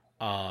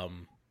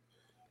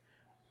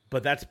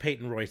 But that's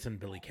Peyton Royce and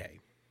Billy Kay.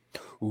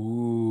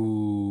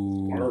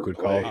 Ooh, Smart good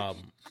play. call.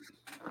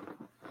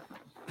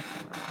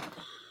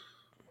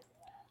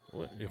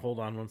 Hold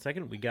on one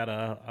second. We got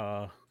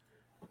a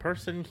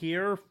person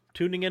here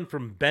tuning in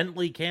from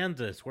Bentley,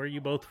 Kansas. Where are you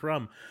both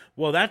from?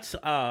 Well, that's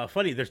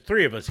funny. There's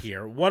 3 of us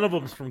here. One of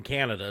them's from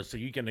Canada, so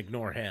you can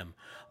ignore him.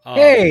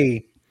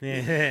 Hey,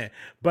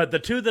 But the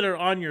 2 that are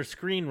on your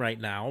screen right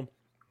now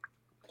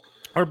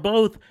are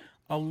both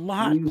a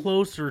lot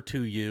closer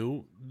to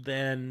you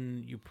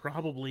than you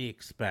probably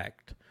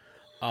expect.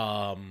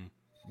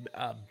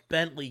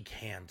 Bentley,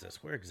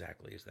 Kansas. Where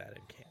exactly is that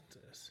in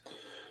Kansas?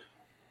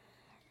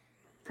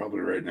 Probably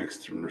right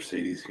next to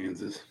Mercedes,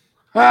 Kansas.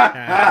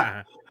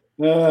 Ah,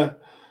 It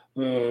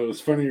was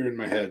funnier in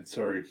my head.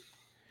 Sorry.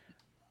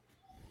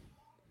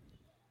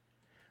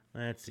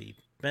 let's see.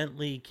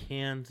 Bentley,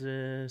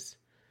 Kansas.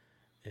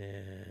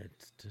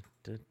 It's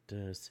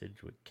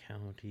Sedgwick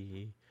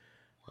County.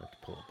 Let's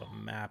pull up a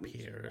map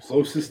here.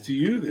 Closest to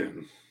you,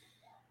 then.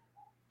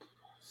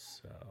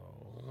 So,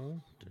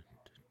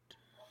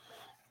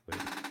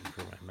 waiting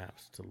for my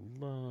maps to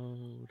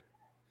load.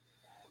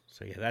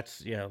 So yeah,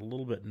 that's a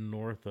little bit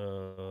north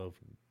of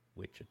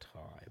Wichita,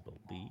 I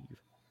believe.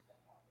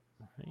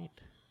 Right?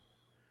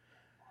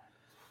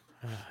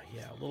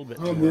 Yeah, a little bit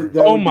north.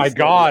 Oh my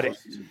God.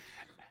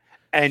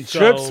 And So-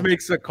 Trips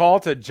makes a call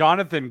to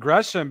Jonathan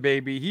Gresham,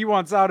 baby. He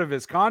wants out of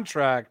his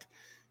contract.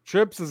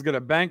 Trips is going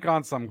to bank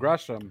on some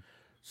Gresham.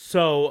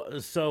 So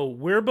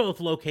we're both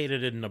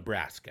located in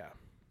Nebraska.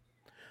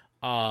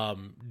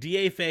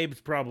 DA Fabe's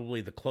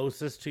probably the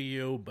closest to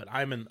you, but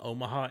I'm in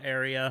Omaha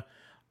area.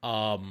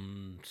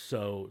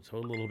 So a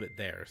little bit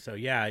there. So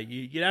yeah,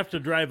 you'd have to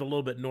drive a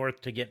little bit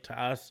north to get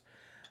to us,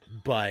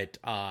 but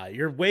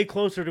you're way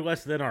closer to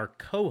us than our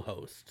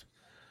co-host.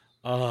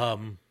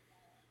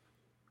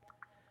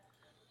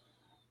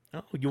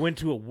 Oh, you went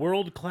to a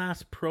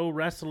world-class pro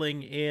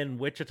wrestling in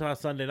Wichita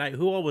Sunday night.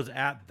 Who all was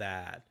at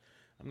that?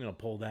 I'm gonna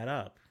pull that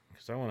up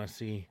because I want to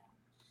see.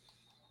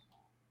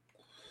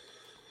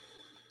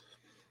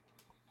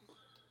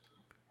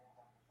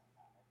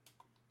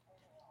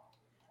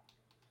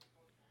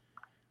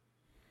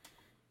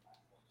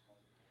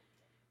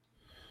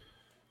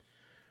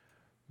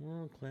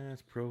 World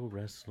Class Pro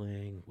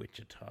Wrestling,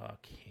 Wichita,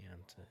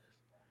 Kansas.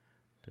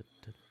 Da,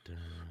 da, da.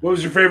 What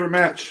was your favorite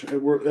match at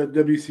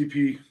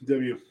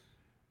WCPW?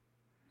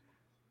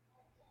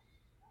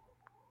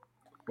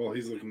 While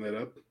he's looking that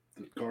up,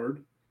 the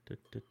card. Da,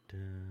 da, da.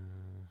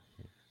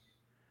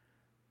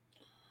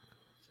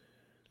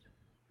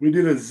 We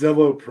did a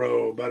Zello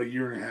Pro about a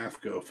year and a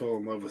half ago. Fell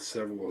in love with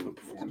several of the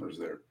performers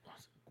there.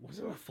 Was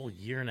it a full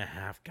year and a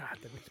half? God,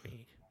 that was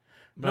me.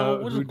 No, it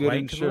who wasn't quite.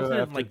 didn't 'Cause show wasn't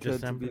it after like Ted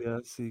December?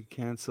 DiBiase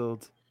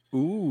canceled?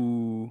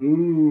 Ooh.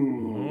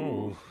 Ooh.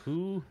 Oh,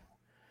 who?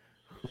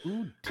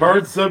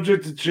 Card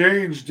subject to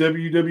change,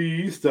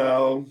 WWE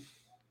style.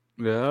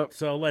 Yep.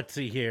 So let's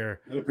see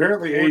here. And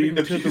apparently According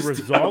AEW to the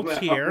style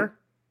results now. here,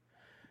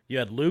 you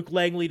had Luke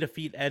Langley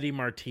defeat Eddie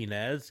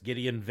Martinez.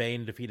 Gideon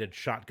Vane defeated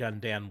Shotgun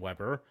Dan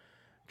Weber.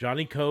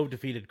 Johnny Cove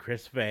defeated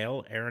Chris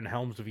Vale. Aaron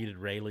Helms defeated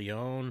Ray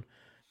Leone.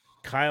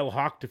 Kyle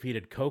Hawk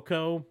defeated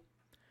Coco.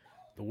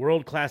 The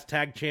World Class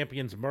Tag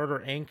Champions Murder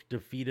Inc.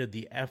 defeated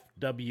the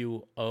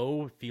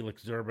FWO,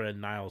 Felix Zerba and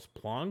Niles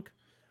Plonk.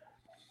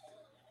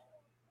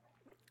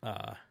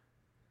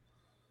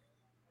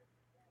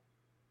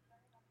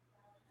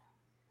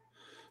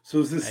 So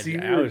is this I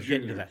senior or was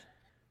getting to junior?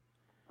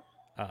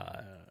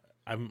 that.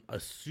 I'm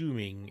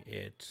assuming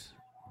it's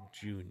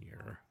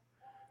junior.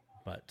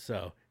 But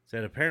so,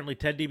 said apparently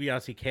Ted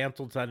DiBiase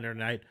canceled Sunday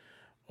night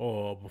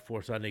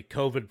before Sunday.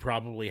 COVID,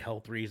 probably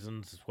health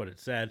reasons, is what it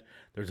said.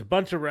 There's a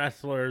bunch of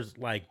wrestlers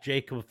like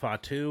Jacob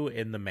Fatu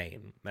in the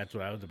main. That's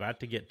what I was about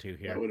to get to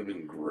here. That would have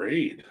been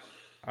great.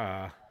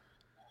 But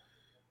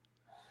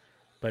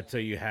so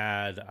you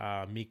had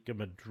Mika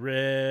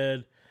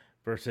Madrid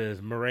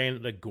versus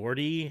Miranda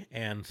Gordy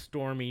and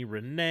Stormy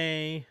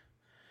Renee.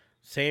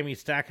 Sammy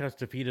Stackhouse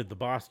defeated the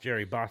boss,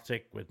 Jerry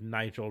Bostic, with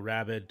Nigel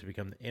Rabbit to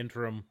become the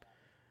interim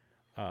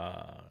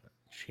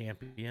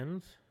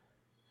champions.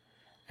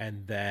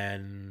 And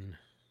then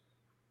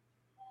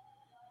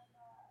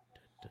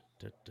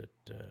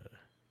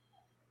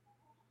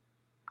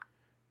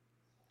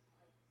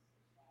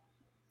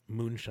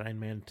Moonshine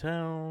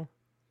Mantel.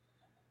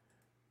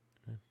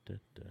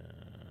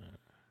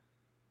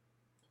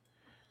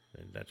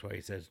 And that's why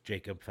he says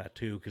Jacob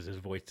Fatu, because his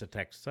voice to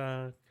text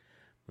sucked.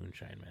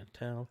 Moonshine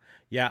Mantel.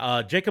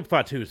 Yeah, Jacob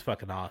Fatu is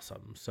fucking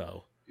awesome.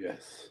 So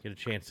Yes. get a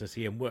chance to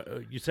see him.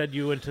 You said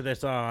you went to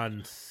this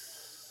on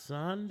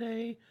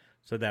Sunday?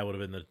 So that would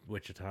have been the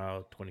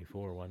Wichita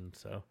 24 one.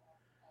 So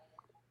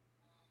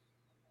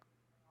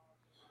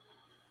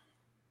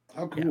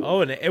How cool. yeah.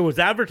 Oh, and it was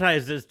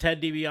advertised as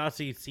Ted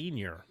DiBiase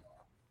Sr.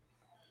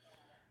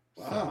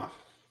 Wow.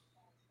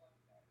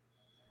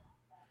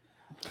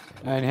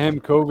 And him,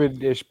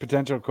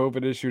 potential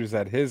COVID issues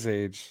at his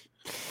age.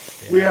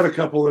 We had a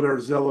couple in our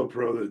Zella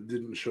Pro that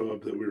didn't show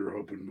up that we were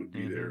hoping would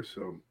be Mhm. there.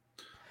 So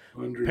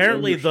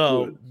Apparently,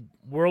 understood. the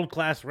World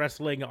Class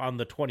Wrestling on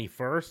the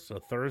 21st, so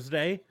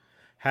Thursday,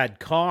 had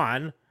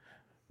Khan,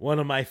 one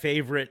of my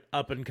favorite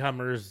up and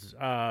comers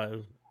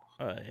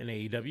in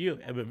AEW,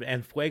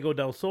 and Fuego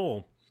del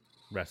Sol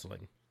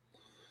wrestling.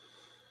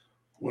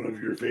 One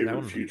of your That favorite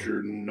one was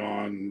future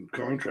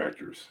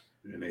non-contractors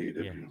in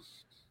AEW.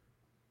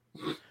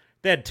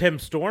 They had Tim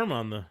Storm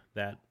on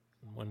that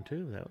one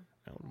too. That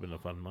would have been a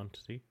fun one to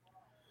see.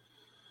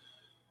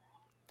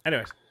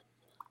 Anyways,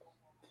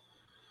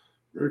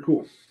 Very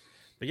cool.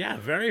 but yeah,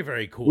 very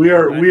very cool. We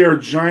are Glad- we are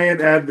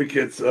giant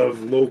advocates of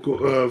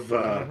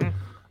Mhm.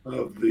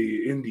 of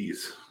the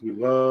indies. We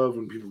love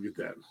when people get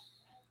that.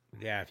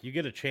 Yeah, if you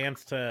get a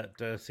chance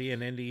to see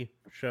an indie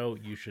show,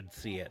 you should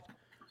see it.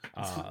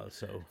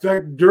 So In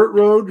fact, Dirt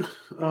Road,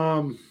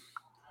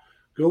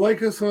 go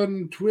like us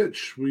on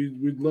Twitch.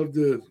 We'd love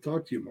to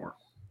talk to you more.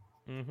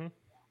 hmm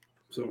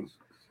So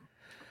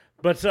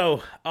But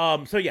so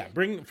yeah,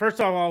 bring first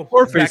of all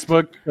Or back to-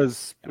 Facebook,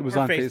 because it was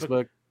Or on Facebook.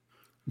 Facebook.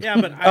 yeah,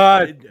 but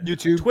I,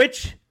 YouTube.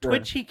 Twitch Sure.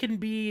 he can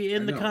be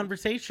in I the know.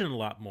 conversation a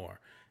lot more,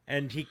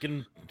 and he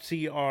can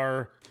see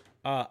our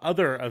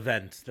other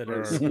events that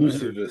are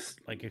exclusivist.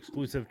 like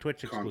exclusive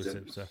Twitch Content.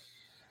 exclusive. So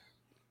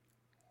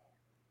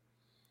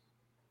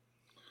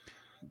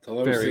Tell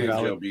them Very to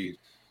valid. JLB.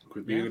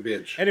 Quit being Yeah. a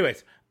bitch.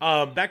 anyways,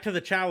 back to the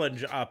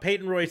challenge.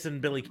 Peyton Royce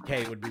and Billy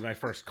Kay would be my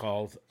first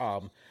calls.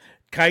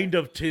 Kind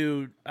of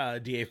to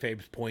DA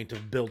Fabe's point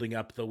of building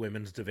up the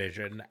women's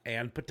division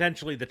and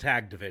potentially the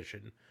tag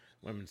division,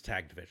 women's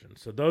tag division.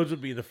 So those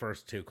would be the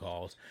first two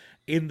calls.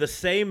 In the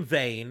same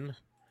vein,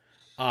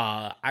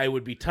 I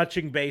would be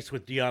touching base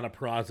with Deanna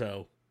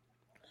Prazo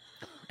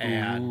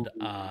and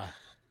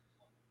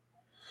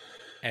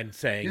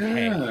saying,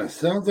 Yeah, hey,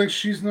 sounds like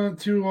she's not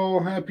too all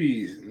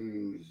happy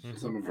in Mhm.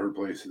 some of her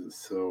places.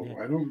 So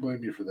Yeah. I don't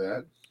blame you for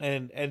that.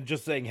 and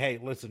just saying, hey,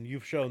 listen,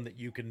 you've shown that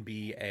you can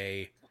be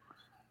a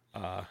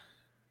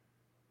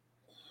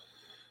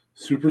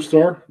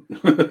Superstar?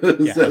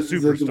 is, Yeah, that, a is that the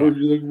superstar. word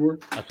you're looking for?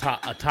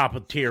 a top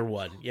of tier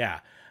one, yeah.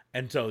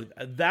 And so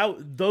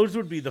those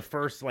would be the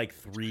first like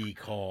three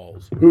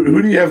calls.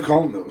 Who do you have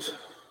calling those?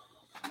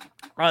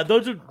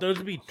 Those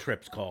would be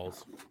Trips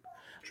calls.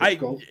 Trips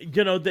calls?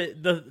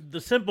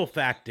 The simple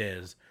fact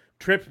is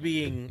Tripp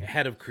being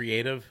head of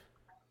creative,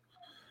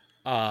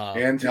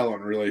 And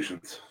talent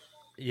relations.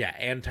 yeah,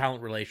 and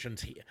talent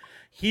relations.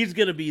 He's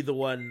gonna be the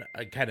one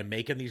kind of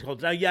making these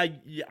calls. Now, yeah,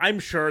 I'm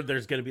sure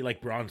there's gonna be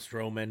like Braun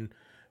Strowman.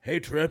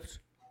 Hey, Trips,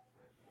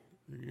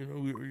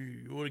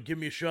 you want to give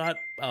me a shot?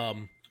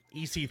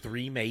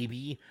 EC3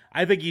 maybe.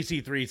 I think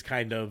EC3's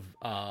kind of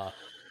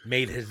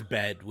made his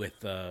bed with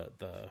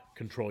the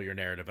control your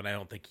narrative, and I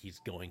don't think he's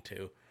going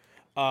to.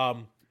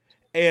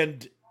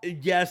 And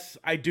yes,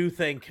 I do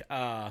think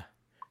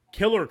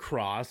Killer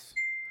Cross,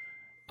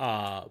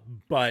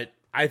 but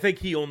I think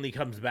he only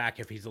comes back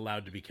if he's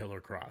allowed to be Killer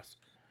Cross.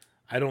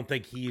 I don't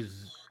think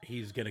he's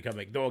gonna come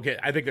back. Okay,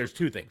 I think there's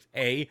two things.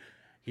 A,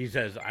 he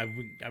says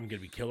I'm gonna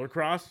be Killer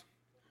Cross,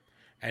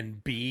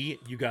 and B,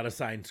 you got to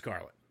sign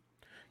Scarlett,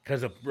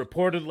 because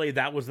reportedly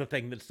that was the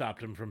thing that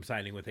stopped him from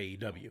signing with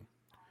AEW,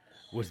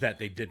 was that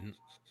they didn't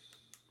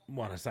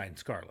want to sign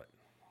Scarlett.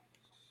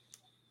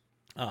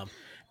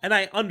 And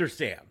I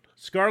understand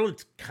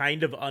Scarlett's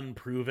kind of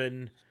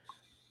unproven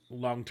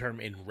long term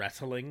in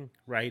wrestling,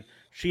 right?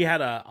 She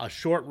had a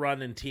short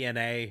run in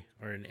TNA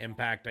or in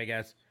Impact, I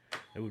guess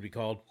it would be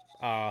called.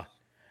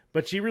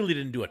 But she really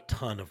didn't do a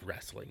ton of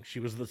wrestling. She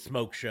was the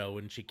Smoke Show,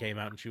 and she came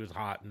out and she was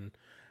hot, and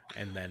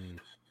then.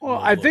 Well,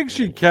 I think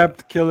she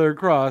kept Killer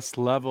Cross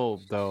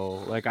level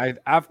though. Like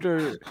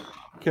after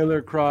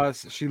Killer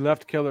Cross, she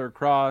left Killer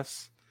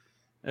Cross,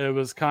 It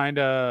was kind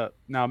of,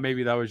 now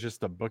maybe that was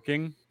just the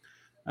booking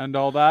and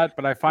all that,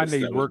 but I find Yes,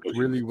 they that was worked booking.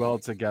 really well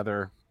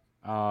together.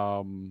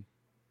 Kind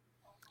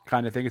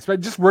of thing. It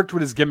just worked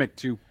with his gimmick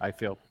too, I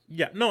feel.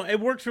 Yeah, no, it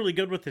works really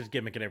good with his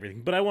gimmick and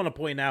everything. But I want to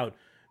point out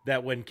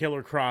that when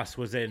Killer Cross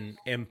was in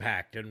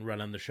Impact and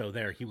running the show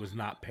there, he was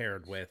not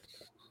paired with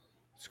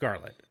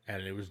Scarlett,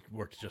 and it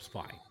worked just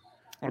fine.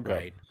 Okay.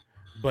 Right?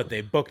 But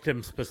they booked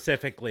him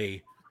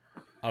specifically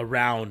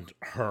around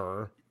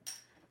her,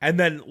 and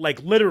then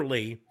like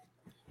literally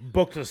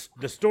booked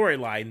the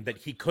storyline that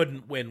he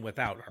couldn't win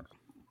without her.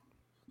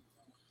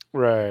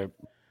 Right.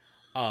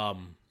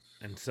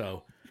 And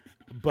so,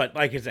 but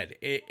like I said,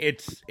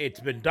 it's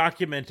been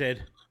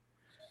documented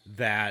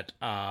that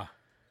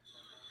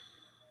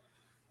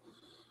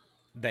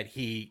that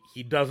he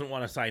doesn't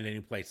want to sign any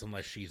place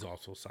unless she's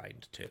also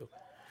signed too.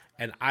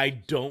 And I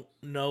don't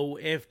know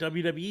if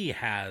WWE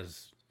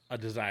has a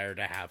desire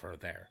to have her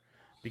there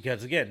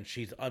because again,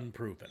 she's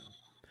unproven.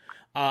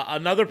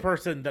 Another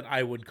person that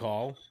I would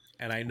call,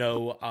 and I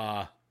know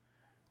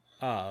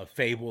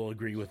Faye will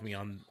agree with me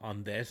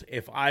on this.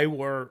 If I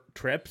were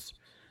Trips,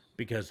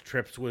 because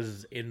Trips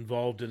was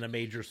involved in a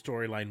major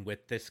storyline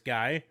with this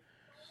guy,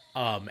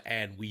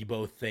 and we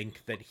both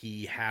think that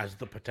he has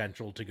the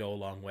potential to go a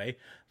long way.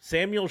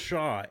 Samuel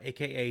Shaw,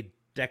 aka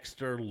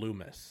Dexter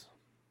Loomis.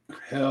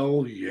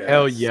 Hell yes.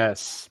 Hell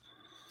yes.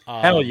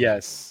 Hell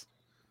yes.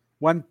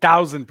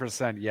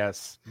 1000%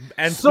 yes.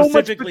 And so much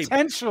specifically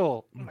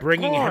potential. Oh my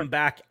bringing God. him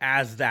back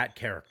as that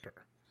character,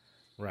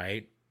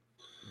 right?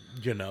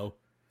 You know,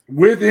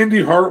 With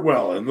Indy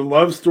Hartwell and the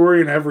love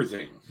story and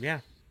everything. yeah.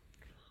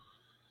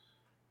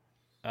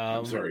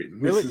 I'm sorry.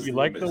 Really? Mrs. You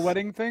like the Loomis.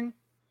 wedding thing?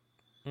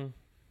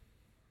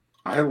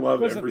 I love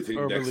Wasn't everything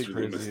overly Dexter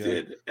crazy, Loomis yeah.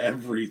 did.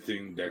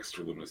 Everything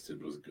Dexter Loomis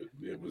did was good.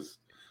 It was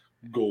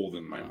gold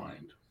in my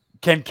mind.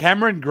 Can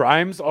Cameron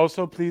Grimes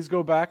also please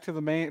go back to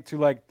the main to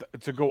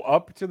go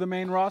up to the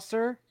main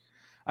roster?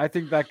 I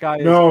think that guy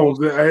is No,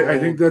 also I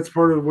think gold. that's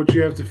part of what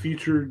you have to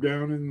feature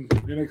down in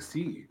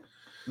NXT.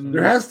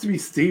 There has to be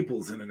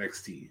staples in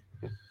NXT.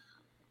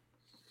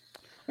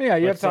 Yeah,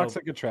 you have So-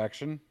 Toxic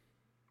Attraction.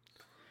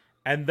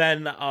 And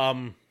then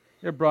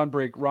You have Ron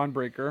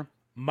Breaker.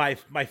 my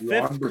Ron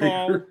fifth Breaker.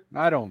 call,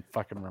 I don't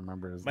fucking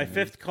remember his my name.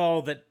 fifth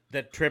call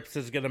that Trips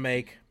is gonna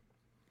make.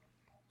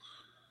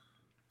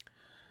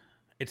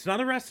 It's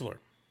not a wrestler.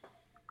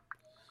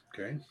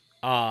 Okay.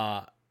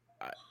 I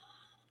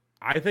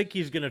think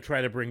he's gonna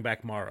try to bring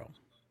back Morrow.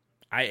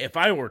 If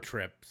I were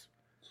Trips,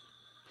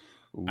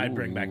 I'd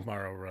bring back Ooh.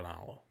 Mauro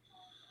Ranallo.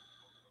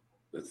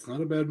 That's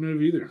not a bad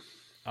move either.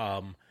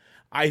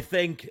 I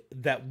think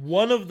that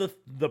one of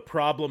the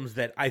problems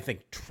that I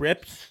think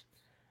Trips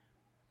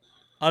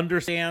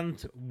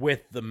understands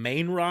with the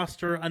main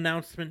roster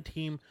announcement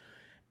team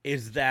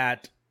is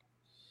that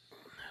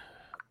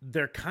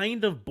they're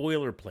kind of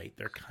boilerplate.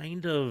 They're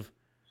kind of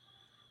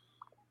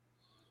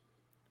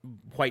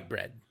white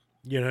bread.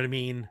 You know what I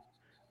mean?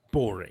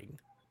 Boring.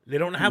 They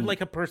don't have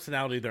like a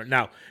personality there.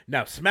 Now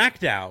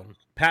SmackDown,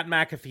 Pat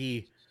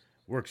McAfee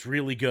works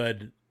really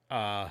good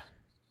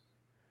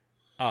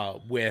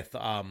with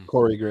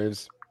Corey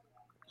Graves.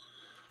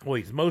 well,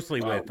 he's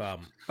mostly Wow.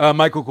 with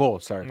Michael Cole,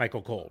 sorry.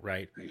 Michael Cole,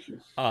 right? Thank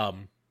you.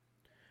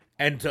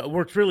 And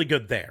works really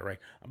good there, right?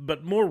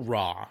 But more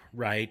raw,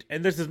 right?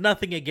 And this is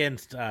nothing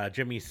against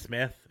Jimmy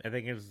Smith. I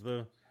think is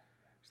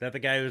that the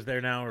guy who's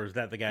there now, or is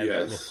that the guy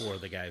Yes. before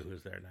the guy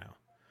who's there now?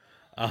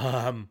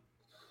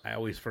 I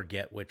always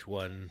forget which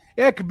one.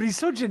 Yeah, but he's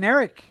so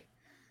generic.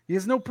 He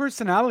has no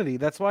personality.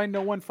 That's why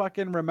no one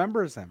fucking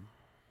remembers him.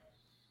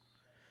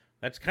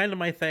 That's kind of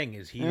my thing.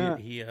 Is Yeah.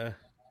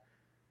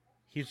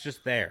 he's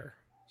just there,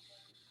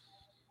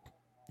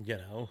 you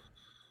know.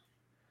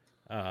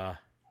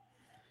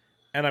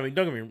 And I mean,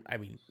 don't get me. I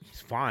mean,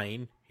 he's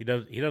fine. He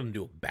doesn't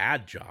do a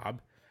bad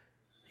job.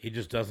 He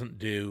just doesn't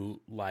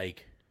do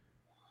like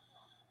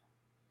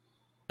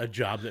a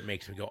job that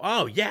makes me go,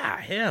 "Oh yeah,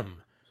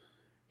 him.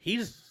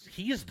 He's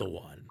the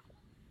one."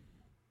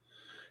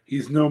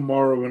 He's no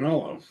Mauro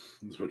Ranallo.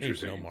 That's what you're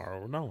He's no saying.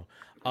 Morrow, no.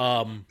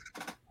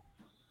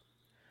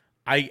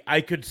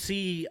 I could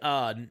see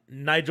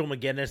Nigel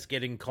McGuinness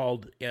getting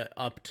called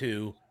up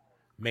to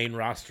main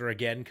roster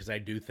again because I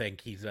do think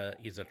he's a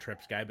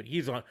Trips guy, but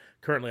he's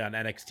currently on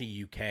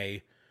NXT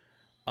UK.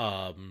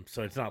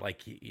 So it's not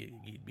like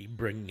you'd be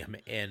bringing him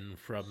in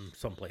from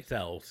someplace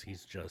else.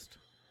 He's just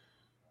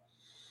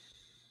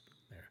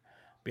there.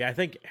 But yeah, I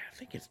think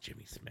it's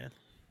Jimmy Smith.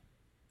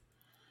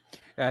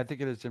 Yeah, I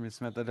think it is Jimmy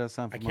Smith. That does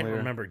sound I familiar. can't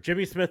remember.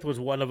 Jimmy Smith was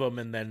one of them,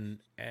 and then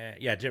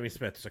yeah, Jimmy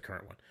Smith's the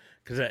current one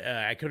because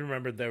I couldn't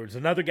remember. There was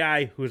another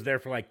guy who was there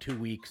for like 2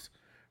 weeks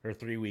or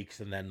 3 weeks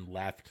and then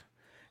left,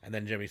 and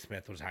then Jimmy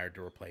Smith was hired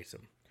to replace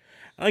him.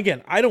 And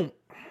again, I don't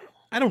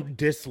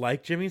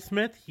dislike Jimmy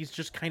Smith. He's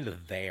just kind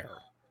of there,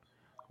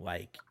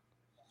 like,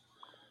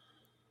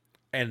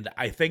 and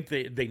I think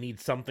they need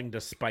something to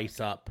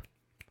spice up,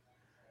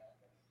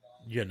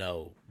 you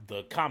know,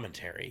 the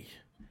commentary.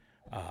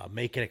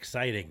 Make it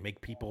exciting.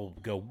 Make people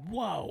go,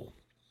 whoa.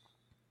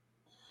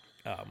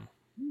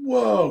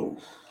 Whoa.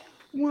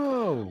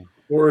 Whoa.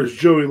 Or as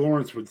Joey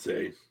Lawrence would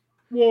say,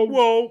 whoa.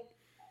 Whoa.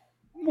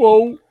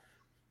 Whoa.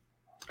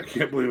 I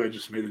can't believe I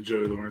just made a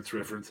Joey Lawrence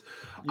reference.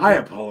 I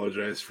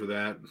apologize for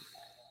that.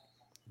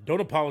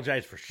 Don't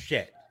apologize for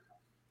shit.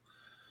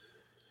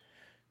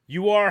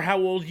 You are how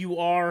old you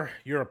are.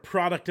 You're a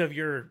product of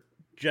your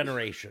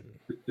generation.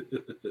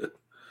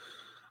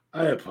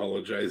 I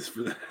apologize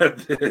for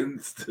that then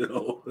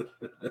still.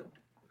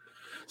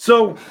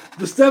 So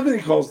the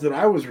Stephanie calls that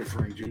I was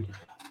referring to,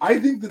 I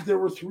think that there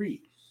were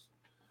three.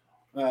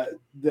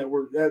 That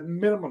were at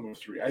minimum of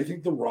three. I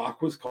think The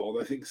Rock was called.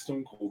 I think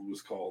Stone Cold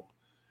was called,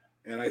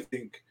 and I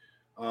think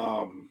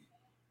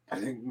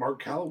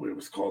Mark Calloway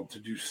was called to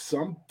do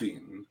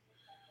something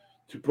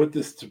to put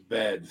this to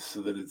bed,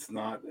 so that it's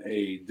not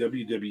a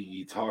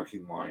WWE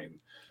talking line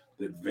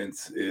that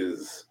Vince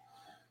is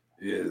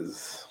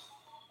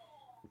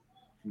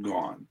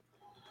gone.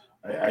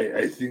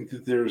 I think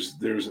that there's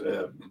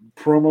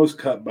promos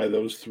cut by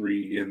those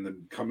three in the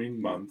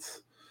coming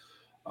months.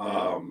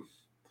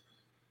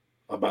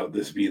 About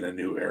this being a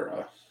new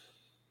era.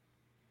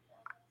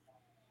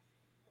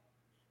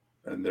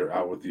 And they're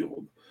out with the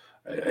old.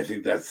 I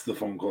think that's the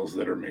phone calls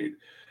that are made.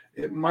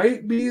 It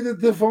might be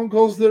that the phone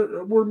calls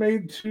that were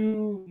made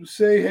to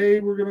say, hey,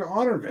 we're going to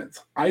honor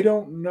Vince. I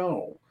don't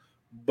know.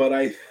 But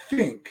I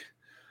think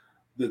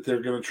that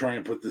they're going to try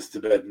and put this to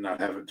bed and not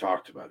have it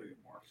talked about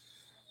anymore.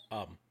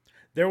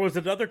 There was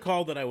another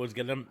call that I was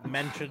going to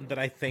mention that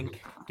I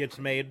think gets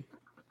made.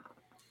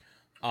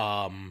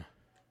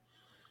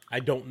 I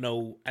don't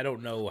know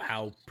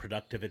how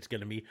productive it's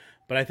going to be,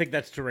 but I think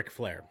that's to Ric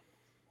Flair.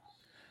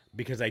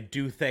 Because I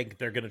do think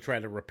they're going to try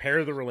to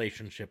repair the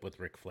relationship with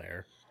Ric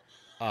Flair.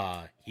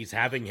 He's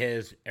having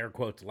his, air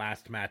quotes,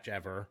 last match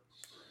ever.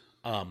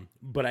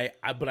 But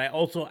I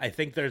also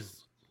think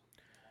there's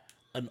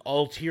an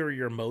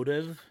ulterior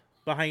motive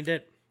behind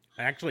it.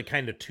 Actually,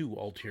 kind of two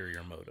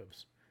ulterior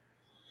motives.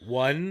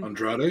 One,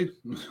 Andrade?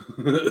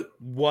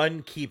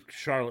 One, keep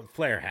Charlotte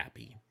Flair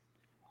happy.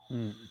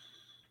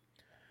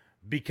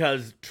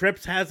 Because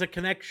Trips has a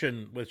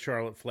connection with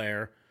Charlotte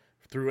Flair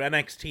through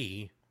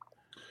NXT.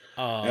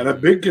 And a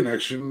big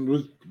connection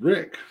with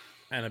Rick.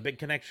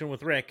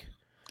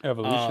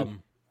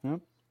 Evolution.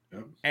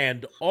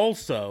 And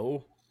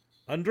also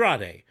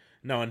Andrade.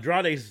 Now,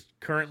 Andrade's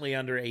currently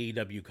under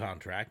AEW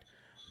contract,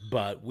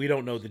 but we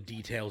don't know the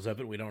details of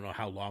it. We don't know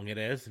how long it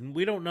is, and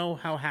we don't know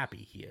how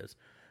happy he is.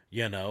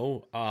 You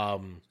know?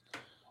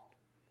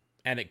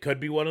 And it could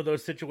be one of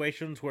those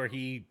situations where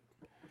he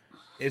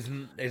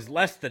is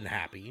less than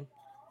happy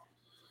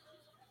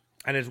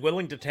and is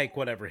willing to take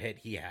whatever hit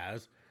he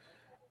has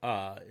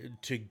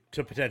to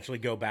potentially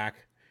go back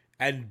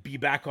and be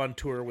back on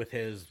tour with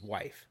his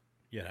wife,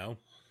 you know?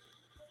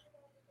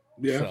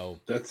 Yeah, so,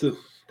 that's a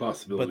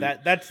possibility.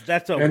 But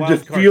that's a and wild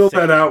to card feel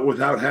situation. that out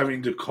without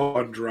having to call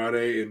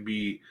Andrade and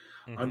be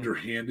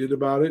underhanded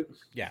about it.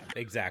 Yeah,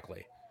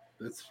 exactly.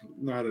 That's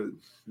not an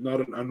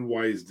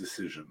unwise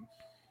decision.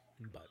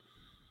 But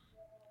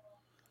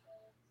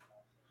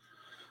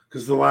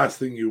because the last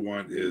thing you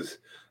want is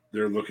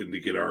they're looking to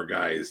get our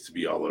guys to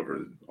be all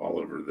over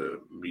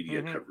the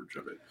media coverage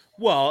of it.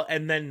 Well,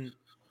 and then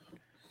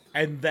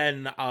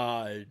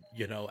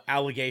you know,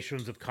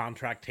 allegations of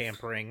contract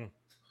tampering.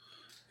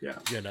 Yeah.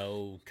 You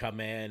know, come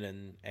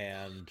in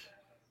and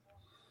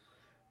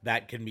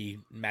that can be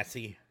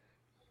messy.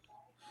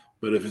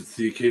 But if it's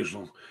the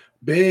occasional,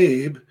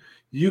 babe,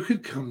 you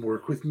could come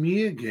work with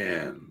me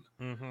again.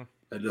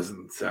 That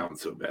doesn't sound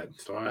so bad.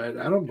 So I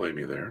don't blame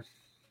you there.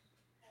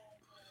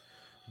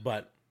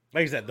 But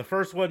like I said, the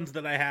first ones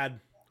that I had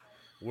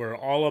were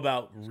all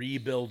about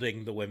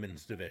rebuilding the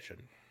women's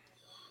division.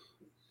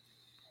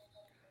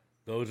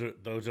 Those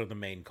are the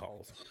main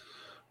calls.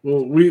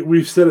 Well,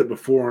 we've said it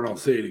before, and I'll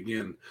say it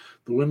again.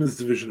 The women's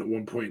division at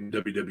one point in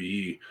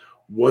WWE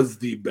was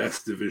the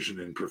best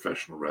division in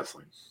professional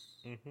wrestling.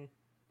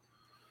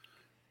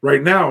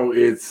 Right now,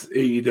 it's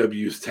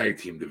AEW's tag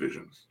team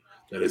division.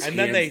 That is, and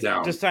then they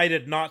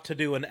decided not to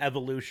do an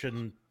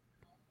Evolution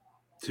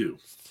 2,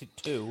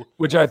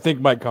 which I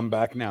think might come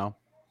back now.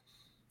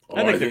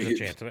 I think there's a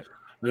chance of it.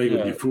 I think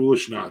it'd be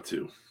foolish not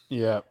to.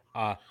 Yeah.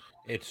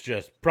 It's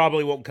just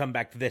probably won't come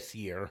back this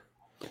year.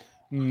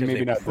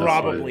 Maybe not.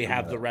 Probably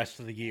have the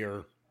rest of the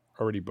year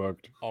already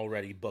booked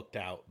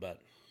out, but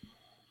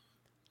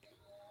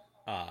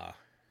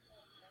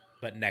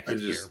next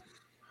year.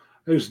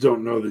 I just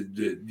don't know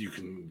that you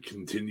can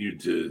continue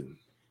to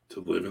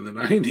live in the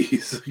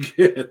 90s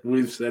again.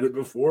 We've said it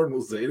before and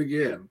we'll say it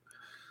again.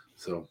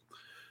 So,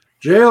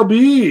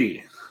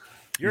 JLB,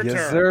 your yes,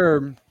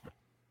 turn. Sir.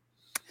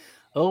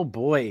 Oh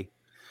boy.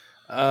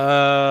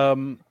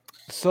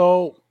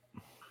 So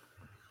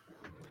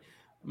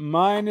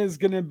mine is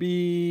gonna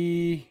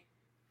be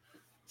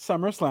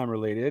SummerSlam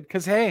related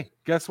because hey,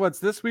 guess what's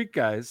this week,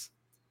 guys?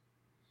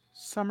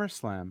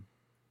 SummerSlam.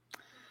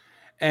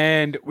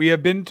 And we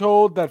have been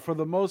told that for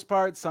the most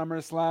part,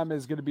 SummerSlam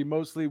is going to be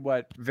mostly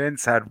what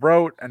Vince had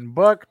wrote and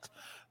booked.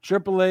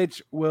 Triple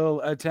H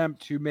will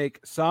attempt to make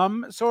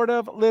some sort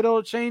of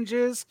little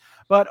changes,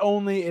 but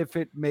only if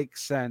it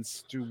makes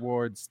sense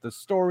towards the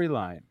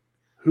storyline.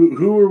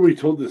 Who were we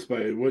told this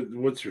by?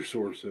 What's your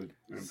source? I'm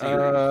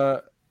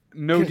curious.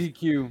 No Cause-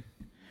 DQ.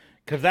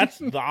 Because that's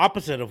the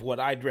opposite of what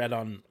I'd read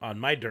on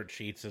my dirt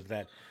sheets, is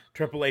that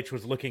Triple H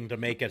was looking to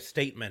make a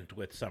statement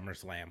with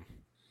SummerSlam.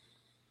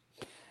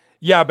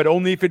 Yeah, but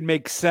only if it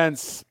makes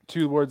sense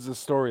towards the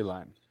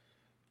storyline.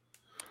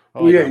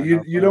 Well, yeah, Hold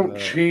on, you I'll don't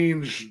find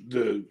change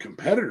the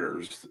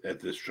competitors at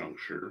this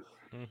juncture,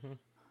 Mm-hmm.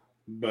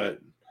 but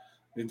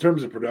in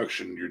terms of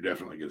production, you're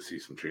definitely going to see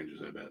some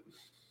changes. I bet.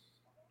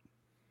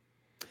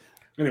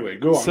 Anyway,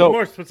 go on. So-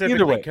 More either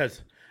specifically, way.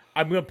 because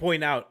I'm going to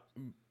point out,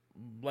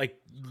 like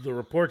the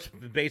reports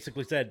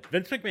basically said,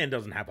 Vince McMahon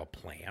doesn't have a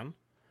plan,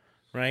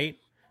 right?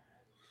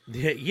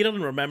 He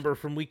doesn't remember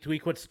from week to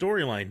week what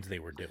storylines they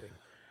were doing.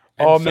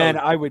 And Oh so- man,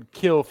 I would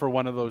kill for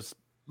one of those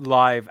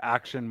live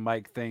action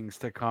mic things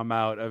to come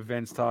out of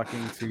Vince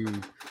talking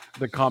to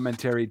the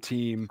commentary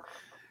team.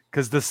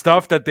 Because the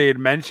stuff that they had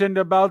mentioned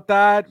about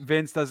that,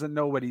 Vince doesn't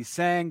know what he's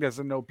saying,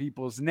 doesn't know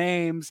people's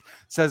names,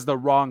 says the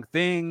wrong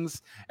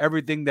things.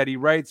 Everything that he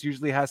writes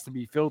usually has to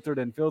be filtered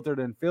and filtered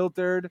and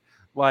filtered.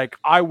 Like,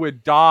 I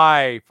would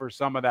die for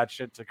some of that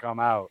shit to come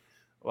out.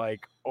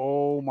 Like,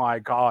 oh my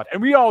God.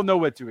 And we all know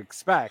what to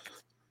expect.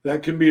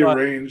 That can be But-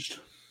 arranged.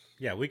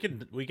 yeah, we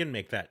can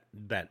make that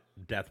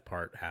death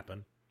part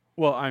happen.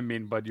 Well, I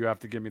mean, but you have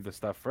to give me the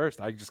stuff first.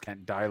 I just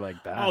can't die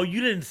like that. Oh,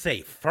 you didn't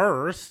say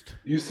first.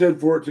 You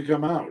said for it to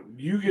come out.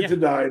 You get Yeah. to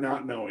die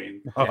not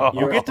knowing. Yeah,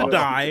 you get to Oh.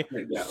 die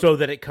Yeah. so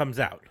that it comes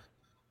out.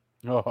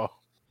 Oh,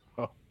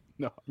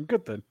 no, I'm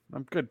good then.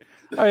 I'm good.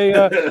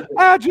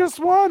 I just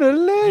want to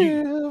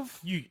live.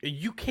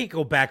 You can't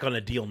go back on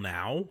a deal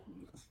now.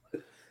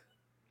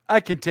 I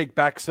can take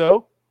back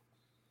so.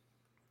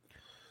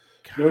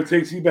 No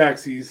takesy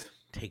backsies.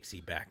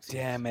 Takesy back.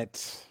 Damn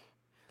it.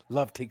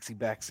 Love takesy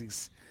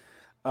backsies.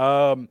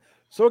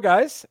 So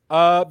guys,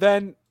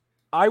 then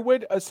I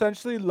would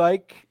essentially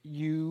like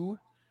you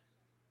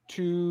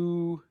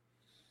to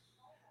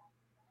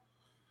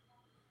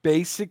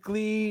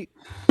basically,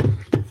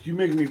 If you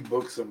make me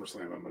book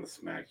SummerSlam, I'm gonna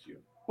smack you.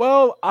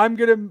 well, I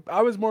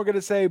was more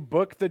gonna say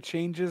book the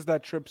changes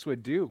that Trips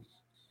would do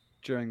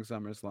during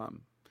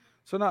SummerSlam.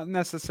 So not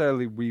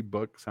necessarily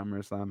rebook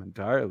SummerSlam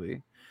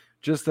entirely,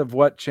 just of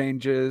what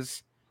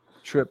changes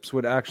Trips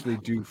would actually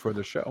do for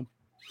the show.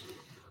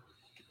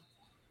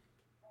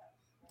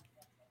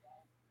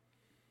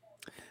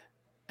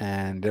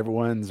 And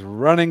everyone's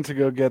running to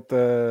go get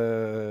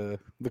the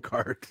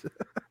card.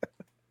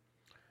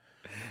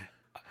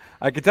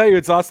 I could tell you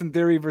it's Austin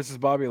Theory versus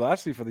Bobby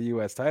Lashley for the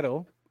U.S.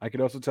 title. I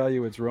could also tell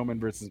you it's Roman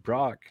versus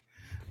Brock.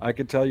 I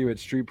could tell you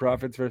it's Street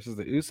Profits versus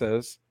the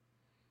Usos.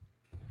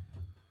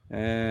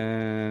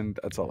 And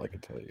that's all I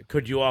can tell you.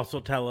 Could you also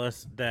tell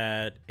us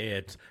that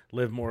it's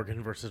Liv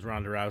Morgan versus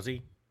Ronda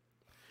Rousey?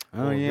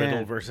 Oh, or yeah.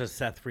 Riddle versus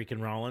Seth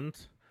freaking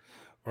Rollins?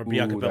 Or Ooh,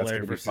 Bianca that's Belair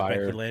gonna be versus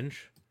fire. Becky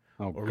Lynch?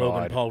 Oh, Or God.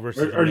 Logan Paul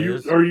versus Are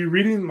Miz? you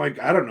reading, like,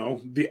 I don't know,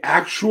 the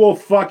actual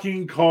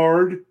fucking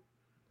card?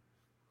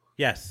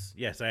 Yes,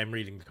 I am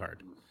reading the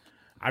card.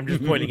 I'm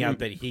just pointing out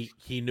that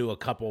he knew a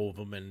couple of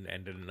them and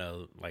didn't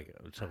know like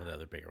some of the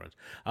other bigger ones.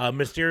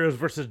 Mysterio's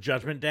versus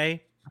Judgment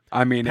Day.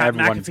 I mean, Pat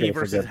everyone's McAfee going to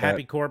versus forget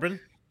Happy that. Corbin.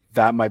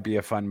 That might be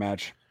a fun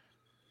match.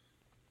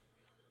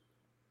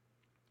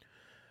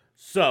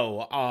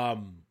 So,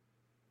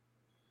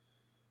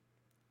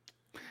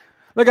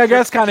 Like, I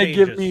guess Trips kind of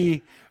give changes.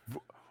 me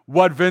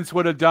what Vince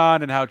would have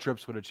done and how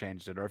Trips would have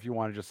changed it. Or if you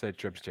want to just say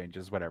Trips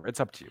changes, whatever. It's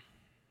up to you.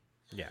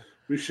 yeah,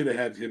 We should have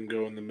had him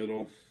go in the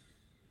middle.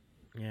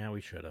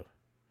 we should have.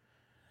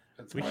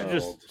 That's We my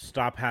should fault. just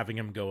stop having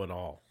him go at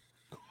all.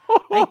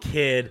 I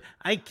kid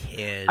I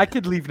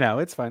could leave now.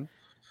 It's fine.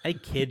 I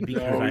kid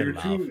because No, I you're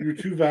love. you're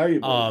too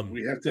valuable.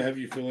 We Um, have to have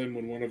you fill in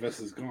when one of us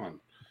is gone.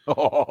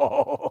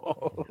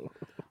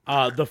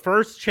 The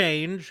first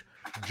change,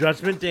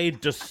 Judgment Day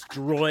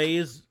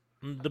destroys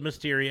the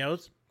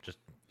Mysterios. Just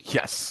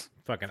Yes,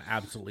 fucking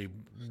absolutely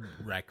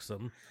wrecks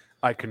them.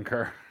 I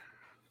concur.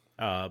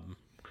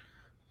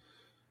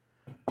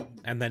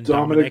 And then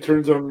Dominic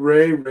turns on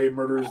Ray. Ray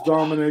murders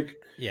Dominic.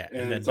 yeah,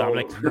 and and then it's all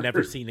Dominic's over.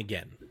 never seen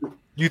again.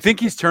 You think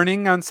he's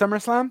turning on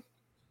SummerSlam?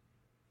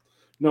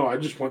 No, I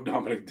just want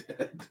Dominic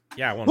dead.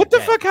 Yeah, I want What him the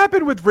dead. fuck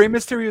happened with Rey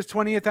Mysterio's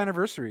 20th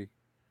anniversary?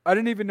 I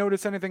didn't even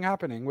notice anything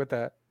happening with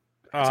that.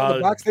 So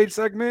the backstage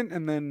segment,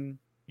 and then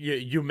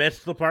You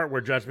missed the part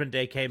where Judgment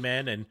Day came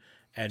in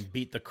and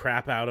beat the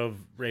crap out of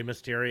Rey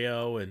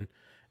Mysterio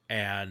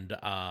and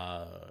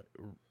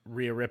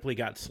Rhea Ripley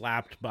got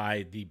slapped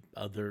by the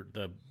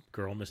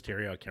girl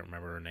Mysterio. I can't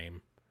remember her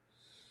name.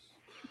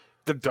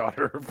 the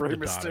daughter of Rey The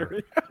daughter.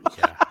 Mysterio,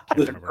 Yeah, I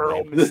can't remember her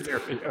Earl name.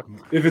 Mysterio.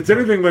 If it's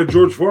anything like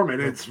George Foreman,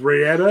 it's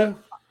Rayetta.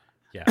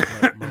 Yeah,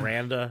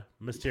 Miranda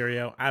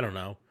Mysterio. I don't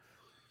know.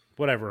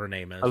 Whatever her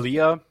name is.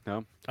 Aaliyah?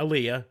 No.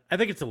 Aaliyah. I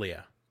think it's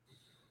Aaliyah.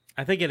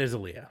 I think it is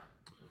Aaliyah.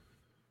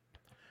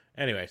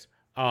 Anyways,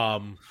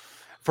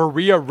 For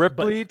Rhea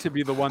Ripley to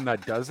be the one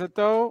that does it,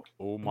 though.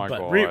 Oh my but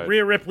god!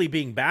 Rhea Ripley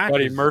being back.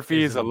 Buddy is-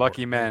 Murphy is is a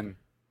lucky important.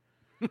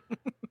 man.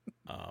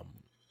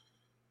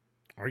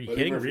 Are you Buddy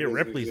kidding? Murphy Rhea doesn't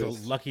Ripley's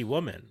exist. a lucky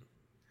woman.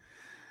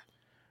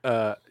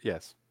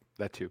 Yes,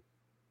 that too.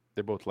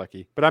 They're both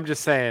lucky. But I'm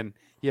just saying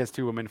he has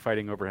two women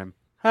fighting over him.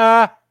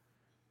 Ah,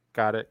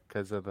 got it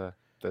because of the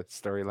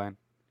storyline.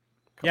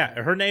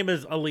 Yeah, her name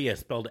is Aaliyah,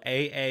 spelled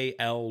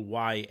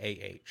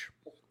Aalyah.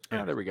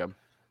 Oh, there we go.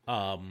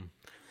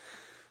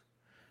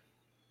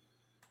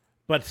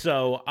 But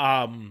so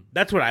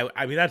that's what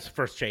I mean. That's the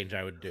first change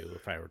I would do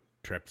if I were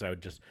Trips. I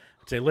would just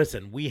say,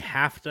 listen, we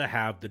have to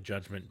have the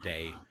Judgment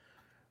Day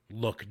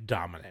look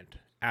dominant,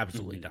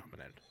 absolutely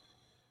dominant,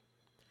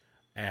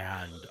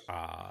 and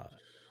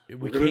we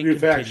We're gonna can't do continue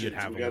factions. to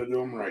have We got to them, do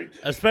them right.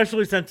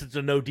 especially since it's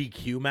a no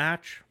DQ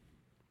match.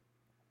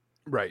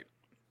 Right.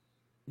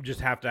 Just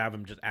have to have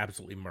them just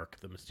absolutely murk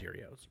the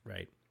Mysterios,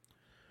 right?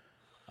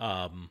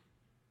 I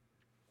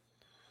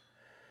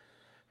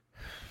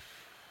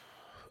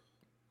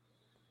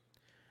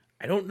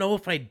don't know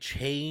if I'd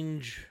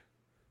change,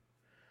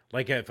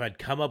 like if I'd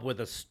come up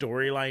with a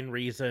storyline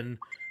reason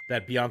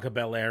that Bianca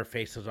Belair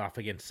faces off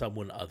against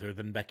someone other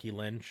than Becky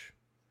Lynch,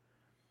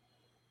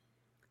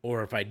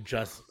 or if I'd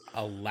just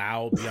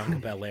allow Bianca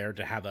Belair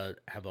to have a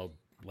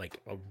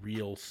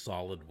real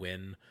solid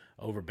win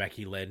over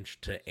Becky Lynch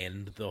to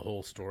end the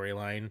whole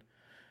storyline.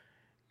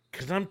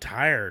 Because I'm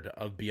tired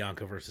of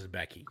Bianca versus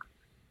Becky.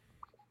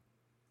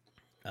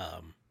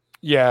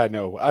 Yeah,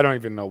 no, I don't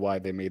even know why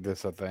they made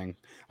this a thing.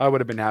 I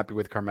would have been happy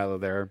with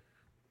Carmella there.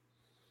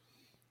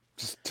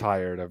 Just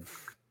tired of.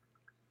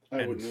 I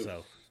And wouldn't have.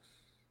 so,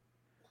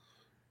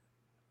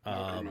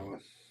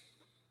 Carmella.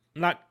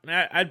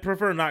 I'd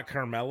prefer not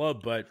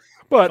Carmella, but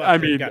But fuck, I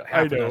they've mean, got I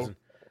half a know. dozen.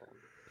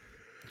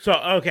 So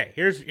okay,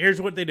 here's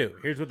what they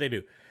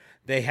do.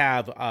 They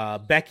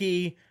have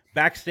Becky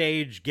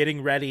backstage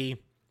getting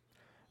ready.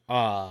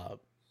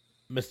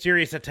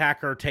 Mysterious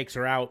attacker takes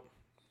her out.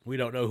 We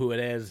don't know who it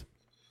is.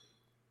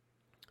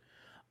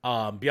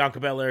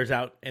 Bianca Belair's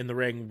out in the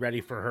ring,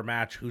 ready for her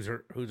match. Who's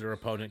her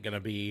opponent gonna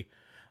be?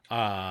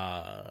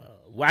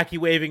 Wacky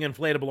waving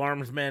inflatable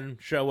armsmen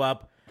show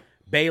up.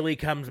 Bayley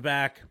comes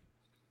back.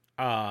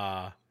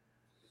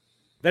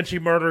 Then she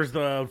murders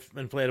the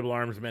inflatable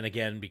armsmen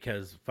again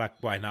because fuck,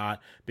 why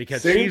not?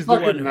 Because Same she's the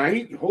fucking one.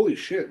 night. Holy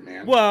shit,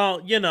 man.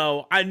 Well,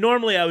 I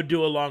normally I would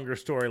do a longer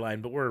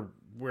storyline, but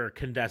we're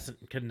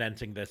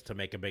condensing this to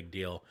make a big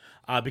deal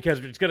because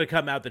it's going to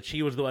come out that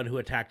she was the one who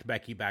attacked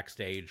Becky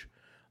backstage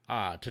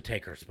to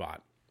take her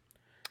spot.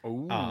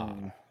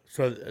 Ooh.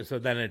 So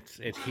then it's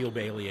heel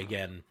Bayley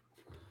again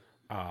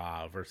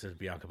versus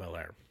Bianca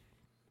Belair.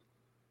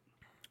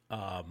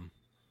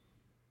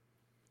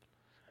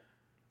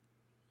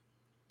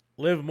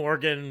 Liv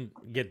Morgan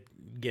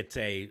gets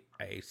a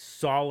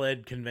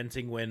solid,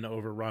 convincing win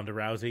over Ronda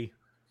Rousey.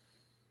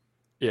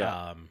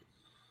 Yeah.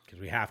 Because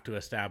we have to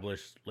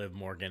establish Liv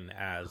Morgan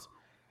as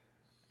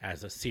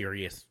a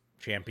serious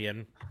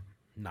champion,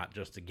 not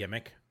just a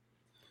gimmick.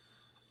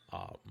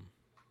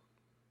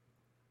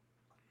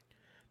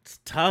 It's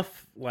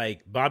tough,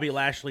 like Bobby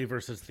Lashley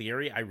versus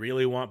Theory. I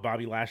really want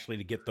Bobby Lashley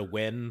to get the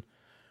win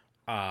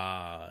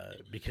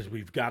because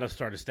we've got to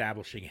start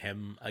establishing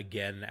him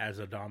again as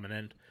a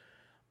dominant.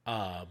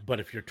 But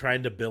if you're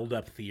trying to build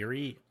up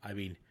Theory, I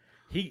mean,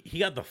 he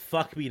got the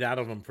fuck beat out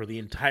of him for the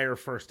entire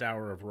first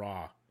hour of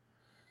Raw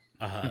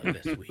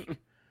this week.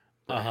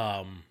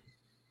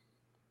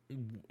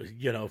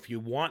 If you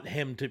want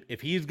him to,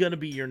 if he's going to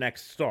be your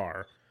next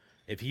star,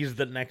 if he's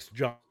the next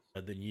John,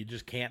 then you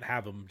just can't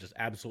have him just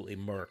absolutely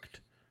murked.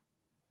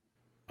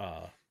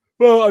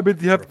 Well, I mean,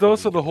 you for have a full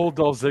also the weekend. whole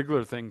Dolph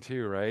Ziggler thing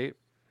too, right?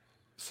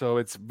 So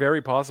it's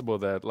very possible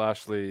that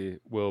Lashley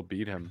will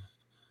beat him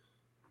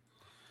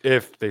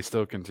if they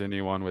still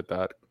continue on with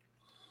that.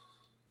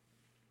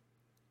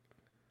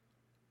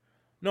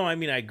 No, I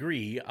mean, I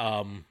agree.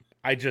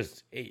 I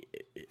just they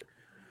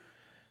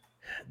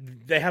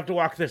have to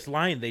walk this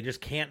line. They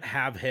just can't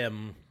have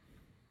him.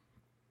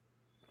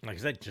 Like I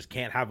said, just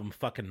can't have him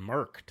fucking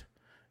murked.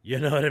 You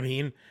know what I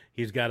mean?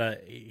 He's got to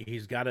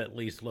at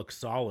least look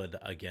solid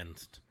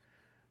against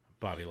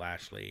Bobby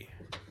Lashley.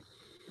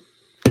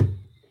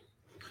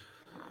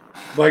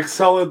 Like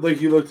solid, like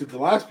you looked at the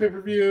last pay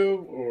per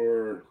view,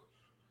 or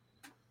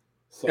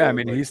Yeah, I solid,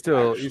 mean, like, he's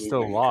still actually still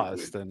like he could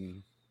lost, win?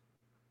 and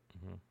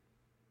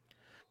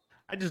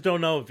I just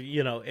don't know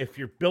if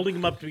you're building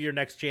him up to be your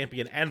next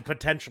champion and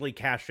potentially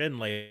cash in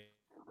later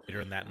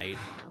in that night.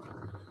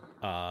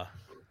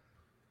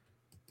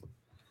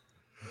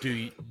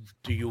 Do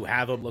you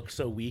have him look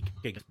so weak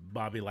against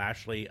Bobby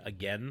Lashley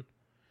again?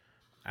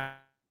 I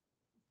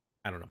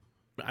don't know.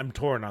 I'm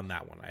torn on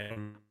that one. I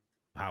don't know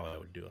how I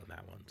would do on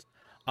that one.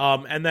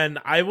 And then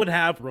I would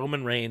have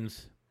Roman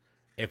Reigns.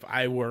 If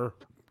I were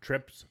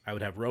Trips, I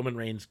would have Roman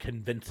Reigns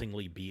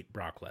convincingly beat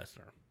Brock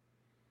Lesnar.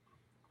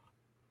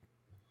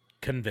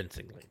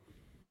 Convincingly.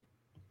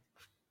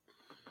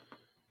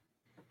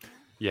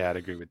 yeah, I'd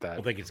agree with I that.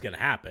 don't think it's going to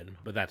happen,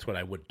 but that's what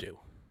I would do.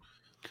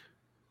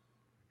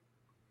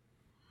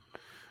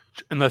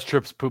 Unless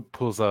Trips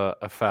pulls a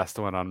fast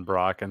one on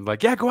Brock and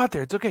like, yeah, go out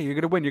there. It's okay. You're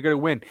gonna win. You're gonna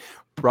win.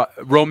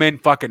 Roman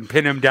fucking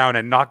pin him down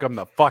and knock him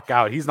the fuck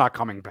out. He's not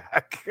coming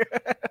back.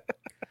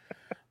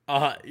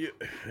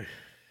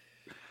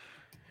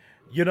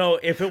 You know,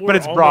 if it were But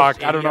it's almost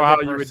Brock. I any don't know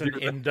other how you would person do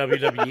in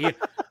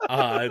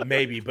WWE,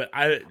 maybe, but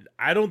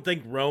I don't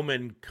think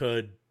Roman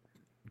could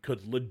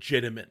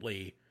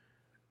legitimately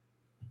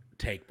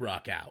take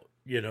Brock out.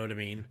 You know what I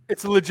mean?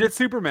 It's a legit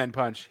Superman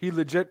punch. He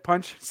legit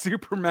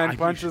Superman I-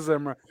 punches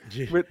him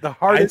with the I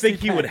hardest. think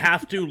he would can.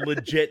 have to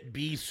legit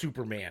be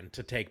Superman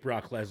to take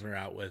Brock Lesnar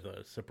out with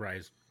a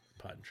surprise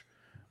punch.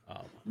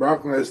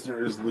 Brock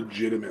Lesnar is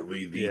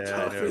legitimately the Yeah, I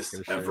know, toughest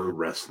for sure. ever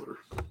wrestler,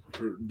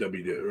 or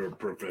WWE or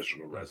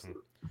professional wrestler.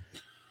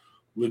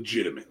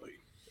 Legitimately,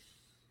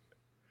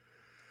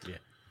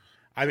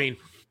 I mean,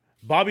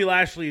 Bobby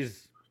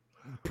Lashley's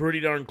pretty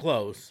darn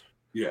close.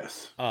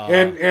 yes, Uh,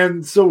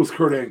 and so was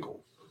Kurt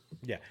Angle.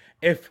 Yeah.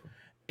 If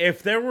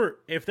there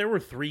were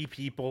 3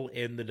 people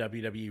in the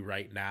WWE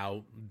right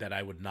now that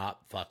I would not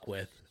fuck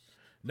with.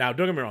 Now,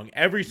 don't get me wrong,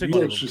 every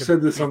single You one of them actually could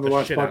said this beat on the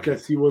last shit out of me.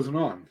 podcast he wasn't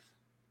on.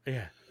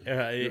 Yeah.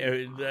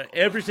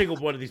 Every single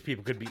one of these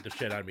people could beat the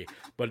shit out of me.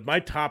 But my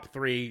top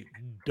 3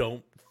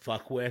 don't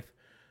fuck with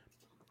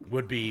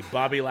would be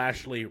Bobby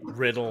Lashley,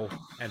 Riddle,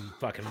 and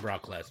fucking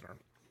Brock Lesnar.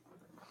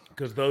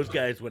 Because those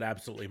guys would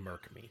absolutely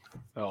murk me.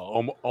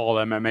 Oh, all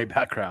MMA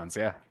backgrounds,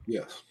 yeah.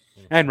 Yes,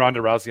 And Ronda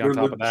Rousey on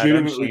they're top of that.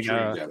 And legitimately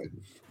Shayna.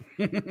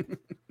 trained at it.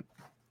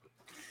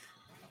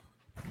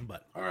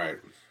 But All right.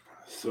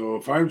 So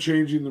if I'm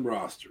changing the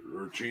roster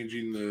or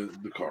changing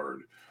the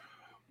card,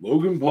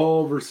 Logan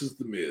Paul versus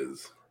The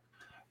Miz.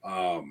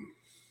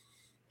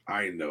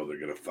 I know they're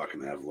gonna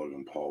fucking have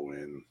Logan Paul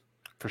win,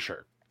 For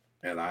sure.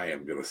 and I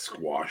am gonna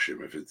squash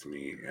him if it's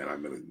me, and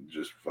I'm gonna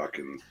just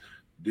fucking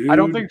dude. I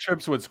don't think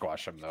Trips would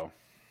squash him though.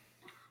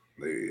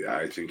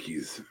 I think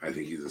he's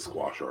a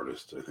squash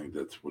artist. I think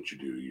that's what you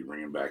do. You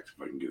bring him back to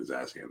fucking get his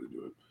ass handed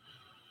to it.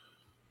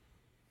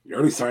 You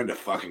already signed a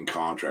fucking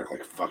contract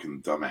like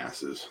fucking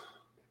dumbasses.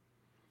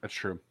 That's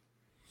true.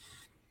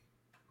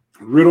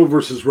 Riddle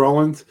versus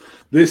Rollins.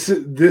 This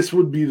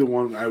would be the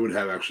one I would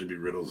have actually be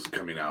Riddle's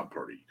coming out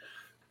party.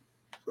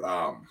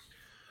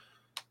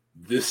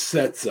 This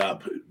sets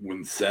up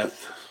when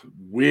Seth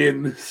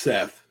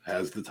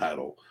has the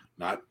title,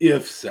 not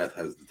if Seth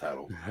has the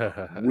title.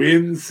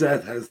 When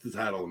Seth has the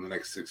title in the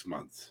next 6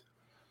 months.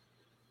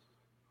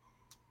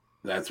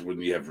 That's when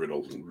you have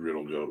Riddle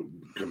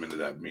come into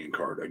that main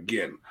card.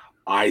 Again,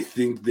 I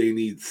think they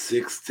need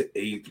 6 to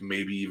 8,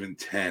 maybe even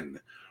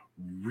 10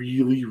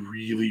 really,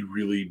 really,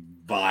 really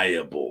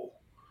viable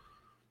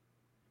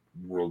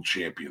world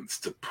champions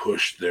to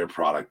push their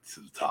product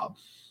to the top.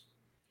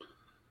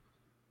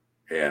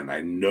 And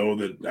I know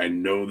that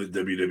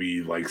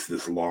WWE likes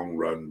this long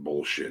run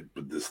bullshit,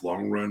 but this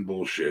long run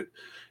bullshit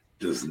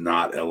does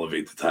not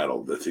elevate the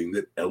title. The thing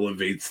that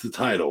elevates the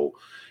title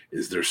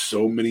is there's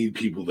so many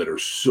people that are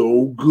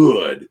so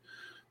good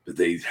that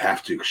they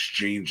have to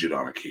exchange it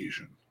on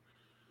occasion.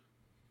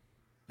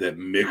 That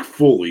Mick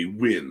Foley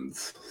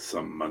wins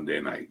some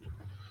Monday night,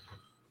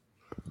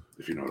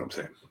 if you know what I'm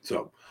saying.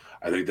 So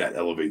I think that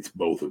elevates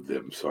both of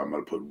them. So I'm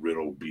going to put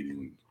Riddle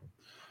beating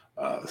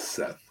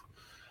Seth.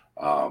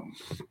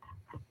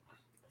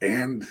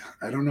 And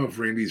I don't know if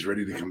Randy's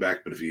ready to come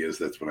back, but if he is,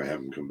 that's when I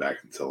have him come back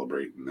and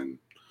celebrate. And then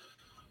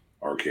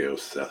RKO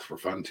Seth for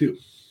fun too.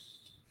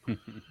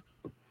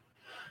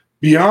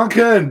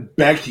 Bianca and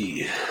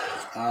Becky.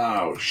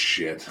 Oh,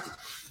 shit.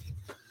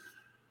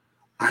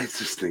 I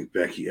just think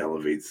Becky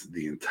elevates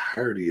the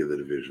entirety of the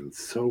division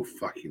so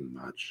fucking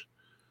much.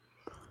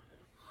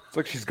 It's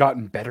like she's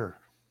gotten better.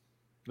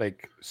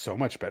 Like so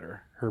much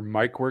better. Her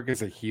mic work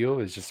as a heel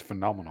is just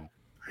phenomenal.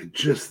 I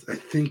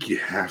think you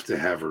have to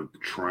have her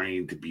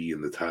trying to be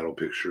in the title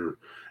picture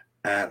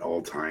at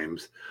all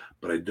times.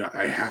 But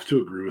I have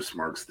to agree with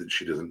Smarks that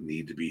she doesn't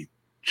need to be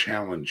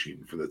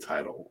challenging for the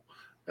title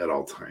at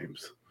all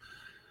times.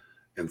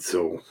 And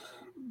so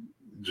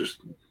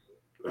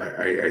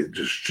I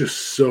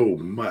just so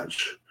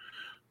much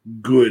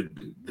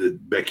good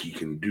that Becky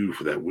can do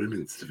for that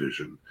women's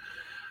division.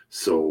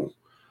 So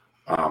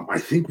I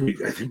think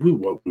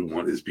what we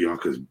want is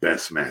Bianca's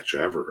best match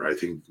ever. I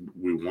think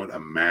we want a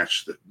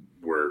match that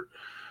where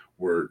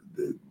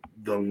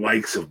the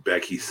likes of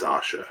Becky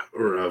Sasha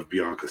or of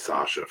Bianca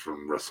Sasha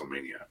from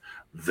WrestleMania,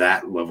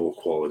 that level of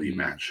quality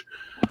match.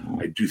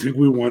 I do think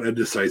we want a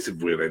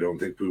decisive win. I don't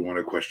think we want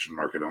a question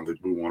mark. I don't think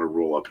we want to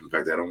roll up. In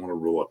fact, I don't want to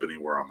roll up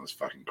anywhere on this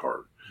fucking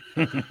card.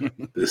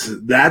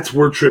 That's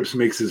where Trips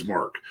makes his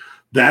mark.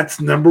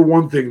 That's number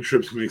one thing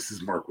Trips makes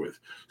his mark with.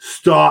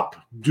 Stop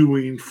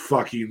doing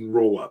fucking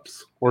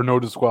roll-ups. Or no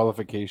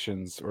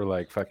disqualifications or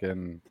like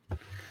fucking.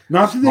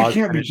 Not that they Smart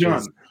can't finishes. be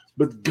done,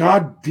 but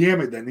god damn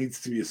it, that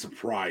needs to be a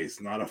surprise,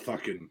 not a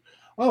fucking,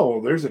 oh,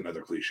 well, there's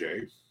another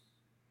cliche.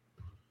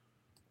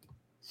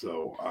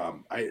 So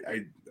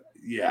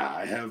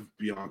I have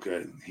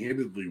Bianca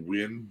handedly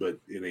win, but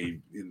in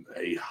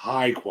a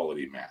high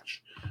quality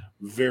match,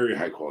 very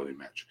high quality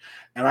match.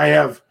 And I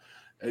have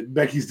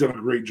Becky's done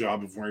a great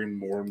job of wearing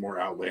more and more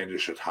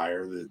outlandish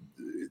attire. That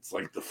it's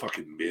like the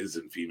fucking Miz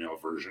in female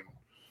version.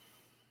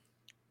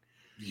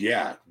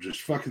 Yeah,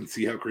 just fucking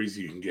see how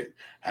crazy you can get.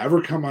 Have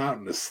her come out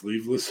in a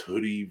sleeveless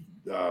hoodie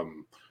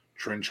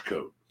trench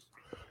coat.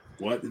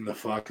 What in the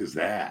fuck is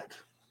that?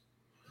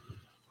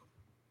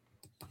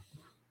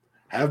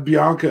 Have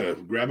Bianca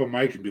grab a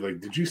mic and be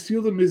like, "Did you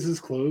steal the Miz's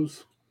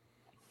clothes?"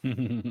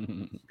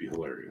 Be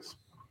hilarious.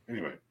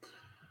 Anyway,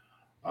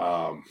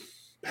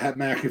 Pat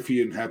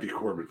McAfee and Happy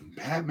Corbin.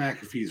 Pat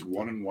McAfee's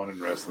 1-1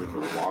 in wrestling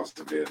with a loss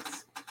to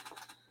Vince.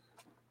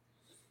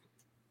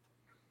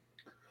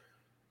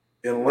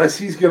 Unless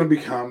he's going to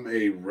become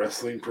a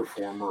wrestling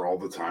performer all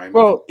the time.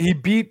 Well, he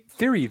beat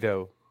Theory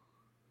though,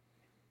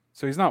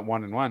 so he's not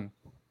 1-1.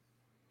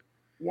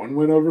 1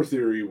 win over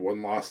Theory,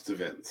 1 loss to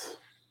Vince.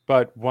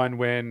 But 1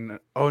 win.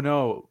 Oh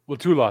no! Well,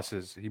 2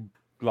 losses. He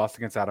lost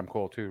against Adam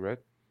Cole too, right?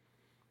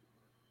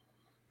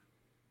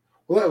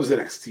 Well, that was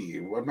NXT.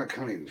 I'm not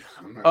counting.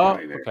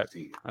 Counting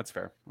NXT. That's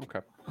fair.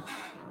 Okay.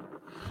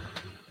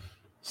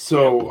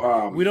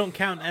 So We don't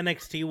count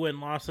NXT win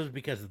losses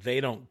because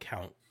they don't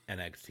count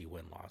NXT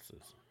win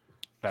losses.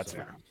 That's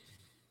fair.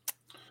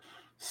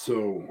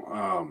 So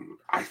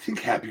I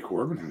think Happy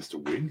Corbin has to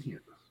win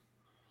here.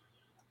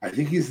 I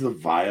think he's the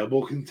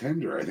viable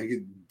contender. I think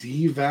it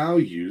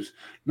devalues,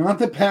 not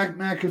that Pat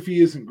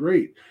McAfee isn't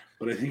great,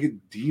 but I think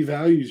it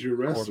devalues your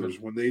wrestlers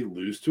when they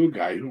lose to a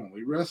guy who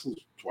only wrestles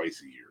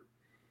twice a year.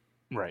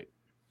 Right.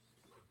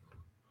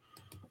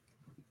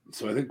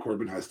 So I think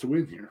Corbin has to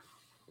win here.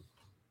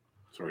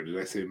 Sorry, did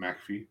I say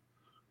McAfee?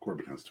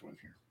 Corbin has to win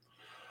here.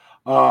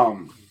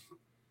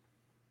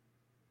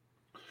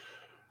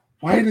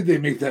 Why did they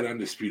make that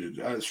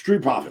undisputed?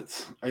 Street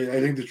Profits. I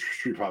think the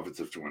Street Profits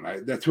have to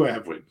win. That's who I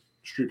have win.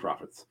 Street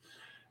Profits.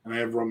 And I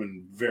have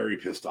Roman very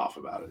pissed off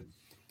about it.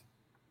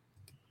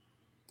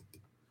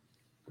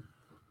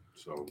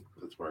 So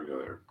that's where I go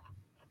there.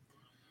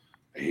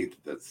 I hate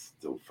that that's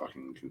still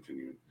fucking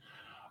continuing.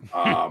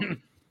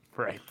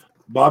 Right.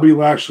 Bobby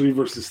Lashley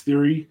versus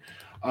Theory.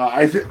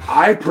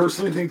 I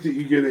personally think that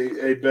you get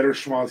a better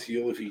schmoz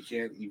heel if he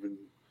can't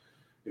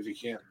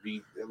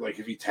beat, like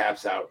if he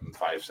taps out in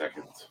 5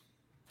 seconds.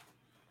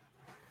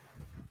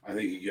 I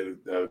think you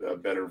get a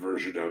better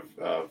version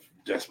of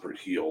desperate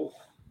heel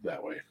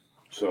that way.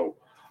 So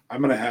I'm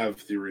going to have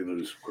Theory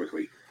lose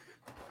quickly.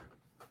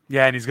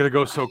 Yeah, and he's going to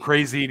go so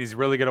crazy, and he's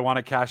really going to want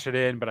to cash it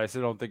in, but I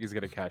still don't think he's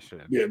going to cash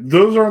it in. Yeah,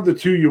 those aren't the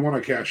two you want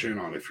to cash in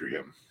on if you're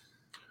him.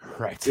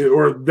 Right.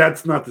 Or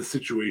that's not the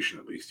situation,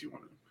 at least, you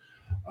want to.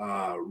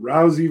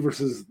 Rousey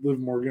versus Liv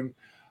Morgan.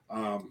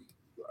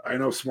 I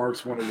know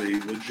Smarks wanted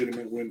a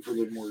legitimate win for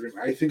Liv Morgan.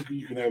 I think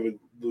you can have a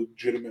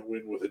legitimate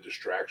win with a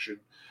distraction,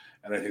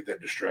 and I think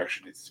that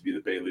distraction needs to be the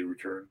Bayley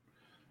return.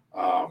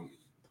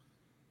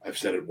 I've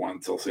said it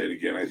once, I'll say it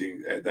again. I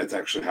think that's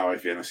actually how I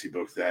fantasy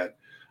booked that.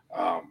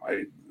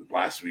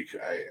 Last week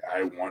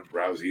I want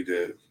Rousey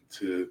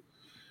to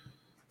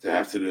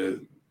have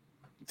to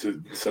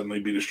suddenly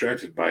be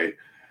distracted by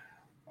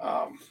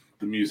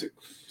the music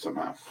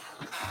somehow.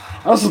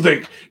 I also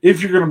think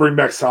if you're going to bring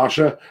back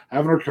Sasha,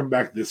 having her come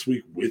back this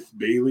week with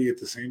Bayley at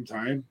the same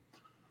time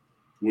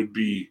would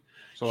be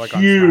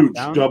huge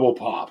double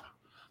pop.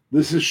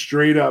 This is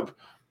straight up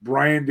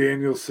Bryan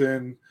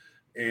Danielson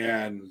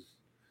and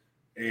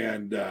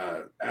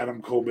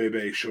Adam Cole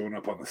Bebe showing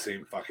up on the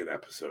same fucking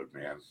episode,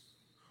 man.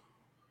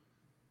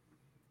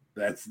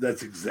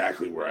 That's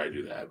exactly where I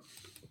do that.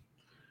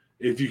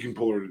 If you can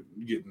pull her,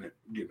 getting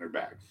her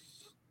back.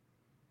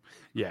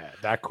 Yeah,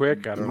 that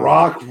quick. I don't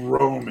Brock know.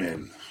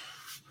 Roman.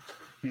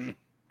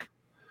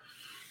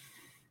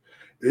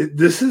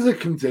 This is a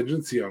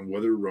contingency on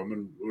whether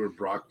Roman or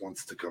Brock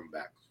wants to come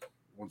back,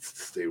 wants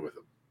to stay with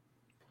him.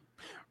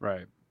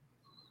 Right.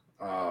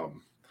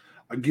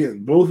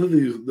 Again, both of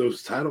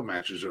those title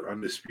matches are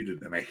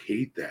undisputed, and I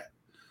hate that.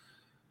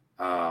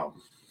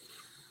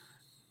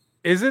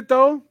 Is it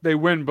though? They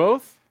win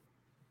both?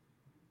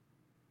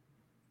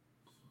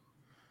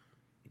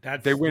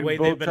 That's They the win way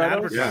both they've been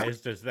titles?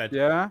 advertised. Is that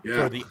Yeah.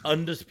 for the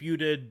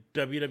undisputed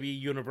WWE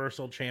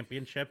Universal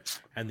Championship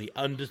and the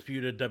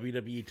undisputed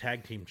WWE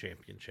Tag Team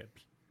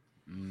Championships.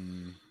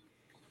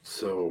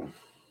 So,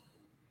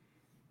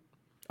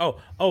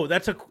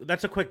 that's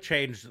a quick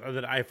change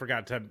that I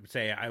forgot to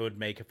say I would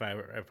make if I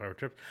were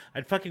Trips.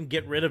 I'd fucking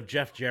get rid of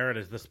Jeff Jarrett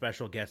as the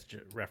special guest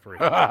referee.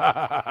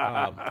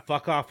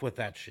 Fuck off with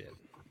that shit.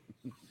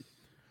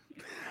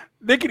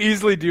 They could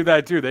easily do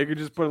that too. They could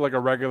just put like a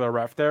regular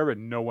ref there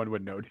and no one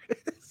would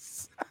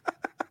notice.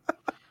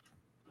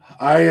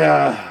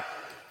 I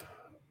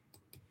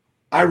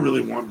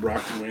really want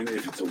Brock to win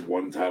if it's a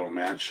one title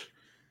match.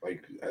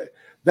 Like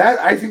that,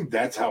 I think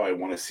that's how I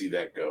want to see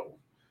that go.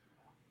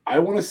 I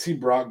want to see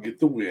Brock get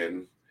the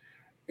win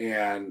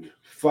and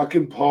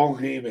fucking Paul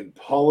Heyman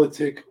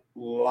politic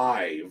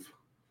live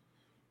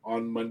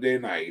on Monday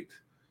night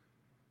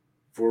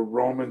for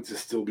Roman to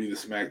still be the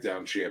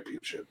SmackDown champion.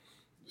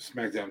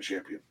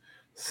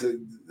 So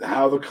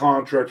how the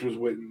contract was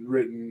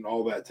written,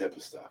 all that type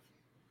of stuff.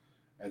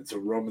 And so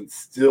Roman's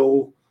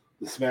still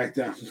the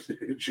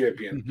SmackDown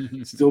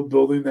champion, still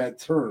building that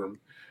term.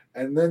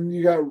 And then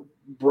you got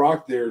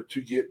Brock there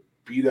to get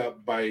beat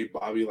up by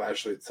Bobby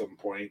Lashley at some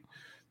point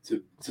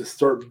to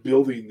start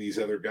building these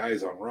other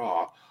guys on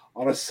Raw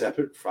on a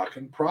separate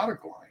fucking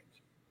product line.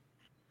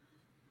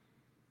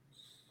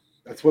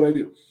 That's what I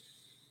do.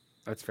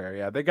 That's fair.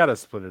 Yeah, they got to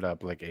split it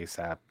up like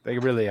ASAP. They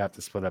really have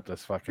to split up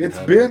this fucking.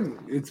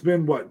 It's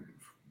been what,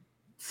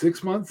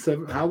 6 months,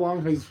 7? How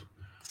long has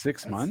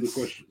 6 that's months?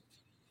 the question.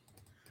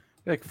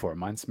 Like 4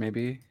 months,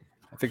 maybe.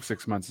 I think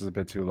 6 months is a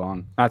bit too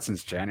long. Not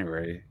since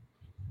January.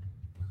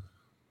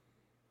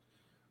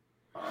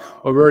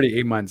 Well, we're already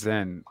 8 months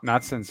in.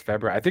 Not since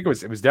February. I think it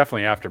was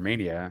definitely after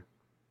Mania.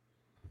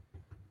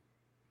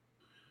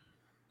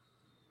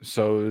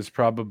 So it was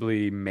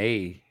probably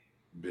May.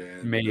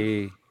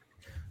 May.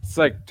 It's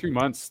like 2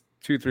 months,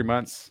 3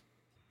 months.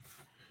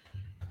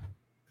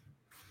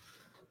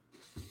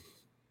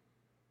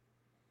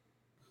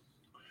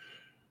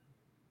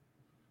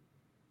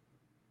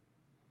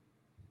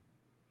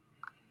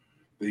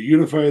 They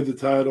unified the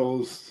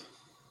titles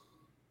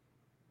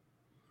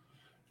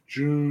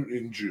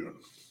in June.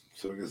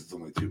 So I guess it's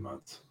only 2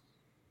 months.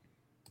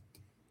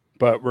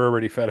 But we're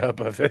already fed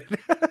up of it.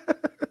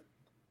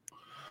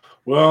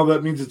 Well,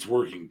 that means it's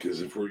working,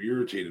 because if we're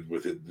irritated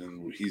with it,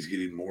 then he's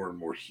getting more and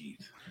more heat.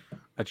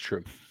 That's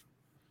true.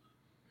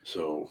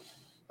 So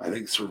I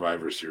think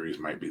Survivor Series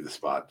might be the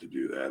spot to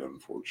do that,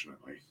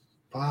 unfortunately.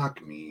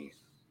 Fuck me.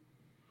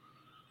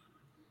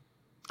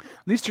 At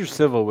least you're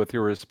civil with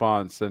your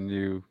response and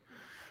you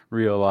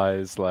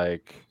realize,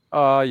 like,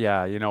 oh,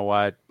 yeah, you know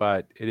what?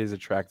 But it is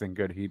attracting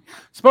good heat.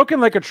 Spoken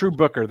like a true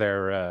booker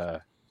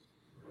there,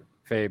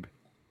 Fabe.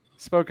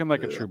 Spoken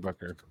like a true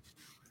booker.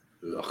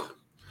 Ugh.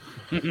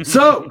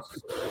 So,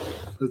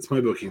 that's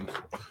my booking.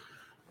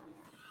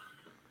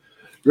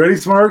 Ready,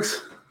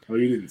 Smarks? Oh,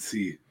 you didn't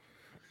see.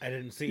 I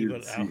didn't see, You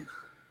but didn't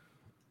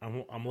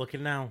see. I'm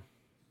looking now.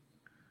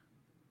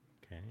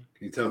 Okay.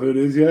 Can you tell who it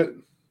is yet?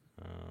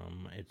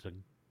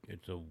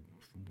 It's a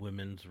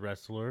women's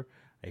wrestler.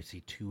 I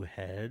see 2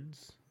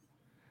 heads.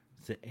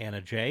 Is it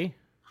Anna Jay?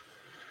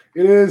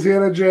 It is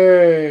Anna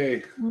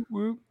Jay. Whoop,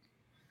 whoop.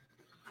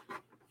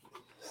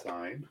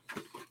 Signed.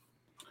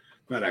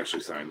 Not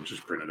actually signed,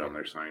 just printed on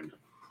there, signed.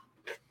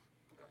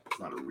 It's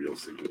not a real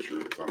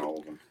signature. It's on all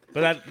of them.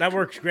 But that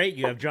works great.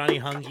 You have Johnny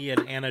Hungy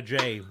and Anna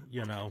Jay.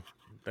 You know,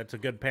 that's a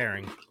good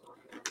pairing.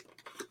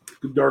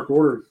 Good Dark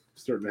Order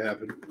starting to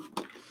happen.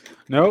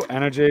 No,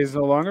 Anna Jay is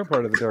no longer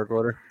part of the Dark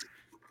Order.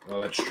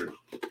 Oh, that's true.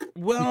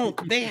 Well,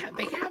 they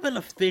haven't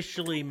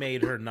officially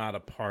made her not a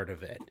part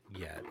of it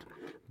yet,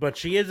 but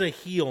she is a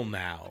heel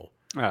now.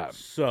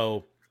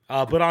 So,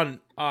 but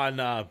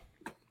on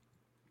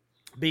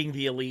being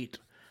the Elite,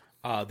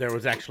 there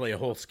was actually a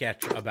whole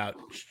sketch about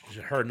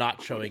her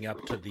not showing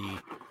up to the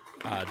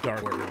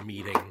Dark Order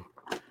meeting.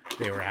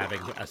 They were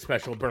having a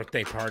special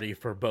birthday party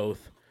for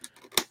both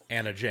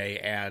Anna Jay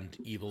and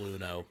Evil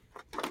Uno,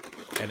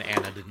 and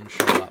Anna didn't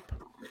show up.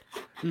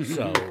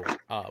 So,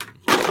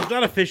 she's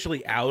not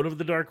officially out of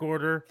the Dark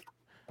Order,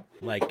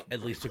 like,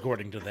 at least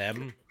according to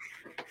them.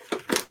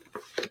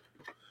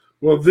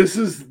 Well,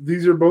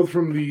 these are both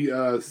from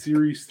the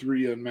Series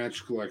 3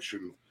 Unmatched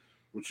Collection,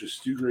 which is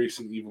Stu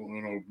Grayson, Evil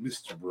Uno,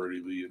 Mr.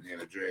 Brody Lee, and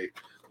Anna Jay.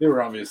 They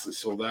were obviously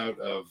sold out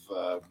of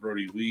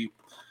Brody Lee.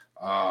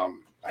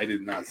 I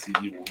did not see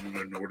Evil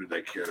Uno, nor did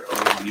I care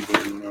to own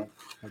Evil Uno.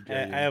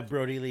 I have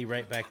Brody Lee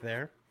right back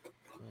there.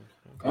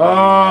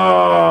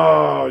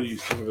 Oh, you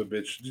son of a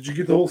bitch. Did you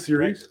get the whole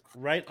series?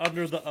 Right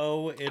under the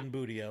O in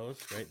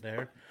Bootios, right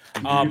there.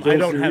 Did you I get the whole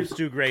don't have series?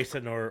 Stu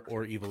Grayson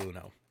or Evil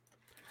Uno.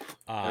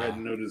 I had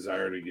no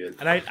desire to get.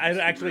 And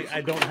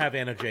I don't have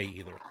Anna Jay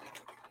either.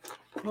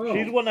 Oh.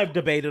 She's one I've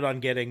debated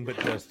on getting, but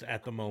just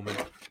at the moment.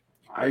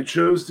 I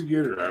chose to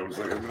get her. I was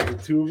like, I'm gonna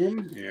get 2 of them,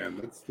 and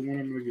that's the one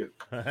I'm gonna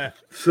get.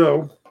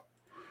 So,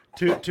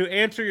 to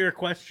answer your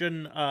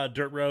question,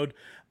 Dirt Road,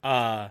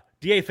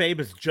 DA Fabe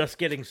is just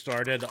getting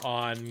started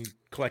on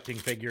collecting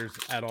figures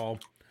at all.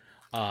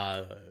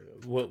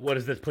 What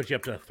does this put you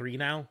up to 3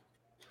 now?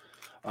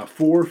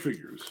 4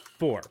 figures.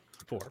 4.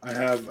 I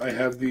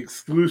have the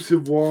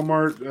exclusive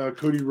Walmart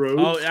Cody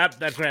Rhodes. Oh, yeah,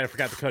 that's right. I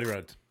forgot the Cody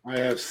Rhodes. I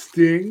have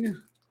Sting.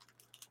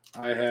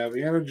 I have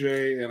Anna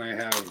Jay, and I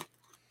have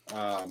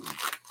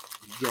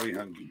Johnny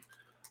Hungy.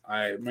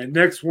 My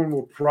next one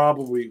will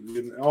probably,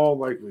 in all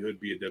likelihood,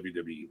 be a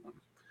WWE one,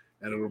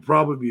 and it will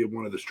probably be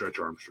one of the Stretch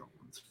Armstrong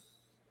ones.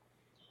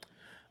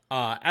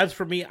 As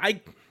for me,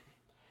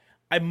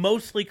 I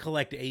mostly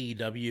collect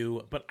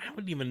AEW, but I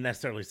wouldn't even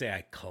necessarily say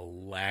I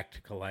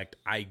collect.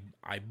 I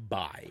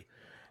buy,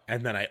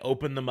 and then I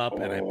open them up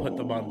and I put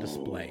them on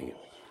display.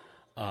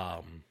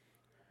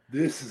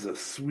 This is a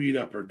sweet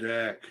upper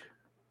deck.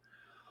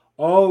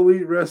 All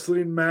Elite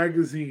Wrestling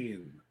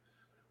Magazine.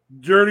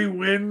 Dirty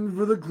win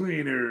for the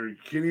cleaner.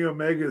 Kenny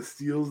Omega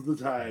steals the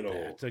title.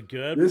 That's a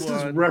good This one.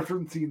 is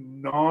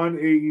referencing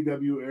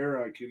non-AEW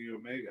era Kenny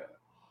Omega.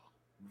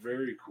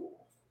 Very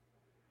cool.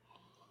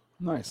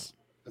 Nice.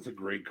 That's a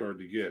great card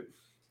to get.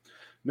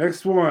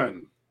 Next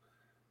one.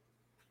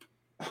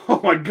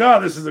 Oh my God,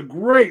 this is a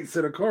great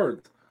set of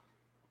cards.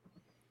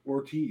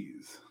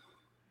 Ortiz.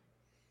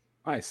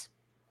 Nice.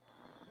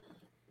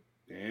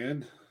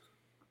 And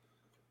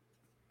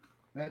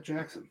Matt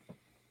Jackson.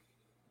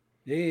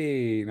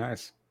 Hey,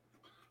 nice.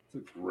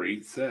 It's a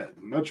great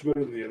set. Much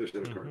better than the other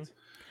set of cards.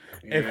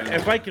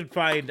 If I could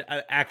find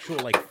actual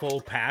like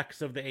full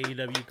packs of the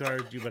AEW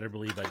cards, you better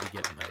believe I'd be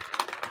getting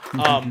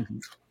those.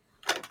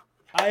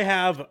 I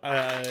have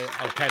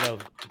I'll kind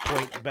of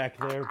point back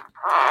there.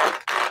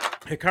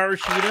 Hikaru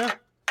Shida,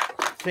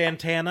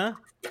 Santana,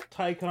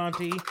 Ty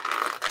Conti,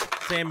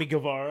 Sammy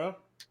Guevara,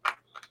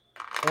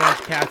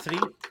 Orange Cassidy,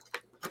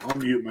 I'll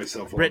mute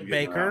myself. while Britt I'm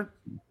getting Baker,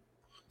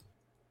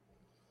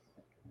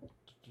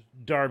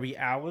 Darby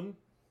Allin,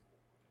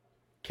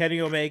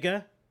 Kenny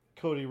Omega,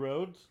 Cody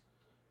Rhodes,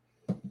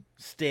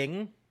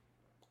 Sting,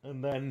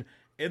 and then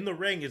in the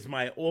ring is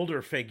my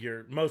older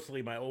figure,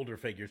 mostly my older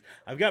figures.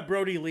 I've got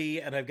Brody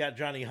Lee and I've got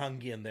Johnny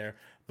Hungy in there,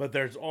 but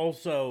there's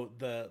also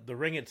the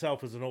ring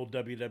itself is an old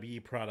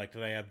WWE product,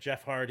 and I have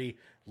Jeff Hardy,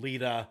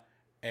 Lita,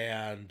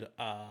 and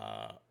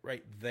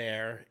right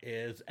there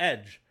is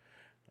Edge.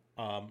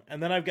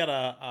 And then I've got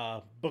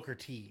a Booker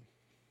T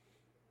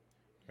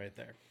right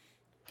there.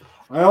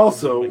 I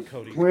also Like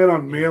Cody. plan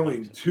on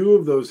mailing 2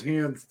 of those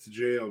hands to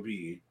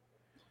JLB.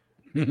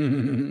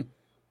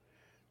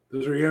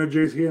 Those are Anna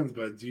Jay's hands,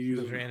 but do you use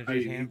Those them are Anna how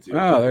Jay's you hands? need to?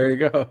 Oh, there you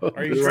go.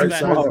 Are you The sure right that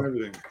size and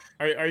everything.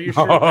 are you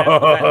sure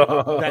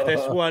that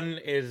this one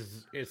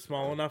is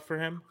small enough for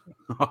him?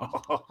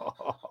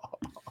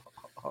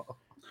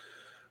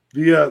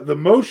 The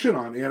motion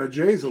on Anna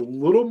Jay is a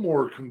little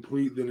more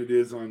complete than it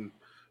is on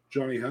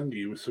Johnny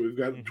Hungy. So we've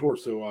got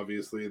torso,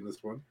 obviously, in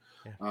this one.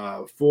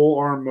 Yeah. Full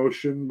arm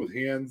motion with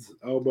hands,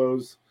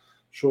 elbows,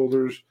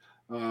 shoulders,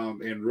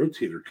 and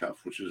rotator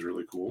cuff, which is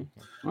really cool.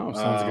 Oh,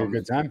 sounds like a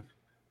good time.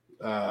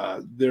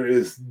 There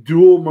is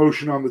dual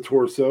motion on the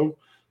torso.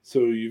 So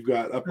you've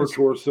got upper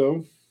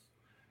torso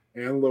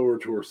and lower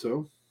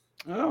torso.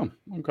 Oh,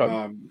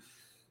 okay.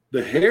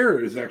 The hair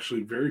is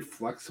actually very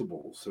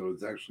flexible, so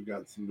it's actually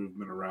got some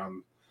movement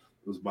around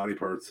those body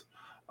parts.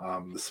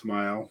 The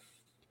smile,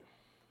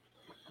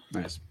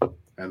 Nice.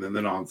 and then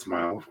the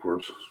non-smile, of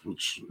course,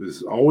 which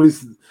is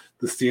always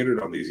the standard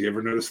on these. You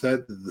ever notice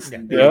that?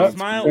 Yeah.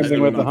 Smile Same is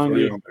thing with the non-smile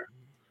Hungy. on there.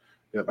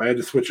 Yep, I had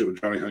to switch it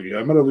with Johnny Hungy.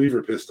 I'm going to leave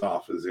her pissed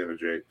off as Anna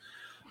Jay.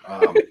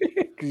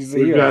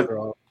 We've got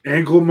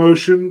ankle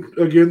motion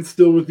again,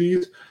 still with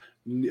these.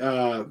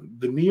 The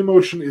knee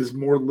motion is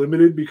more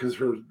limited because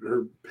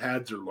her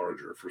pads are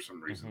larger for some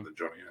reason than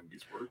Johnny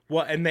Hungy's were.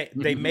 Well, and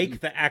they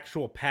make the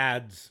actual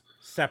pads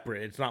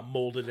separate. It's not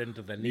molded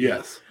into the knee.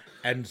 Yes,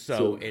 And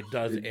so it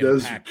does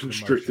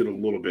constrict it a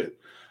little bit.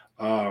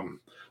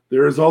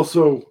 There is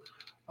also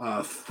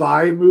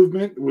thigh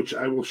movement, which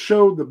I will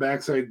show the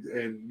backside,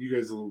 and you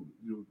guys will.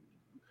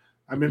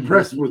 I'm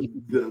impressed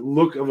with the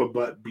look of a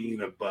butt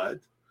being a butt,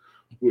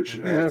 which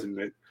I have to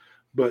admit.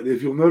 But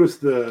if you'll notice,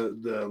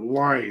 the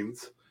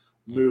lines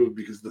move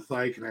because the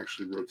thigh can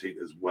actually rotate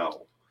as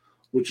well,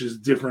 which is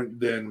different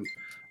than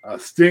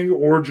Sting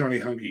or Johnny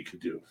Hungy could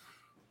do.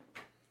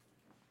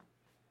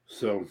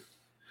 So,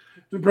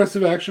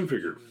 impressive action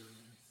figure.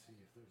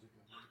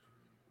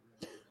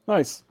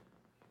 Nice.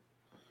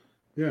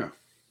 Yeah.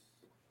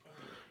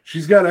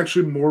 She's got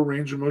actually more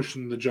range of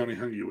motion than Johnny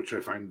Hungy, which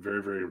I find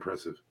very, very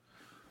impressive.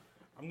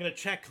 I'm going to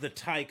check the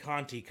Ty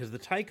Conti, because the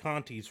Ty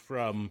Conti's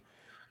from,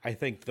 I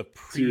think, the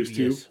Series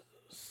previous 2.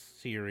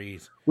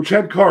 series. Which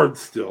had cards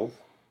still.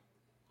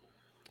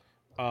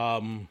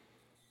 And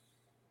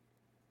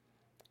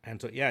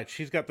so, yeah,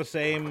 she's got the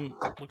same,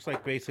 looks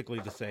like basically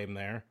the same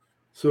there.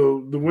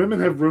 So the women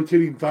have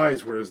rotating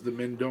thighs, whereas the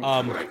men don't.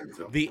 from what I can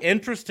tell. The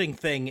interesting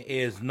thing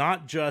is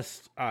not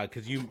just,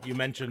 because you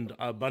mentioned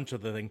a bunch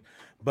of the things,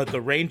 but the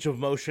range of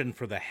motion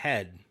for the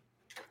head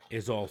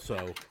is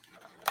also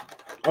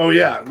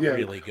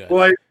really good.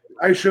 Well,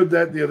 I showed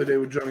that the other day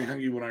with Johnny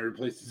Hungy when I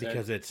replaced his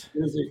because head. it's It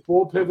is a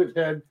full pivot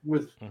head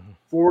with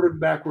forward and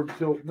backward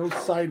tilt, no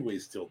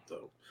sideways tilt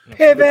though.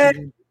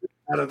 Pivot.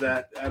 Out of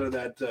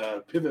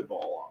that pivot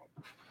ball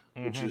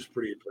on, which is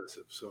pretty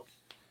impressive. So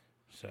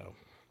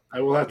I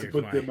will have to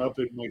Here's put them up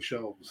in my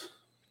shelves.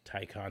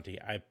 Ty Conti.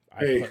 I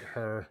Hey. put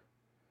her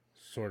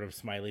sort of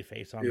smiley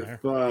face on there.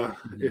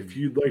 If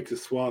you'd like to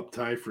swap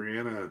Ty for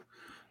Anna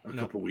a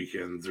couple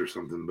weekends or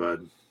something,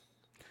 bud,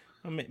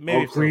 Well,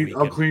 maybe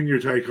I'll clean your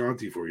Ty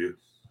Conti for you.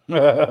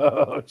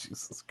 Oh,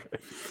 Jesus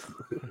Christ.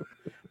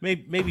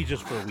 Maybe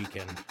just for a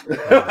weekend.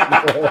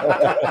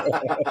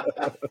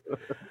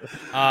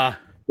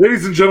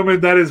 Ladies and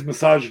gentlemen, that is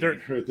misogyny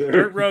right there.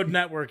 Dirt Road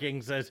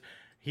Networking says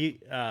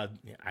but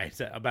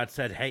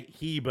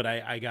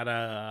I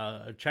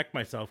gotta check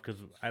myself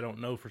because I don't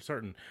know for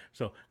certain.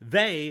 So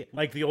they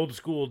like the old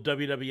school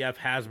WWF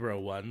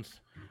Hasbro ones,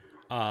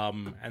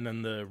 and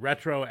then the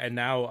retro, and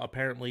now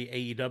apparently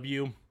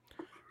AEW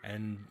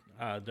and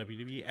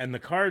WWE, and the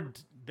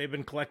cards they've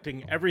been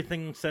collecting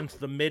everything since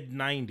the mid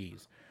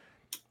 '90s.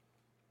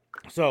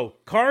 So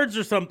cards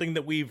are something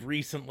that we've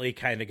recently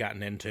kind of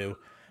gotten into.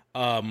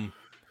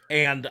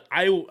 And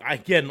I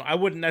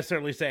wouldn't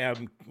necessarily say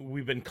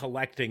we've been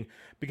collecting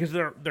because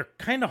they're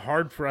kind of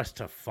hard for us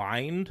to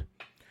find.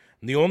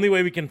 And the only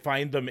way we can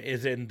find them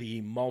is in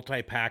the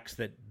multi-packs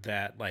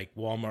that like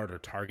Walmart or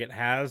Target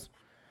has.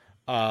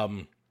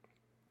 And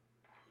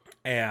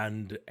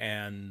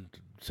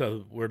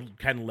so we're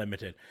kind of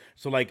limited.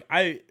 So like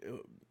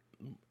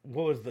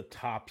what was the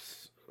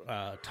Tops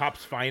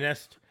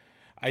Finest?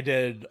 I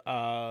did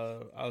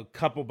a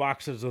couple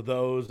boxes of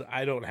those.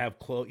 I don't have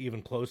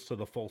even close to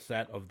the full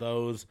set of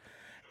those.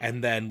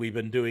 And then we've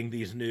been doing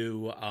these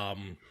new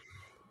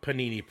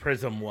Panini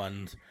Prism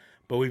ones,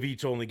 but we've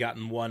each only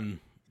gotten one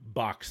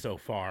box so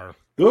far.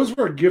 Those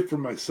were a gift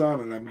from my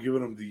son, and I'm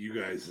giving them to you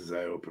guys as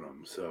I open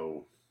them.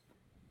 So,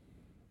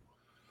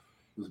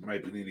 those are my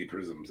Panini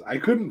Prisms. I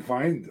couldn't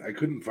find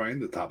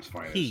the Topps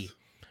Finest. He.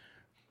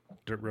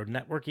 Dirt Road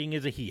Networking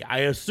is a he. I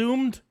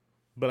assumed,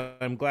 but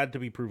I'm glad to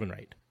be proven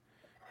right.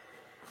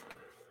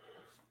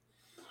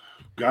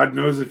 God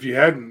knows if you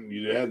hadn't,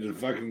 you'd had to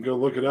fucking go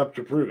look it up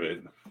to prove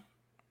it.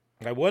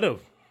 I would have.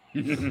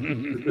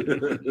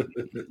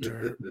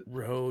 Dirt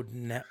Road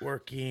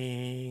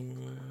Networking.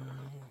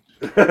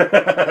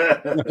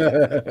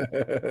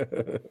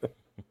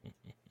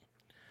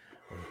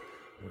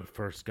 We've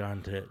first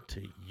gone to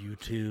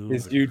YouTube.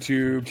 His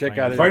YouTube. Check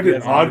out I his find it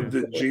business. odd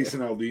that Jason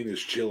Aldean is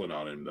chilling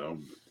on him, though.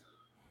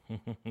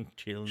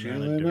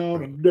 Chilling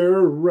on a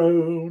dirt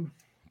road.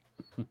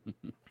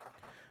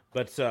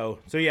 But so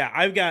yeah,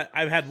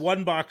 I've had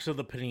one box of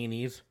the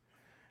Paninis,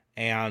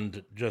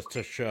 and just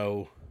to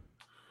show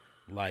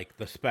like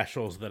the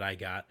specials that I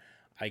got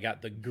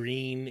the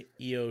green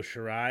Io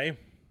Shirai.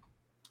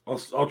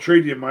 I'll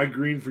trade you my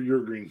green for your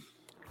green.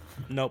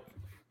 Nope.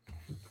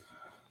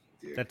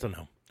 That's a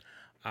no.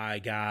 I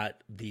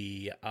got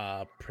the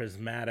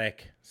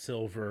prismatic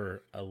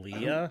silver I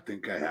Aaliyah. don't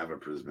think I have a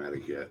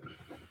prismatic yet.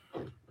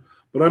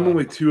 But I'm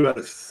only 2 out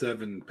of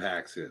 7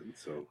 packs in,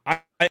 so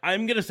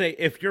I'm gonna say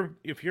if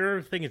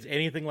your thing is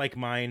anything like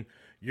mine,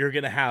 you're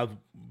gonna have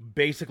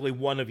basically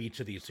one of each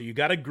of these. So you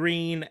got a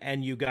green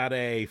and you got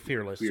a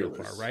fearless so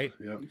far, right?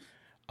 Yep.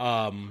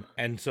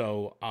 And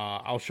so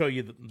I'll show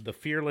you the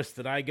fearless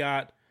that I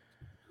got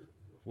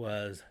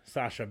was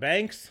Sasha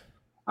Banks.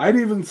 I'd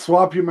even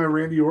swap you my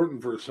Randy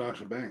Orton for a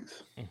Sasha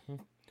Banks. Mm-hmm.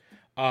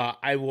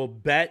 I will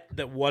bet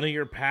that one of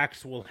your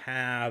packs will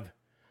have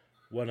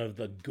one of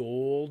the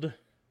gold.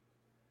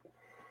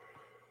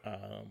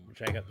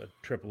 Which I got the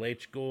Triple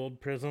H gold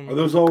prism. Are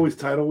those always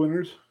title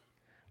winners?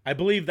 I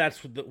believe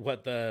that's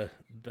what the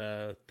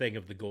thing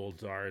of the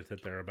golds are, is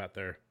that they're about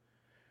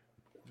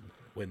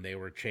when they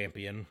were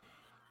champion.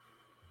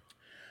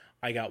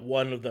 I got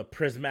one of the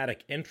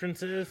prismatic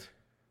entrances.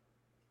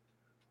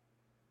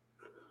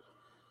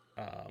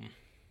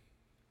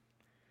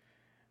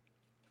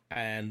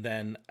 And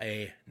then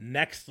a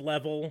next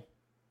level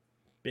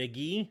Big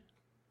E.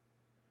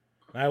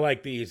 I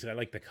like these. I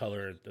like the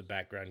color the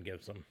background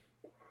gives them.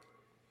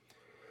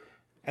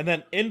 And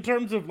then in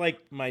terms of like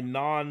my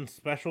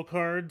non-special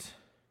cards,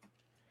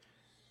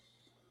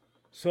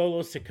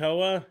 Solo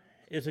Sikoa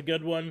is a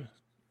good one.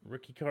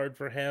 Rookie card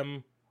for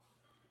him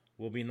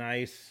will be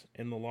nice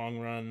in the long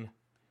run.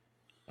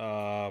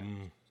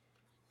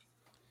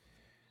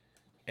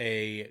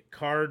 A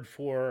card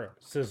for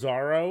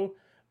Cesaro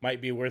might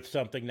be worth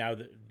something now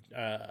that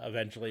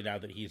eventually now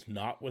that he's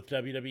not with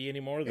WWE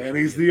anymore. And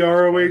he's the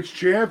ROH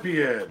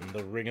champion.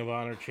 The Ring of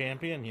Honor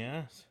champion,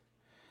 yes.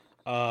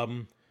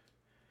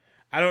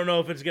 I don't know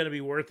if it's going to be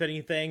worth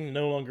anything.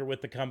 No longer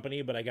with the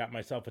company, but I got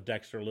myself a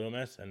Dexter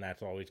Lumis, and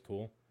that's always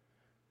cool.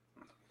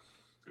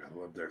 I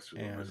love Dexter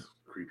Lumis.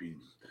 Creepy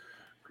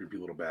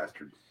little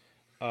bastard.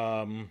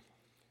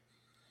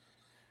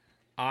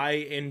 I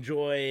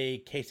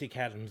enjoy Casey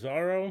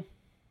Catanzaro,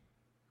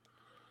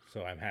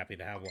 so I'm happy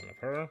to have one of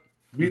her.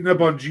 Beating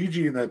up on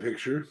Gigi in that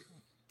picture.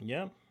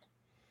 Yeah.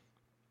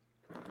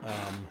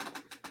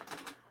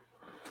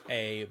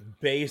 A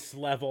base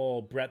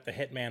level Bret the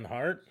Hitman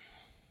Hart.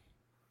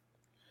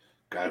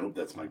 God, I hope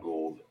that's my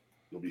gold.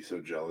 You'll be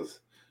so jealous.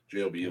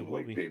 JLB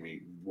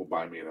will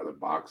buy me another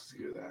box to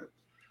get that.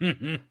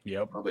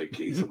 Yep. I'll buy a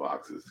case of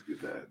boxes to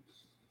get that.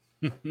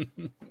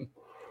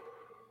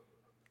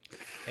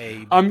 I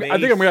think I'm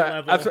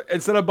gonna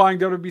instead of buying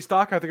WWE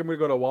stock, I think I'm gonna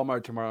go to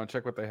Walmart tomorrow and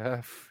check what they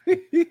have.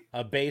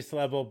 A base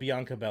level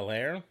Bianca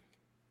Belair.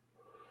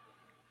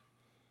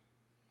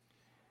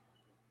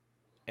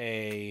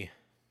 A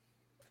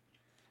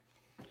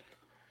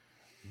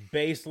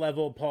base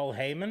level Paul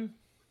Heyman.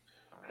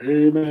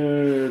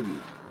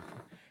 Amen.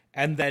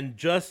 And then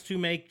just to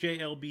make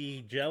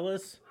JLB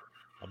jealous,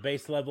 a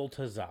base level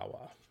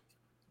Tozawa.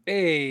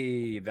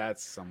 Hey,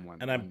 that's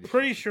someone. And I'm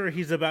pretty sure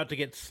he's about to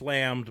get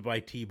slammed by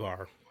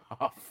T-Bar.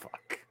 Oh,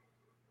 fuck.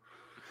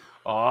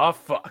 Oh,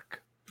 fuck.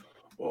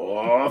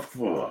 Oh,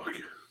 fuck.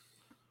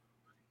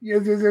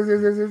 Yes. Yes.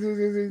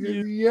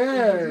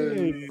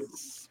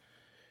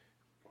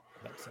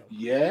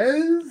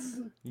 Yes.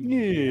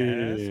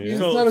 It's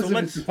not as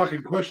if it's a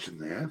fucking question,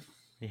 man.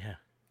 Yeah.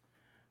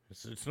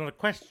 It's not a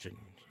question.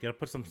 You gotta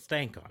put some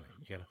stank on it.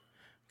 You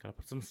gotta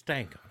put some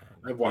stank on it.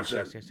 I've watched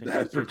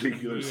that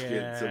particular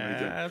skit so many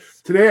times.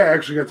 Yes. Today I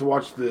actually got to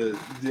watch the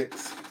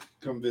Dicks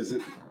come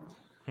visit.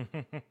 I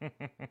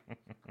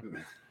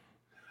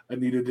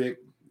need a dick.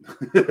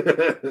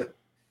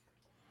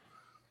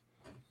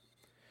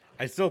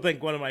 I still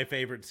think one of my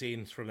favorite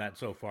scenes from that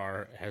so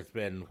far has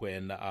been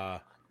when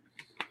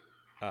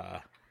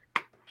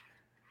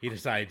he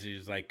decides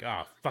he's like,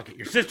 oh fuck it,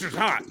 your sister's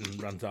hot,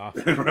 and runs off.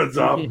 And runs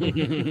off.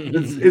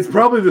 It's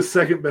probably the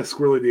second best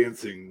squirrely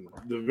dancing.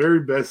 The very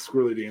best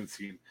squirrely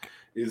dancing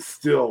is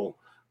still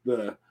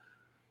the.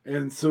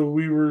 And so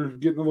we were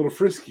getting a little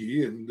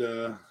frisky,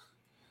 and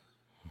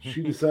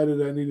she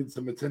decided I needed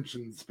some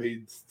attention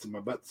paid to my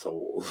butt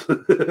soles.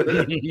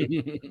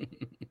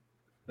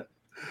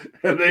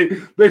 And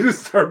they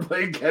just start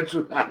playing catch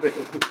without it.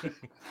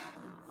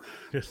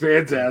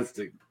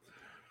 Fantastic.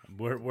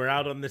 We're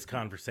out on this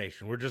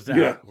conversation. We're just out.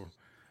 Yeah.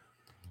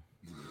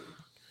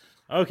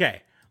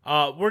 Okay.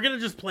 We're gonna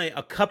just play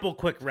a couple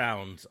quick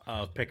rounds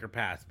of pick or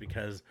pass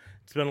because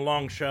it's been a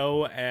long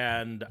show,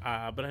 and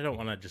but I don't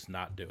want to just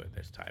not do it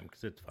this time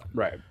because it's fun.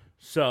 Right.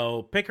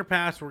 So pick or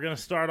pass. We're gonna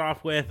start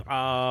off with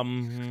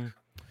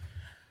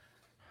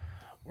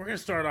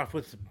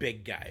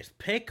big guys.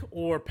 Pick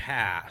or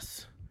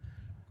pass.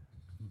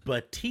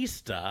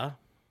 Batista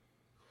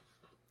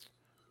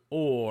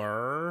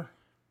or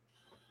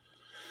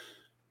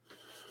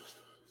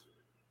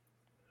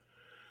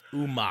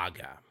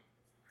Umaga.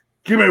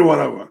 Give me what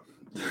I want.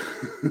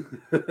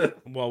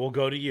 Well, we'll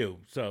go to you.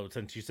 So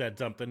since you said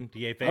something,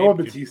 DA I want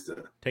Batista.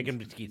 Taking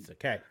Batista.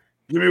 Okay.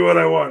 Give me what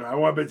I want. I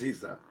want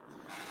Batista.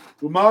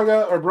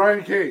 Umaga or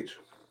Brian Cage?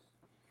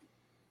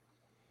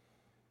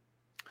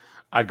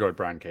 I'd go with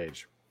Brian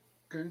Cage.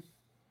 Okay.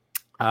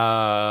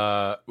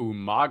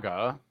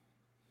 Umaga.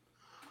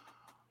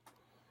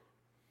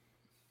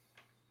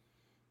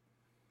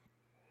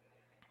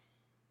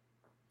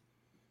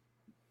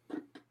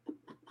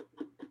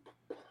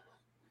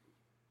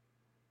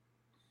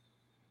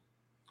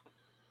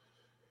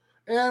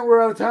 And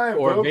we're out of time.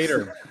 Or folks.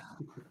 Vader.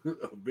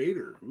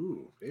 Vader.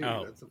 Ooh, Vader.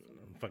 Oh, That's a...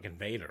 fucking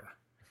Vader.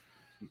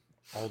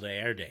 All day,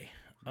 air day.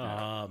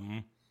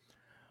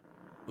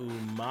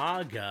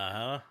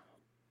 Umaga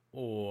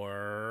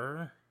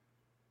or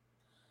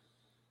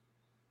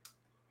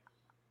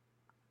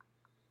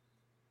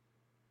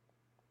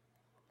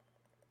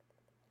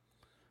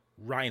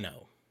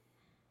Rhino.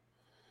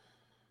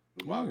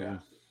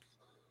 Umaga.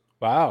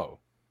 Wow.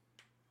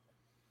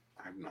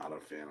 I'm not a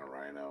fan of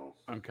Rhino.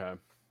 Okay,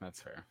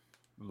 that's fair.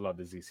 Love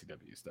the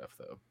ZCW stuff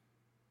though.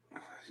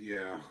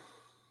 Yeah.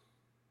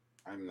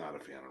 I'm not a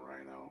fan of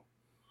Rhino.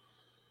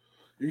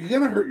 You're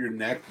gonna hurt your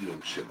neck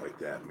doing shit like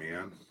that,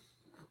 man.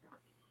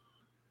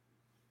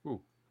 Ooh.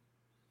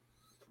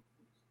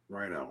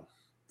 Rhino.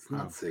 It's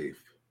not Oh.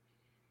 safe.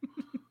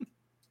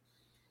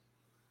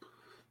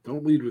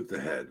 Don't lead with the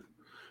head.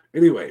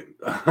 Anyway,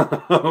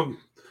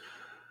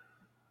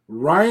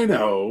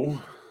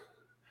 Rhino,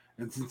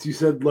 and since you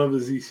said love the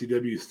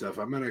ECW stuff,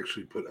 I'm gonna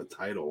actually put a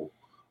title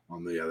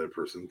on the other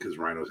person because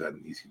Rhino's had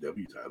an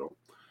ECW title,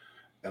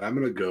 and I'm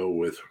gonna go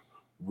with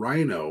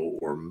Rhino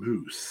or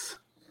Moose.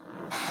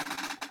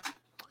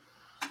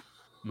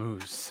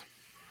 Moose.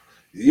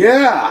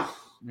 Yeah,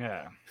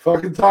 Yeah.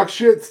 fucking talk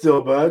shit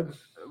still, bud.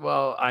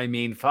 Well, I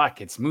mean,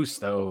 fuck, it's Moose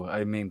though.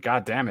 I mean,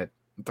 god damn it.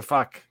 What the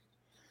fuck?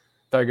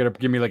 They're gonna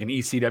give me like an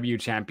ECW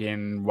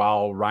champion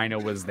while Rhino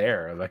was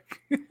there.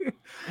 Like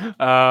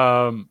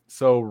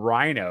so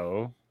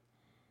Rhino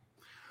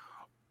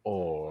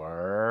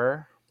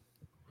or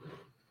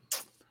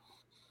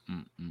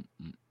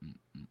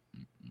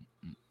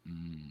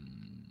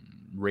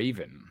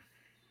Raven.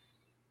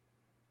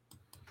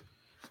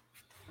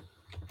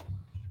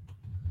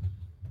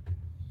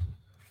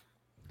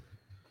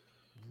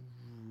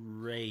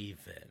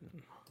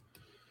 Raven.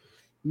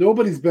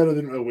 Nobody's better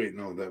than. Oh wait,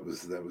 no, that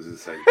was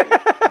his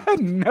sidekick.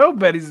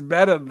 Nobody's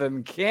better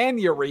than Can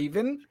You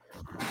Raven?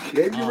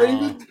 Can you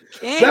Raven?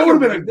 Can That You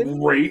would have been Raven? a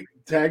great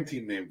tag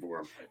team name for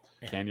him.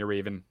 Can You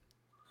Raven?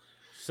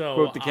 So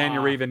Quote the Can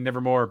You Raven,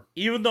 nevermore.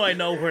 even though I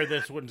know where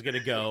this one's gonna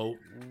go,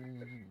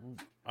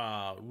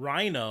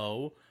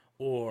 Rhino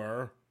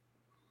or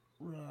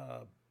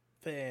Rob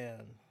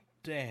Van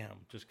Dam.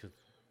 Just because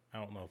I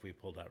don't know if we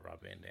pulled out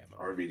Rob Van Dam.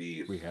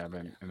 RVD. We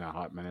haven't in a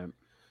hot minute.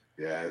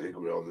 Yeah, I think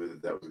we all knew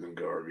that was going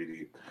to go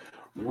RVD.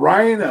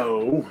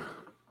 Rhino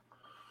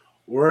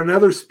or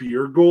another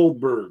Spear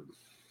Goldberg.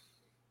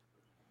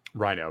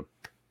 Rhino.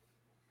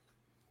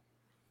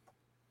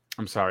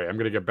 I'm sorry. I'm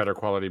going to get better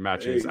quality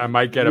matches. Hey, I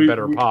might get a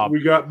better pop.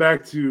 We got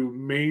back to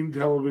main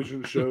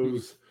television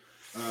shows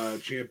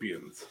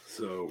champions,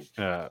 so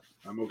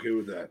I'm okay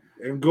with that.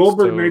 And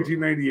Goldberg, So-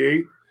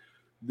 1998.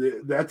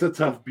 That's a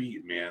tough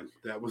beat, man.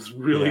 That was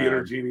really Yeah.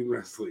 entertaining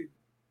wrestling.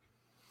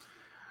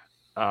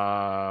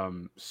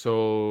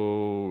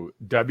 So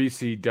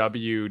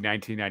WCW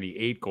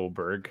 1998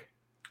 Goldberg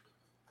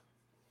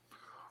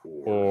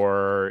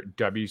or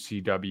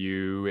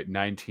WCW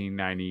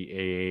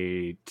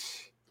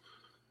 1998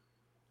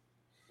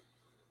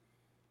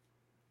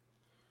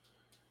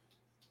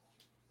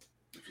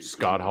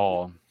 Scott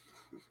Hall.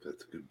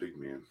 That's a good big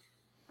man.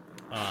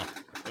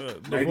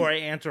 Before I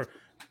answer,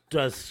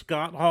 does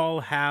Scott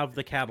Hall have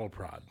the cattle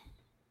prod?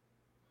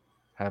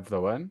 Have the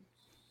one?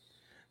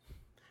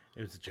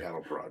 It was a joke.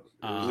 Cattle prod.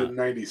 It was in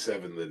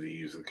 97 that he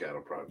used the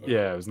cattle prod.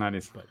 Yeah, it was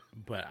 90s.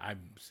 But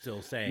I'm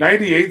still saying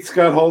 98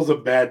 Scott Hall's a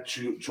bad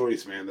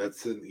choice, man.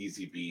 That's an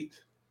easy beat.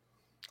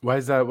 Why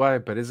is that? Why?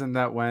 But isn't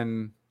that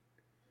when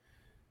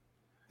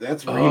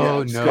That's Oh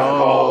rehab. Scott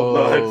Hall.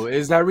 no!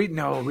 Is that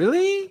no?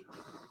 Really?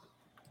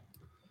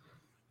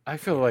 I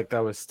feel like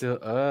that was still.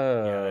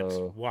 Yeah, it's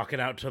Oh. walking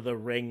out to the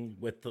ring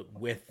with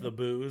the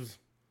booze.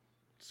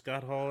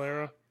 Scott Hall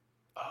era.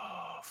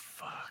 Oh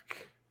fuck.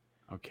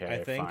 Okay,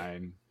 I think.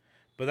 fine.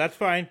 But that's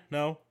fine.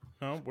 No,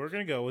 we're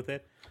gonna go with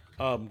it.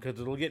 Because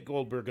it'll get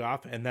Goldberg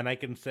off, and then I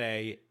can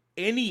say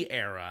any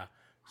era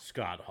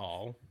Scott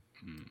Hall.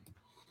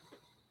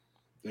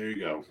 There you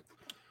go.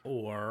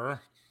 Or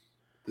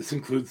This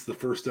includes the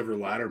first ever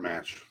ladder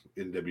match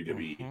in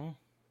WWE.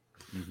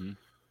 Mm-hmm.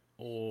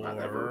 Not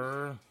ever.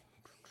 or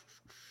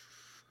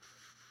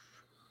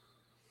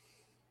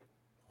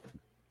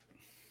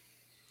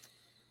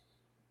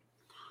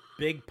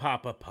Big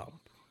Papa Pump.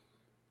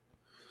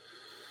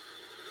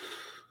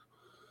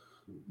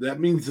 That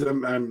means that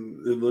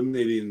I'm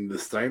eliminating the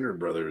Steiner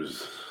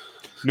brothers.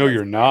 No,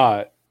 you're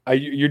not.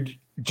 You're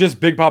just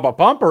Big Papa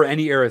Pump or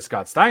any era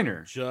Scott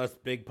Steiner.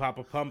 Just Big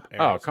Papa Pump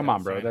era Oh, come Scott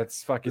on, bro. Steiner.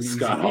 That's fucking It's easy,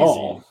 Scott easy.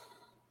 Hall.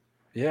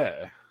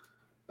 Yeah.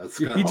 That's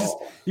Scott He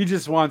Hall. He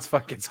just wants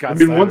fucking Scott I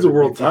mean, Steiner one's a to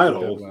world be fucking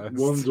title. dead last.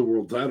 One's a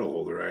world title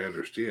holder. I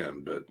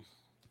understand, but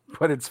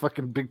But it's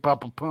fucking Big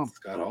Papa Pump.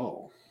 Scott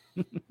Hall.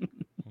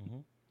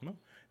 No,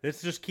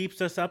 this just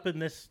keeps us up in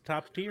this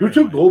top tier. Who in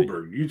took my opinion.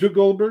 Goldberg? You took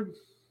Goldberg?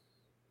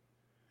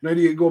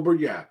 98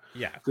 Goldberg? Yeah.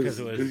 Yeah, because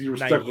it 'Cause was you were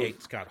stuck with-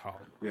 98 Scott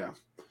Hall. Yeah.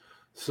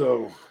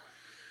 So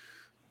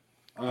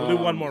We'll do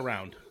one more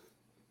round.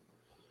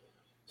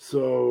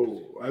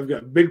 So I've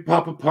got Big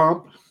Papa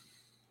Pump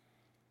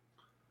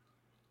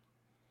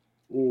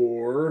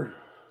or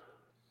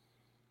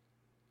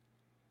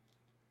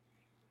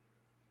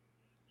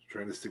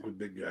trying to stick with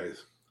big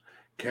guys.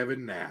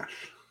 Kevin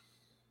Nash.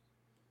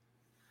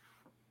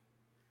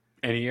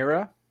 Any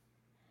era?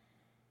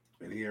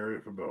 Any area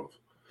for both.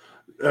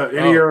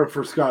 Any era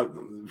for Scott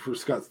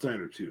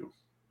Steiner too.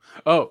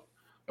 Oh,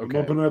 I'm okay.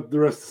 opening up the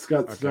rest of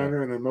Scott Okay.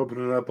 Steiner, and I'm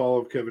opening up all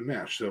of Kevin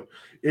Nash. So,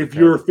 if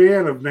you're a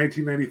fan of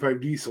 1995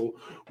 Diesel,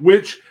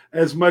 which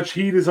as much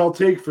heat as I'll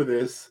take for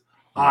this,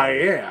 I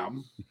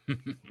am.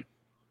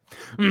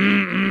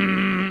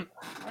 I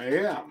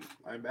am.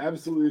 I'm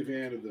absolutely a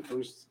fan of the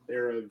first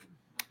era. Of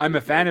I'm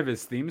a fan of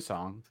his theme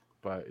song,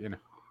 but you know.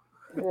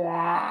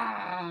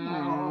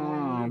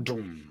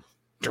 Dum,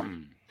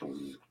 dum,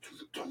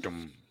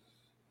 dum.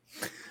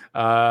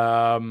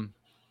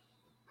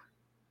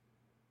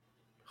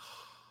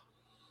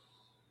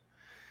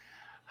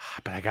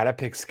 But I gotta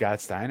pick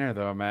Scott Steiner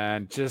though,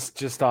 man.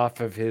 Just off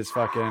of his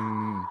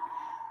fucking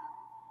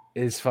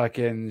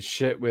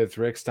shit with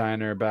Rick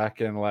Steiner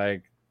back in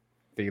like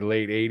the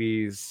late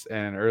 80s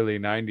and early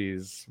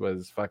 90s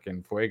was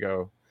fucking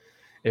fuego.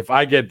 If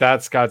I get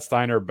that Scott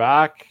Steiner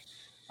back,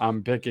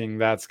 I'm picking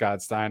that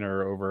Scott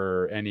Steiner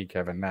over any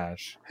Kevin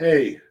Nash.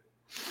 Hey,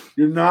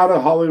 you're not a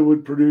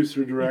Hollywood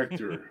producer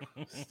director.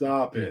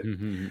 Stop it.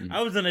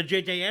 I was in a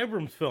J.J.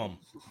 Abrams film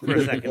for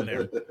a second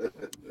there.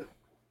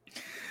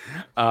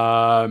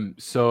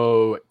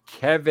 So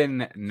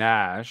Kevin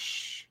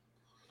Nash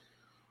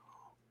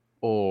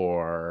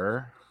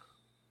or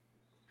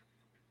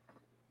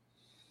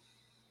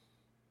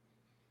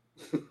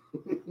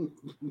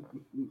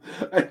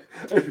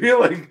I feel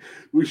like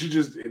we should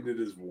just end it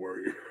as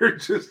Warrior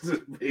just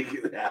to make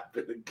it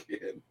happen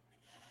again.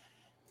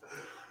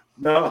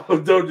 No,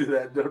 don't do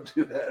that. Don't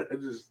do that. I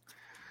just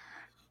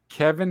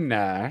Kevin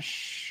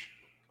Nash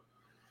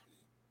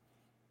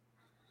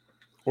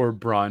or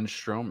Braun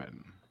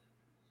Strowman.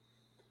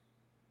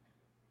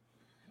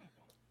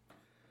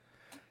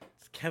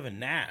 It's Kevin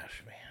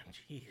Nash, man.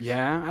 Jeez.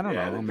 Yeah, I don't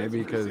Yeah, know. that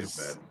Maybe doesn't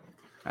seem because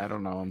I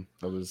don't know.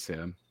 That was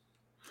him.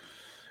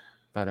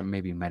 Thought it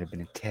maybe might have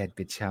been a tad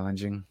bit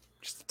challenging.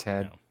 Just a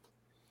tad.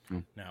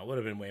 No, it would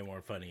have been way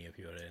more funny if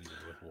you would have ended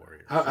with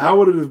Warriors. how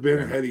would it have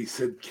been had he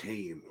said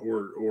Kane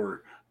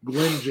or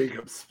Glenn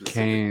Jacobs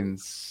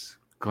specifically?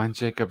 Glenn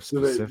Jacobs So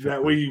that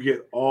specifically. way you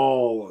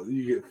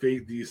get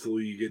Faith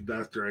Diesel, you get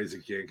Dr.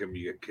 Isaac Yankem,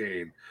 you get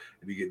Kane,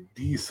 and you get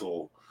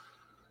Diesel,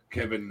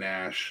 Kevin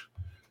Nash,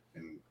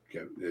 and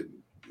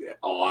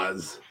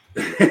Oz.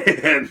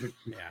 And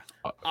Yeah,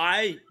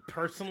 I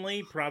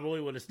personally probably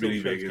would have still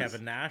Vinny chose Vegas.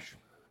 Kevin Nash.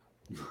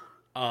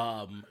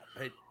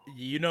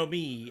 You know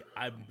me,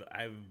 I'm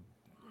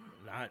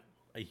not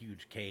a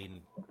huge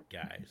Kane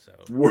guy, so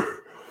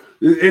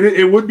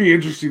it would be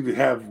interesting to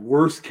have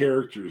worse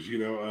characters,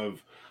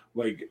 of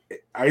like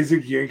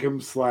Isaac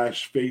Yankem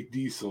 / Faith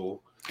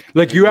Diesel,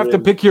 Like you have to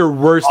pick your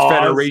worst Oz.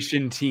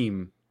 Federation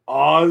team.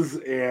 Oz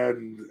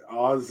and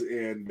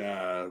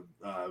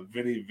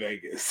Vinny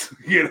Vegas.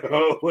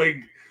 Like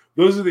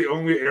those are the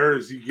only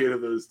errors you get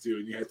of those two,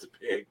 and you have to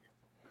pick.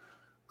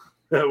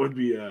 That would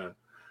be a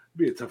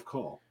tough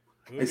call.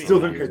 it would I be still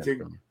nice. think I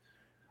take.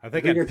 I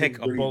think I'd I'd pick take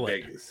a Vinny bullet.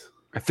 Vegas.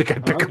 I think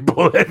I'd pick Huh? a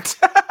bullet.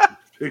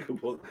 Pick a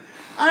bullet.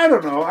 I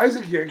don't know.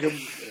 Isaac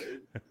Yankem.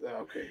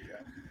 Okay,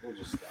 yeah, we'll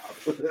just stop.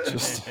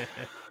 Just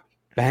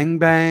bang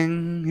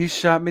bang, he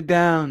shot me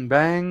down.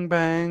 Bang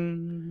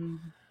bang.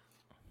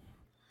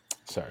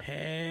 Sorry.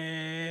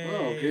 Hey,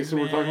 Oh, okay, so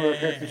we're talking about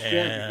Cactus Jack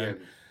man, again.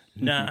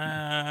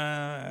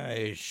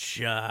 Nice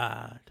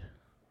shot.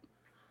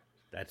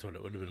 That's what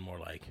it would have been more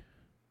like.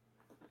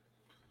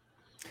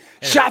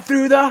 Shot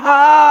through the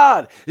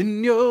heart,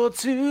 and you're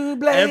to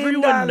blame.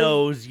 Everyone darling.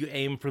 knows you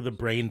aim for the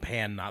brain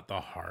pan, not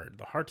the heart.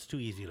 The heart's too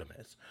easy to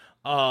miss.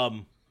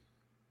 I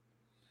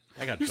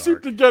got You dark. seem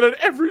to get it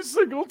every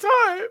single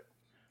time.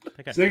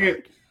 I got Sing dark.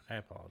 it. I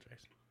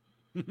apologize.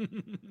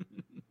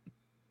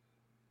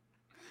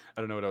 I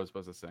don't know what I was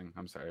supposed to sing.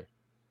 I'm sorry.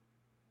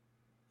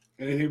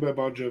 Anything by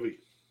Bon Jovi?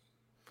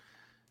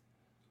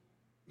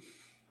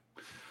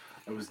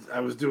 I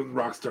was doing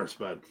Rockstar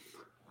Spud.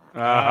 Oh,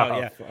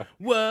 yeah. fuck.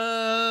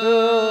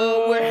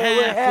 Whoa,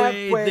 we're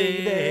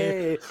halfway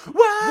there.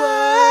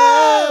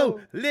 Whoa,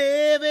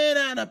 Living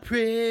on a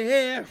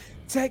prayer.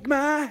 take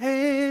my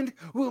hand,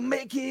 we'll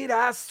make it,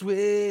 I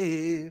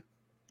swear.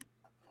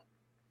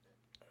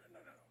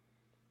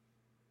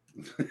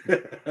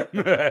 Spud's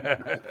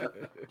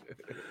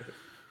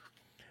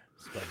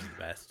the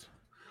best.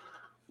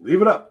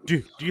 Leave it up.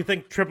 Do you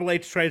think Triple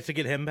H tries to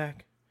get him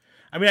back?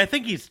 I mean, I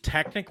think he's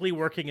technically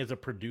working as a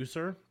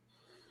producer.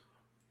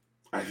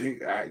 I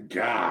think,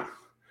 God.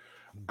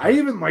 I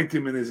even liked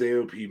him in his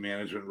AOP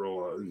management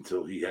role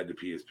until he had to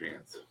pee his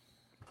pants.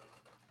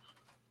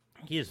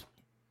 He's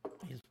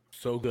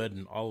so good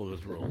in all of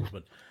his roles,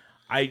 but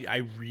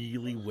I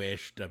really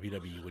wish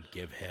WWE would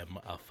give him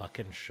a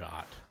fucking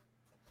shot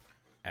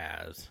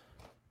as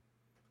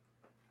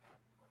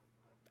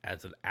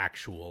an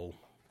actual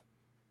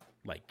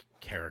like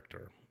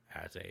character,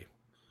 as a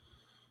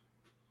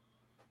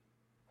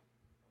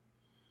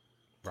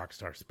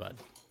Rockstar Spud.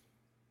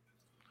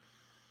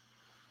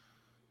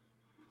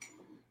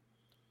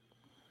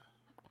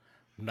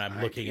 And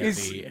I'm looking at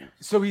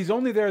So he's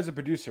only there as a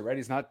producer, right?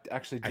 He's not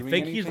actually I doing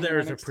think he's anything there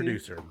in as a NXT?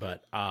 producer,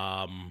 but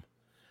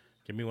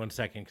give me 1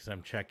 second because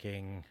I'm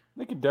checking.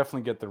 They could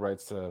definitely get the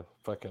rights to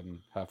fucking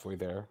halfway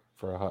there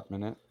for a hot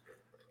minute.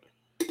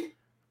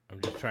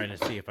 I'm just trying to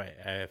see if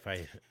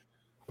I.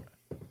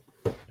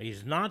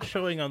 He's not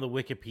showing on the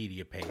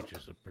Wikipedia page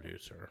as a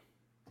producer.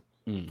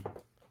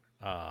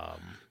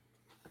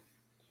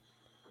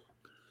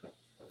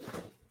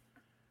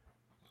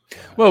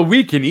 Well,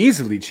 we can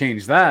easily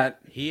change that.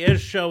 He is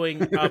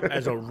showing up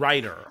as a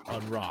writer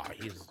on Raw.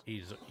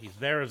 He's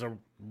there as a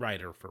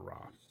writer for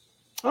Raw.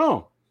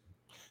 Oh,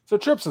 so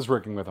Trips is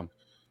working with him.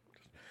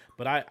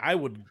 But I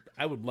would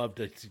love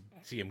to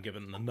see him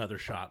given another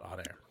shot on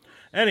air.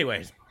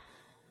 Anyways,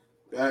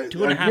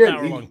 2.5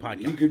 hour long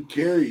podcast. He could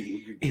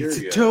carry. It's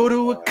a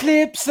total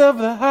eclipse of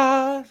the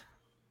heart.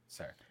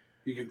 Sorry,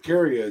 He could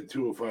carry a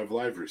 205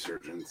 Live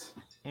resurgence.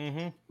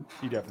 mm-hmm.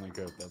 he definitely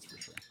could. That's for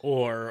sure.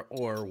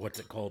 Or what's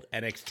it called?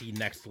 NXT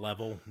Next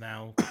Level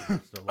now.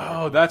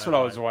 Oh, that's what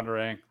I was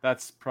wondering.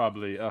 That's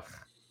probably. Ugh.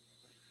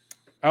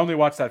 I only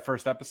watched that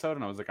first episode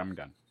and I was like, I'm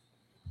done.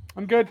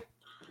 I'm good.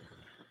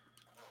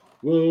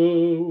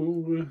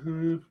 Whoa, we're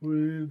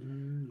halfway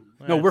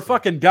there. No, we're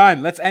fucking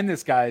done. Let's end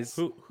this, guys.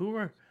 Who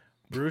are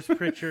Bruce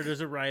Pritchard is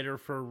a writer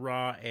for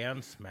Raw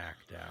and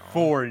SmackDown.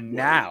 For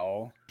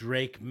now.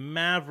 Drake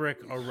Maverick,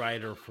 a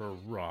writer for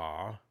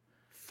Raw.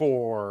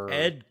 For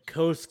Ed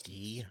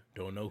Koski,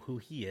 don't know who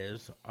he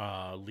is,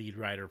 lead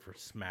writer for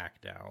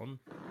SmackDown.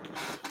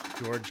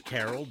 George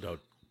Carroll, don't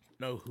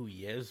know who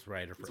he is,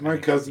 writer for It's my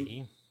NXT.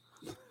 cousin.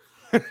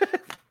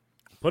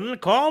 Put in a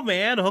call,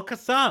 man. Hook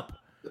us up.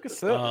 Look at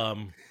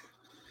that.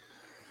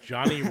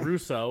 Johnny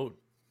Russo,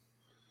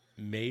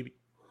 maybe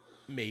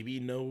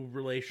no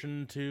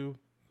relation to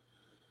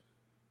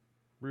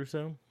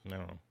Russo.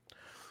 No.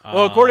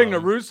 Well, according to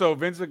Russo,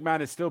 Vince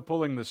McMahon is still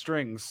pulling the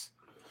strings.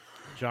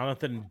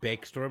 Jonathan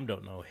Bakestorm,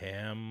 don't know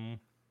him.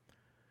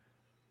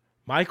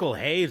 Michael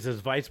Hayes is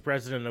vice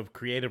president of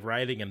creative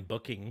writing and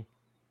booking.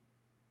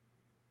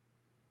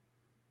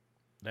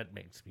 That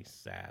makes me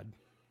sad.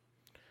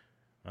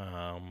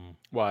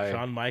 Why?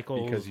 Shawn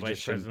Michaels, Because you vice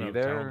just shouldn't president be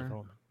of talent there?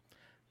 development.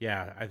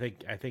 Yeah, I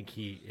think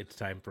it's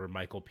time for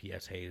Michael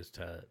P.S. Hayes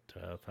to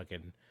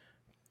fucking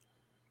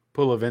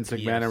Pull a Vince PS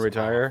McMahon and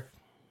retire.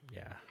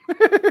 Yeah.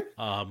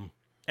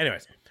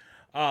 Anyways,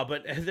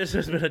 but this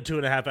has been a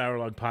 2.5 hour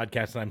long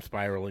podcast, and I'm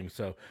spiraling.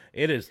 So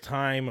it is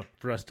time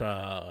for us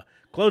to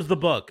close the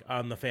book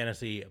on the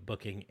Fantasy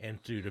Booking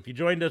Institute. If you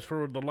joined us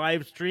for the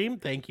live stream,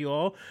 thank you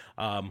all.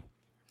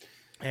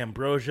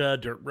 Ambrosia,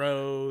 Dirt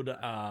Road,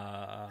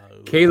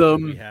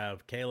 Caleb. We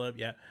have Caleb,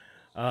 yeah.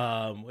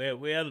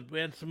 We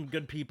had some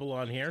good people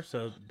on here,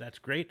 so that's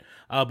great.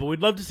 But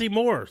we'd love to see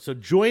more. So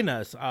join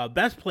us.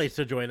 Best place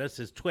to join us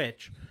is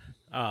Twitch.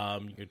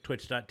 You can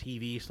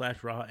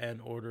twitch.tv/Raw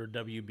and Order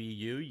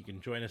WBU. You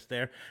can join us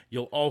there.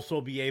 You'll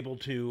also be able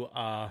to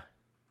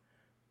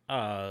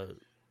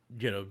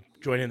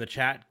join in the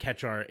chat,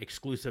 catch our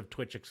exclusive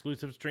Twitch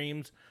exclusive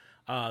streams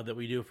that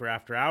we do for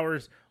after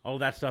hours, all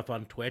that stuff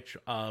on Twitch.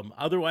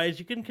 Otherwise,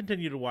 you can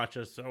continue to watch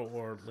us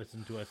or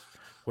listen to us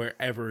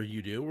wherever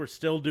you do. We're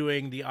still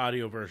doing the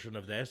audio version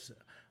of this,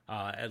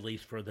 at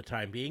least for the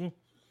time being.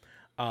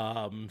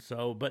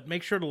 But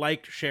make sure to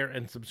like, share,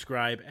 and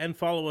subscribe, and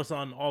follow us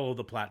on all of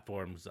the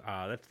platforms.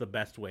 That's the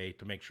best way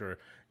to make sure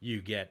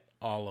you get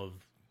all of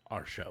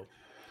our show.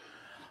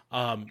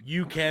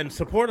 You can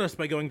support us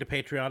by going to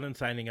Patreon and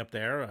signing up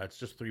there. It's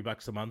just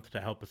 $3 a month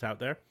to help us out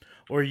there.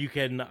 Or you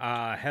can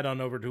head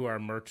on over to our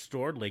merch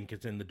store. Link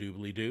is in the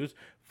doobly-doos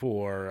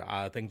for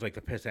things like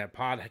the Pissant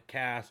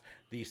Podcast,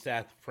 the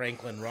Seth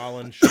Franklin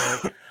Rollins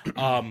shirt.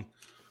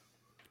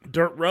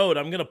 Dirt Road,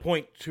 I'm going to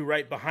point to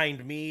right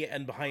behind me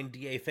and behind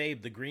D.A.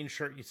 Fabe, the green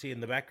shirt you see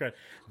in the background.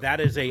 That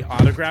is a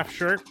autograph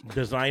shirt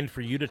designed for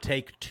you to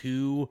take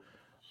to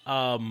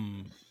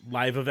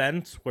live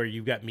events where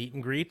you've got meet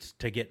and greets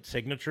to get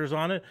signatures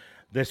on it.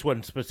 This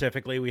one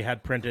specifically we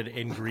had printed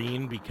in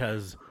green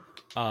because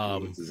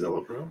It's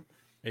Zello Pro.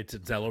 it's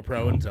at Zello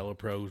Pro, and Zello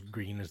Pro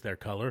green is their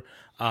color.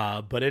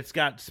 But it's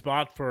got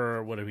spot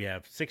for, what do we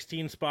have?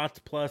 16 spots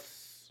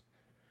plus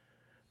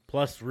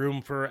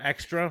room for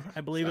extra,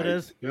 I believe it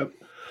is. Yep.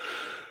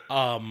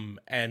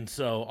 And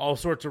so all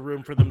sorts of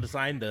room for them to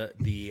sign.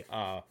 The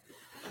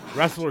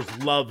wrestlers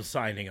love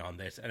signing on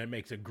this, and it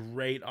makes a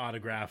great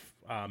autograph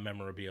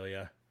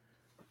memorabilia.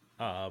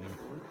 Hang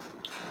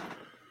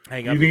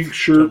up, Unique it's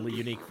shirt. totally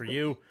unique for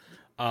you.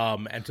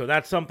 And so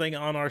that's something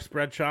on our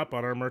spread shop,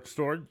 on our merch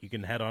store. You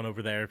can head on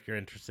over there if you're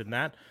interested in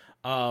that.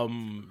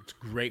 It's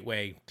a great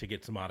way to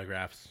get some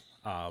autographs.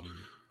 All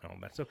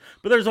that stuff.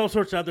 But there's all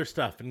sorts of other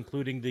stuff,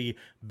 including the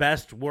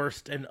best,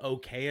 worst, and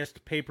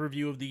okayest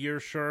pay-per-view of the year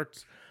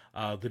shirts,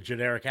 the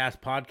generic ass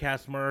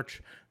podcast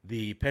merch,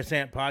 the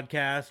Pissant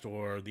podcast,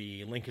 or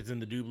the link is in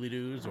the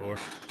doobly-doos, or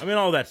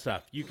all that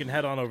stuff. You can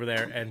head on over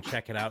there and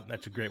check it out.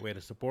 That's a great way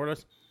to support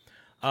us.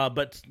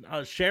 But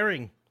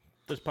sharing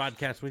this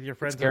podcast with your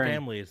friends and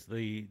family is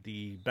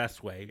the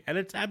best way, and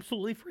it's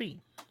absolutely free.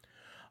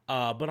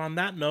 But on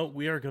that note,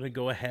 we are going to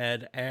go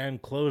ahead and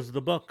close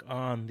the book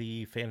on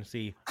the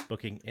Fantasy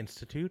Booking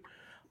Institute.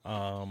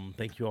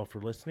 Thank you all for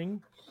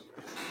listening.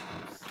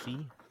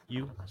 See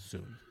you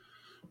soon.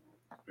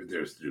 Right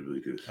there's the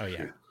doobly-doos. Oh,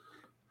 yeah.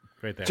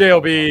 Right there.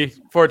 JLB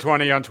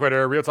 420 on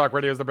Twitter. Real Talk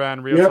Radio is the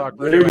brand. Real Talk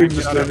Radio. There we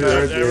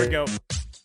go. There we go.